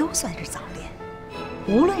这都算是早恋，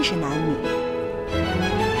无论是男女。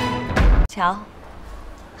瞧，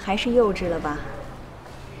还是幼稚了吧？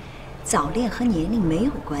早恋和年龄没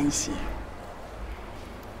有关系。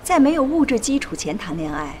在没有物质基础前谈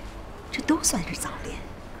恋爱，这都算是早恋，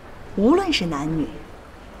无论是男女。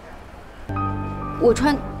我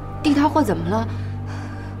穿地摊货怎么了？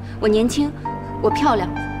我年轻，我漂亮，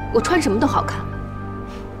我穿什么都好看。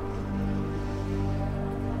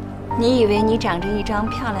你以为你长着一张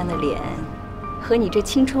漂亮的脸，和你这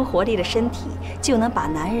青春活力的身体，就能把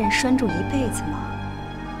男人拴住一辈子吗？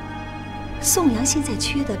宋阳现在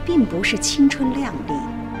缺的并不是青春靓丽。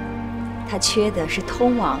他缺的是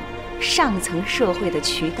通往上层社会的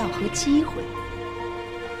渠道和机会。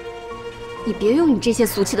你别用你这些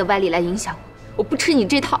俗气的歪理来影响我，我不吃你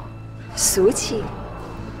这套。俗气？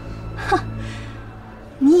哼！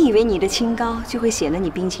你以为你的清高就会显得你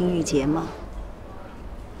冰清玉洁吗？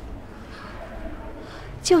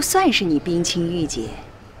就算是你冰清玉洁，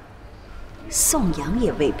宋阳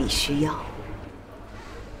也未必需要。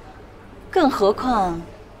更何况，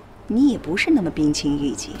你也不是那么冰清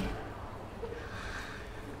玉洁。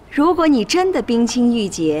如果你真的冰清玉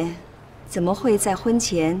洁，怎么会在婚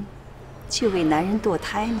前就为男人堕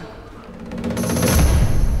胎呢？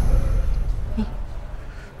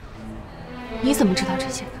你怎么知道这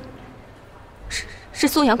些的？是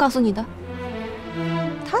宋阳告诉你的？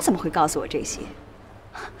他怎么会告诉我这些？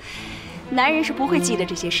男人是不会记得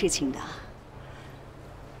这些事情的。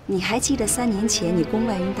你还记得3年前你宫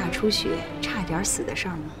外孕大出血，差点死的事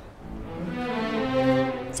儿吗？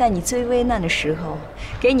在你最危难的时候，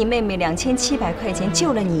给你妹妹2700块钱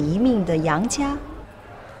救了你一命的杨佳，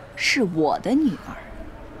是我的女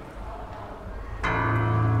儿。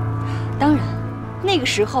当然，那个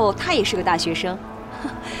时候她也是个大学生，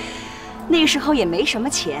那个时候也没什么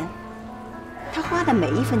钱，她花的每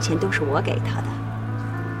一分钱都是我给她的。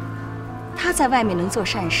他在外面能做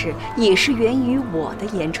善事，也是源于我的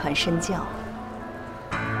言传身教。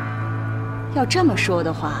要这么说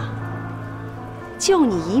的话，救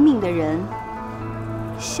你一命的人，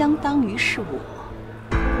相当于是我。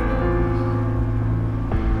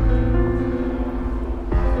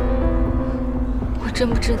我真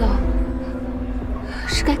不知道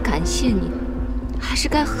是该感谢你，还是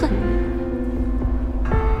该恨你。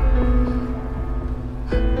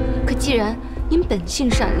可既然您本性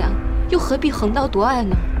善良，又何必横刀夺爱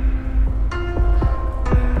呢？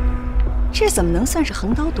这怎么能算是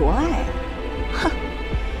横刀夺爱啊？哼，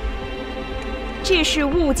这是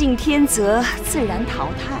物竞天择，自然淘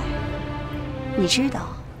汰。你知道，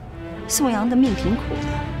宋阳的命挺苦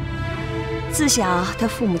的，自小他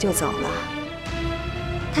父母就走了，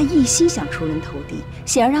他一心想出人头地，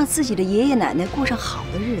想让自己的爷爷奶奶过上好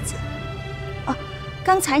的日子。啊，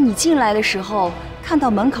刚才你进来的时候，看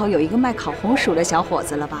到门口有一个卖烤红薯的小伙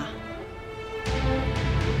子了吧？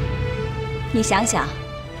你想想，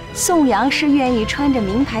宋阳是愿意穿着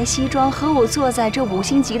名牌西装和我坐在这5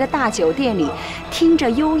星级的大酒店里，听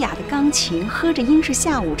着优雅的钢琴，喝着英式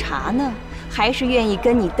下午茶呢，还是愿意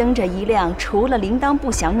跟你蹬着一辆除了铃铛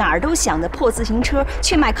不响哪儿都响的破自行车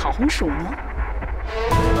去卖烤红薯呢？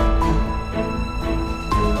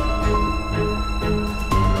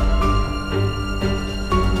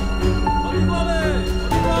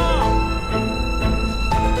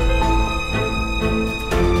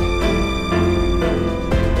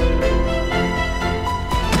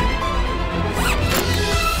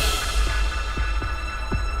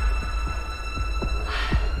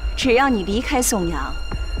只要你离开宋阳，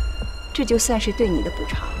这就算是对你的补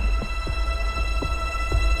偿。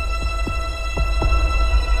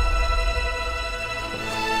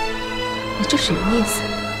你这什么意思？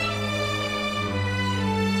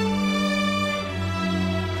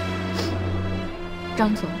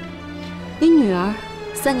张总，你女儿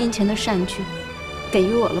3年前的善举，给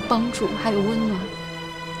予我了帮助，还有温暖。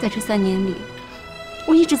在这3年里，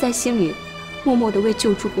我一直在心里默默地为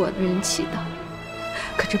救助过我的人祈祷。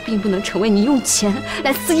可这并不能成为你用钱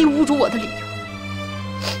来肆意侮辱我的理由。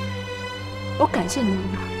我感谢你女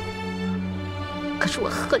儿，可是我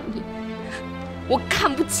恨你，我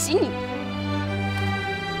看不起你。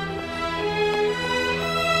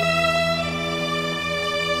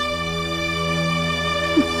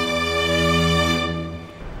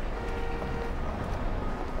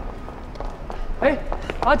哎，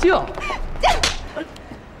阿静。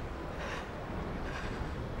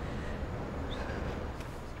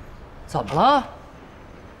怎么了？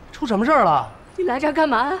出什么事儿了？你来这儿干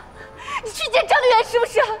嘛呀？你去见张丽媛是不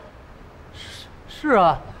是？是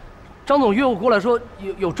啊，张总约我过来说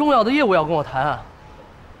有重要的业务要跟我谈啊。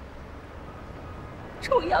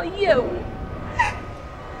重要业务？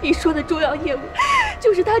你说的重要业务，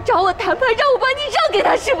就是他找我谈判，让我把你让给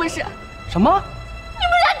他，是不是？什么？你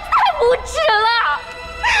们俩太无耻了，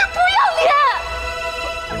不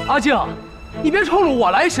要脸！阿静。你别冲着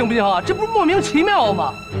我来行不行啊？这不是莫名其妙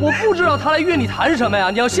吗？我不知道他来约你谈什么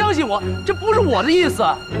呀！你要相信我，这不是我的意思。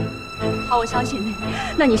好，我相信你。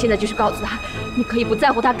那你现在就去告诉他，你可以不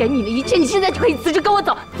在乎他给你的一切，你现在就可以辞职跟我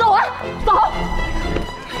走，走啊，走！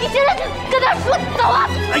你现在就跟他说走啊！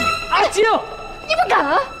哎呀，阿静，你不敢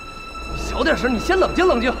啊？小点声，你先冷静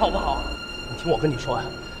冷静好不好？你听我跟你说呀，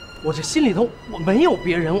我这心里头我没有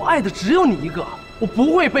别人，我爱的只有你一个，我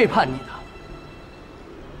不会背叛你的。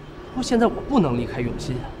不过现在我不能离开永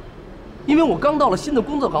新，因为我刚到了新的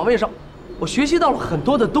工作岗位上，我学习到了很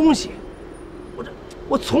多的东西。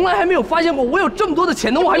我从来还没有发现过我有这么多的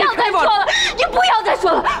潜能，我还没开发。不要再说了，你不要再说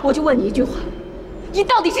了，我就问你一句话，你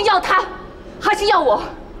到底是要他，还是要我？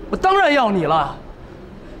我当然要你了。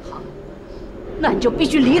好，那你就必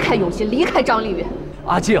须离开永新，离开张丽媛。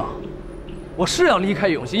阿静，我是要离开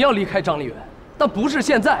永新，要离开张丽媛，但不是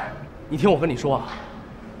现在。你听我跟你说啊。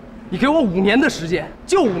你给我5年的时间，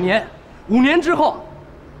就5年，5年之后，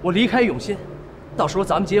我离开永新，到时候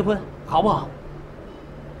咱们结婚，好不好？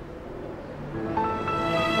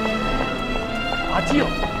阿静，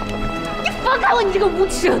你放开我，你这个无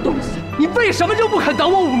耻的东西！你为什么就不肯等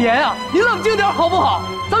我5年啊？你冷静点好不好？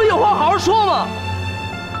咱们有话好好说嘛。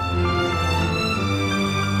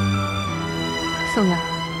宋阳，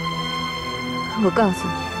我告诉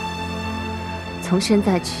你，从现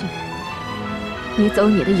在起。你走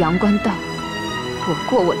你的阳关道，我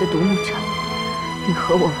过我的独木桥，你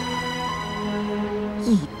和我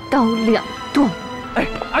1刀2断。哎，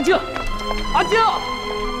阿静，阿静！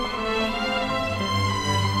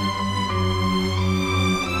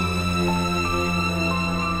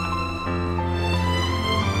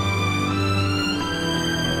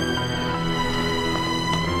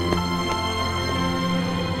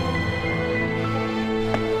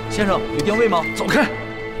先生，有定位吗？走开！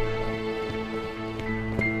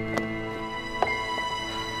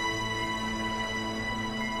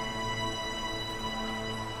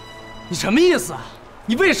你什么意思啊？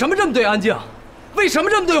你为什么这么对安静？为什么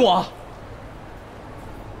这么对我？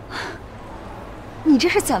你这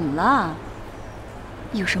是怎么了？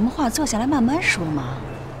有什么话坐下来慢慢说嘛。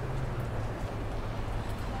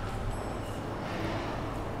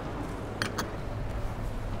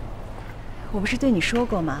我不是对你说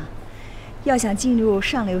过吗？要想进入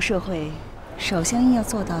上流社会，首先要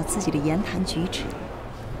做到自己的言谈举止。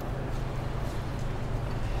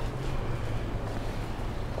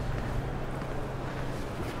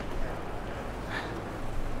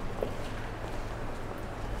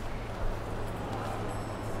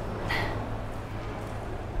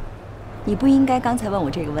你不应该刚才问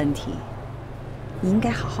我这个问题，你应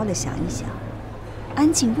该好好的想一想，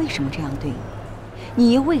安静为什么这样对你，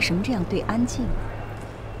你又为什么这样对安静？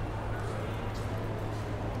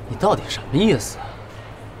你到底什么意思？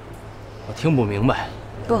我听不明白。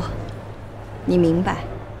不，你明白。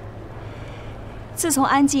自从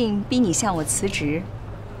安静逼你向我辞职，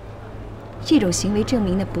这种行为证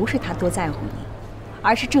明的不是他多在乎你，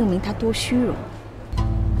而是证明他多虚荣。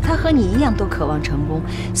他和你一样都渴望成功，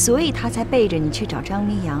所以他才背着你去找张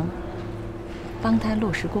明阳，帮他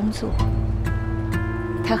落实工作。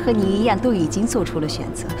他和你一样都已经做出了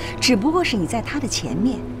选择，只不过是你在他的前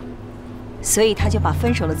面，所以他就把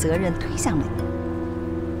分手的责任推向了你。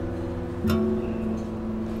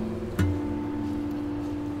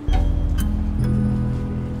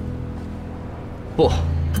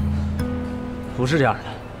不是这样的。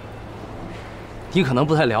你可能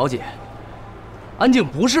不太了解。安静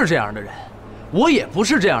不是这样的人，我也不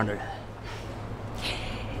是这样的人。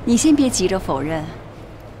你先别急着否认，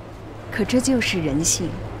可这就是人性，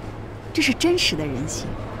这是真实的人性。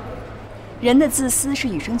人的自私是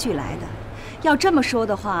与生俱来的，要这么说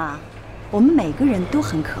的话，我们每个人都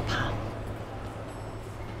很可怕。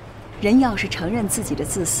人要是承认自己的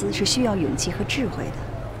自私，是需要勇气和智慧的。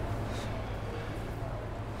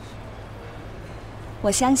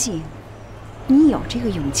我相信你有这个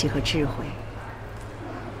勇气和智慧。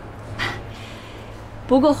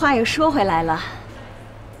不过话又说回来了，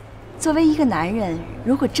作为一个男人，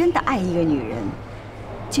如果真的爱一个女人，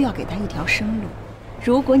就要给她一条生路。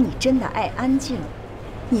如果你真的爱安静，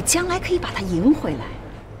你将来可以把她赢回来，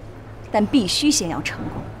但必须先要成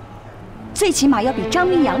功，最起码要比张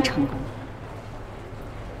明阳成功。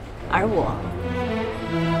而我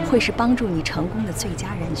会是帮助你成功的最佳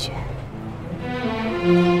人选。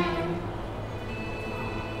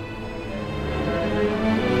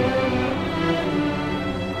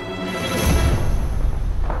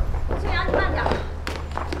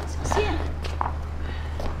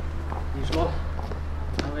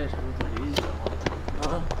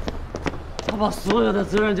把所有的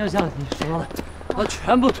责任就像你说的，他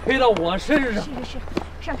全部推到我身上。是，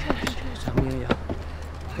上车。张明阳，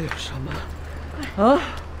还有什么？啊？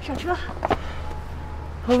上车。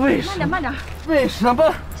他为什么？慢点。为什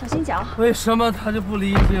么？小心脚。为什么他就不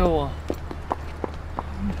理解我？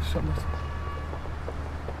为什么？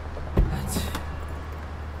安琪。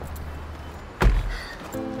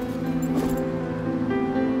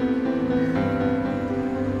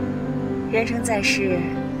人生在世，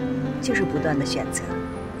就是不断的选择，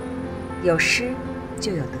有失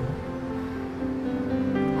就有得。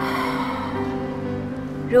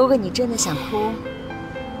如果你真的想哭，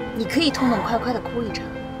你可以痛痛快快的哭一场，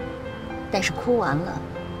但是哭完了，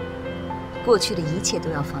过去的一切都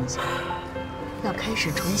要放下，要开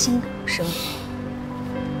始重新生活。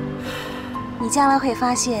你将来会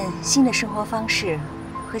发现，新的生活方式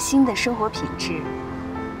和新的生活品质，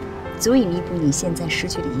足以弥补你现在失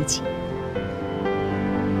去的一切。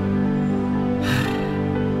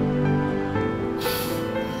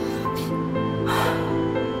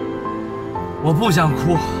我不想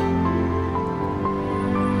哭，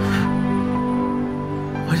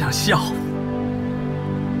我想笑，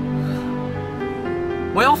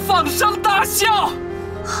我要放声大笑。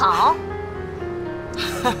好，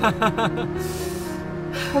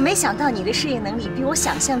我没想到你的适应能力比我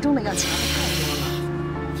想象中的要强得太多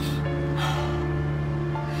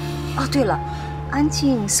了。哦，对了，安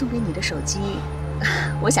静送给你的手机，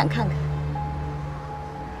我想看看。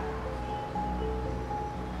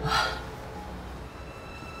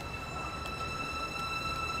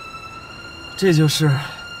这就是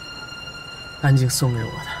安静送给我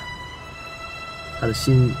的，她的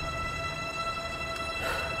心意。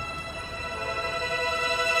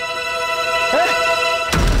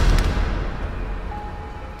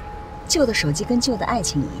旧的手机跟旧的爱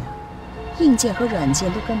情一样，硬件和软件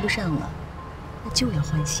都跟不上了，那就要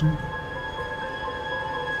换新的。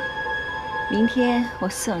明天我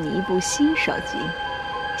送你一部新手机，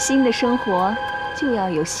新的生活就要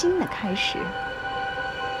有新的开始，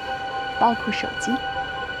包括手机。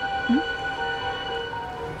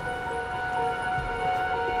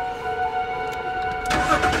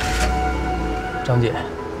张姐，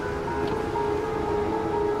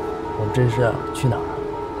我们这是去哪儿啊？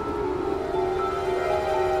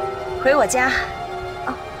回我家，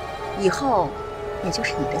哦，以后也就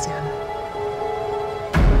是你的家了。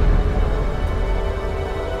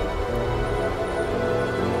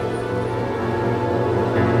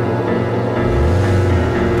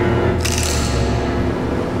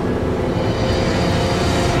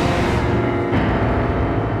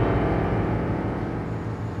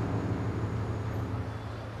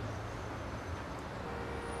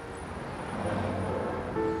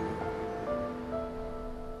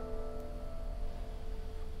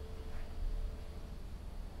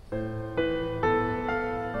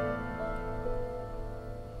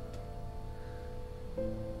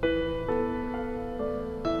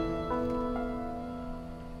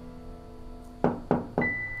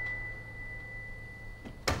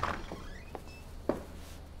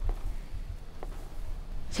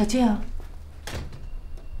小静，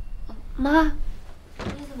妈，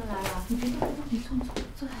你怎么来了？你别动，你坐，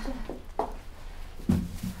坐来。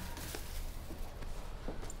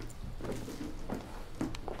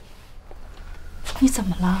你怎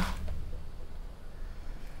么了？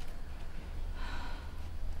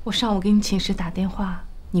我上午给你寝室打电话，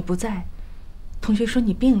你不在，同学说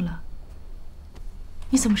你病了。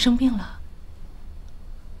你怎么生病了？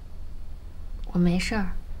我没事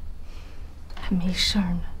儿。还没事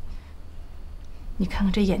儿呢。你看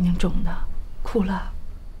看这眼睛肿的，哭了。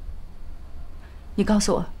你告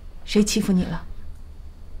诉我，谁欺负你了？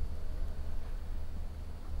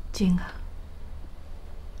静啊，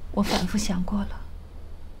我反复想过了，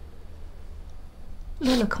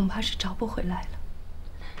乐乐恐怕是找不回来了。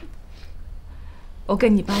我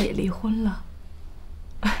跟你爸也离婚了，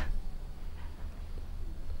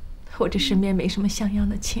我这身边没什么像样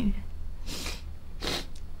的亲人。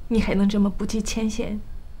你还能这么不计前嫌，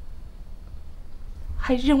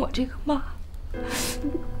还认我这个妈，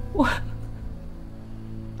我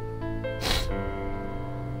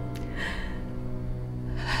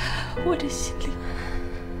这心里，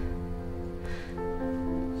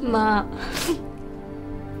妈，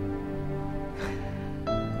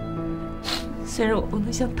虽然我不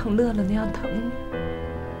能像疼乐乐那样疼你，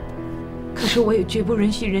可是我也绝不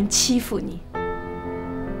允许人欺负你。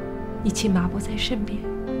你亲妈不在身边，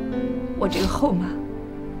我这个后妈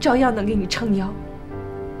照样能给你撑腰。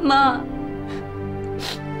妈，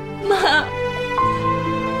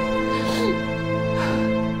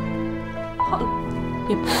好了，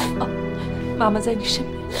别哭了啊，妈妈在你身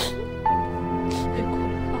边，别哭了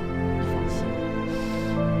啊，你放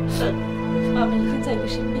心，妈妈一定在你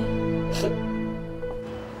身边。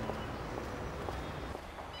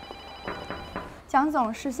蒋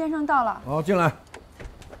总，史先生到了。好，进来。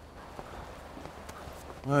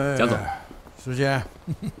哎，蒋总，史先，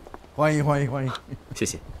欢迎欢迎欢迎，谢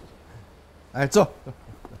谢。哎，坐。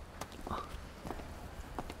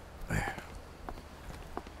哎，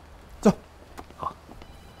坐。好。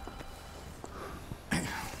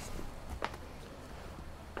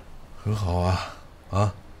很好啊，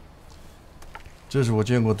啊，这是我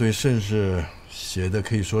见过对盛世写的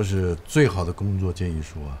可以说是最好的工作建议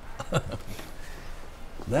书啊。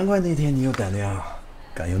难怪那天你有胆量，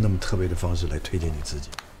敢用那么特别的方式来推荐你自己。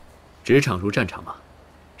职场如战场嘛，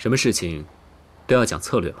什么事情都要讲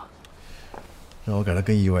策略嘛。让我感到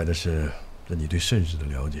更意外的是，这你对盛世的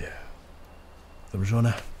了解。怎么说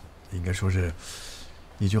呢？应该说是，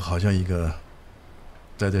你就好像一个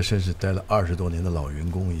在盛世待了20多年的老员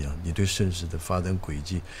工一样，你对盛世的发展轨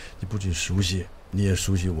迹，你不仅熟悉，你也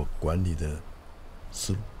熟悉我管理的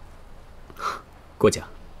思路。过奖。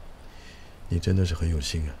你真的是很有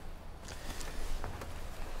心啊！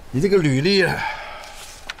你这个履历啊，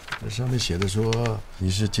那上面写的说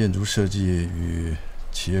你是建筑设计与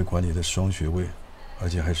企业管理的双学位，而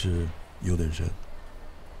且还是优等生。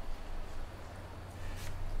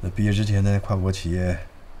那毕业之前呢，跨国企业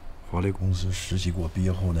华雷公司实习过，毕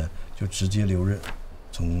业后呢就直接留任，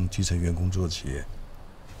从基层员工做起，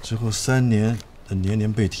之后3年的年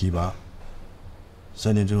年被提拔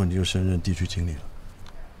，3年之后你就升任地区经理了。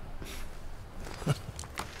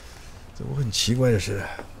这我很奇怪的是，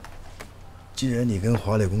既然你跟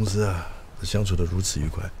华磊公司啊相处得如此愉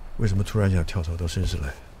快，为什么突然想跳槽到盛世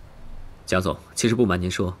来？蒋总，其实不瞒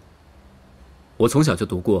您说，我从小就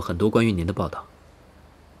读过很多关于您的报道。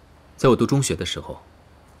在我读中学的时候，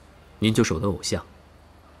您就是我的偶像。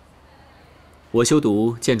我修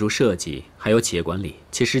读建筑设计，还有企业管理，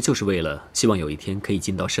其实就是为了希望有一天可以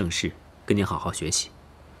进到盛世，跟您好好学习。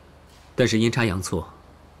但是阴差阳错，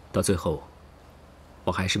到最后，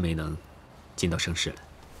我还是没能进到盛世来。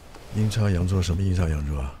阴差阳错什么阴差阳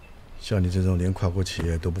错啊？像你这种连跨国企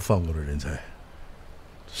业都不放过的人才，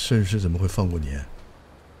盛世怎么会放过你？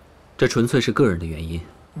这纯粹是个人的原因。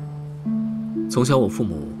从小我父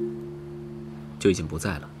母就已经不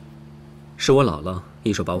在了，是我姥姥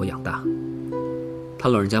一手把我养大。他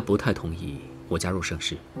老人家不太同意我加入盛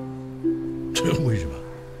世。这为什么？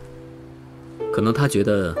可能他觉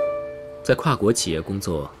得在跨国企业工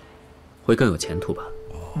作会更有前途吧。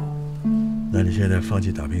那你现在放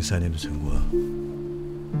弃打拼3年的成果，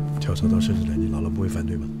跳槽到盛世来，你姥姥不会反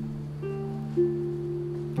对吗？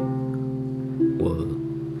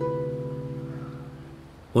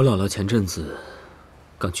我姥姥前阵子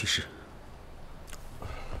刚去世。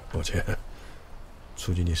抱歉，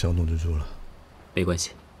触及你伤痛之处了。没关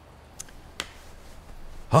系。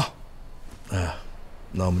好，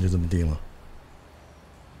那我们就这么定了。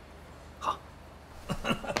好。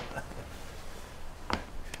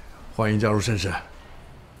欢迎加入盛世。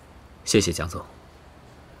谢谢蒋总，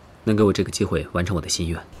能给我这个机会完成我的心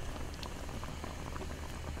愿。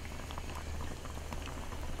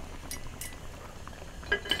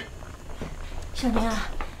小宁啊，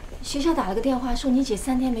学校打了个电话，说你姐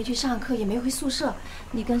3天没去上课，也没回宿舍，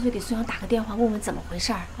你干脆给宋阳打个电话，问问怎么回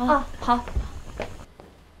事儿啊。好。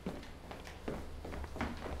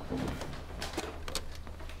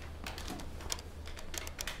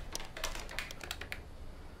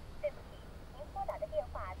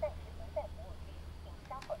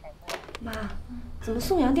妈，怎么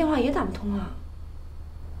宋阳电话也打不通啊？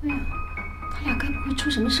哎呀，他俩该不会出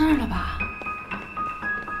什么事儿了吧？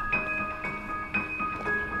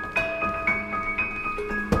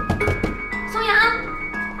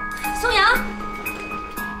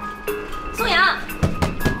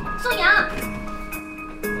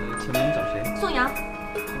请问你找谁？宋阳。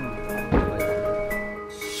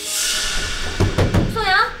宋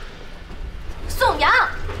阳，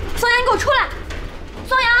你给我出来！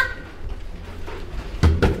宋阳，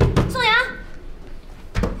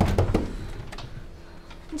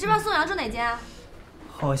你知不知道宋阳住哪间啊？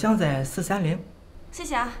好像在430。谢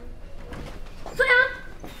谢啊。宋阳。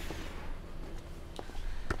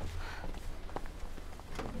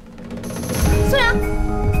宋阳。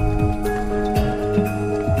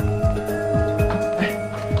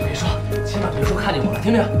别说，千万别说看见我了，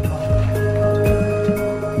听没有？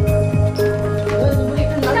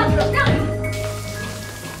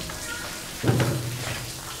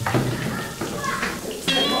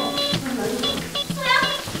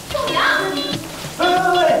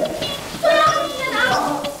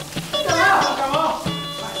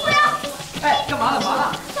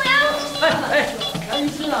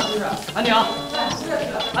安宁，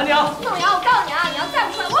安宁，宋阳，我告诉你啊，你要再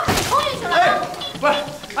不出来，我可就冲进去了。哎，不是，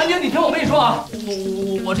安宁，你听我跟你说啊，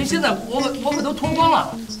我这现在我可都脱光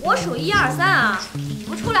了。我数1、2、3啊，你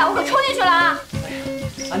不出来，我可冲进去了啊！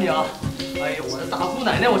安宁，哎呀，我的大姑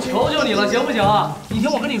奶奶，我求求你了，行不行啊？你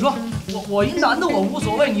听我跟你说，我一男的我无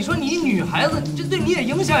所谓，你说你一女孩子，这对你也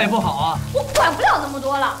影响也不好啊。我管不了那么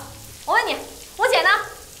多了。我问你，我姐呢？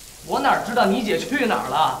我哪知道你姐去哪儿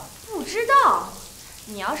了？不知道。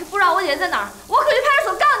你要是不知道我姐在哪儿，我可去派出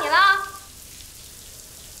所告你了。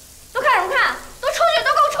都看什么看？都出去，都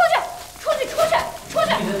给我出去！出去！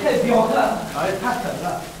你这太彪悍了，哎，太狠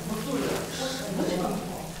了！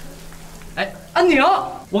哎，安宁，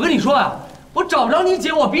我跟你说呀，我找不着你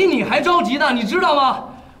姐，我比你还着急呢，你知道吗？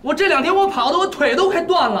我这2天我跑的，我腿都快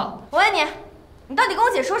断了。我问你，你到底跟我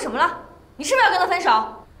姐说什么了？你是不是要跟她分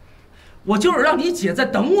手？我就是让你姐再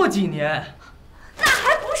等我几年。那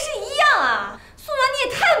还不是一样啊！宋阳，你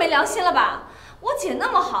也太没良心了吧！我姐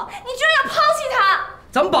那么好，你居然要抛弃她！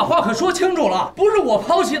咱们把话可说清楚了，不是我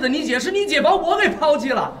抛弃的你姐，是你姐把我给抛弃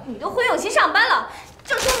了。你都回永熙上班了，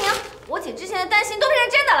这说明我姐之前的担心都变成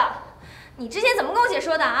真的了。你之前怎么跟我姐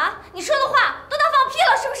说的啊？你说的话都当放屁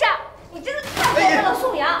了是不是？你真的太过分了，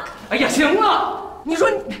宋阳！哎呀，行了，你说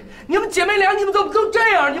你们姐妹俩，你们怎么都这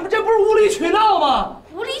样？你们这不是无理取闹吗？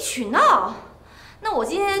无理取闹？那我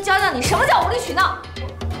今天就教教你什么叫无理取闹。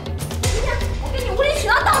今天我跟你无理取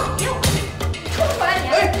闹到底！你出不出来？你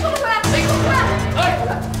出不出来？出不出来？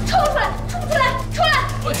出不出来？出不出来？出来！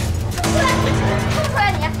出不出来？出不出来？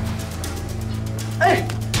你！哎，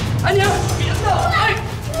安宁，别闹！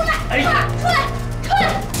哎，出来！出来！出来！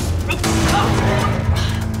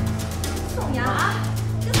宋阳啊，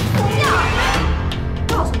这宋阳！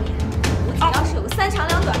告诉你，我姐要是有个3长2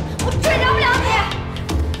短，我追饶不了你！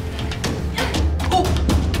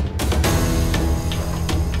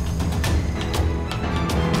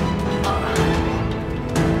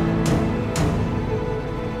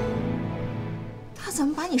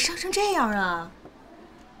你伤成这样啊？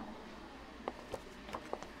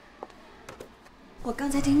我刚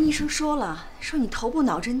才听医生说了，说你头部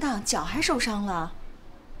脑震荡，脚还受伤了。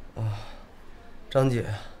啊，张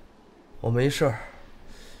姐，我没事儿，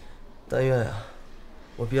但愿啊，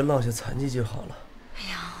我别落下残疾就好了。哎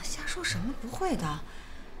呀，瞎说什么？不会的，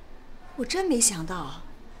我真没想到，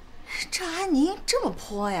这安宁这么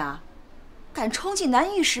泼呀，敢冲进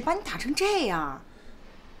男浴室把你打成这样。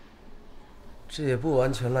这也不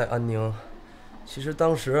完全赖安宁，其实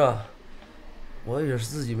当时啊，我也是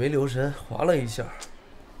自己没留神滑了一下。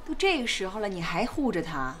都这个时候了，你还护着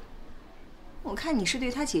他，我看你是对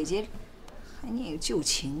他姐姐还念有旧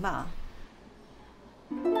情吧。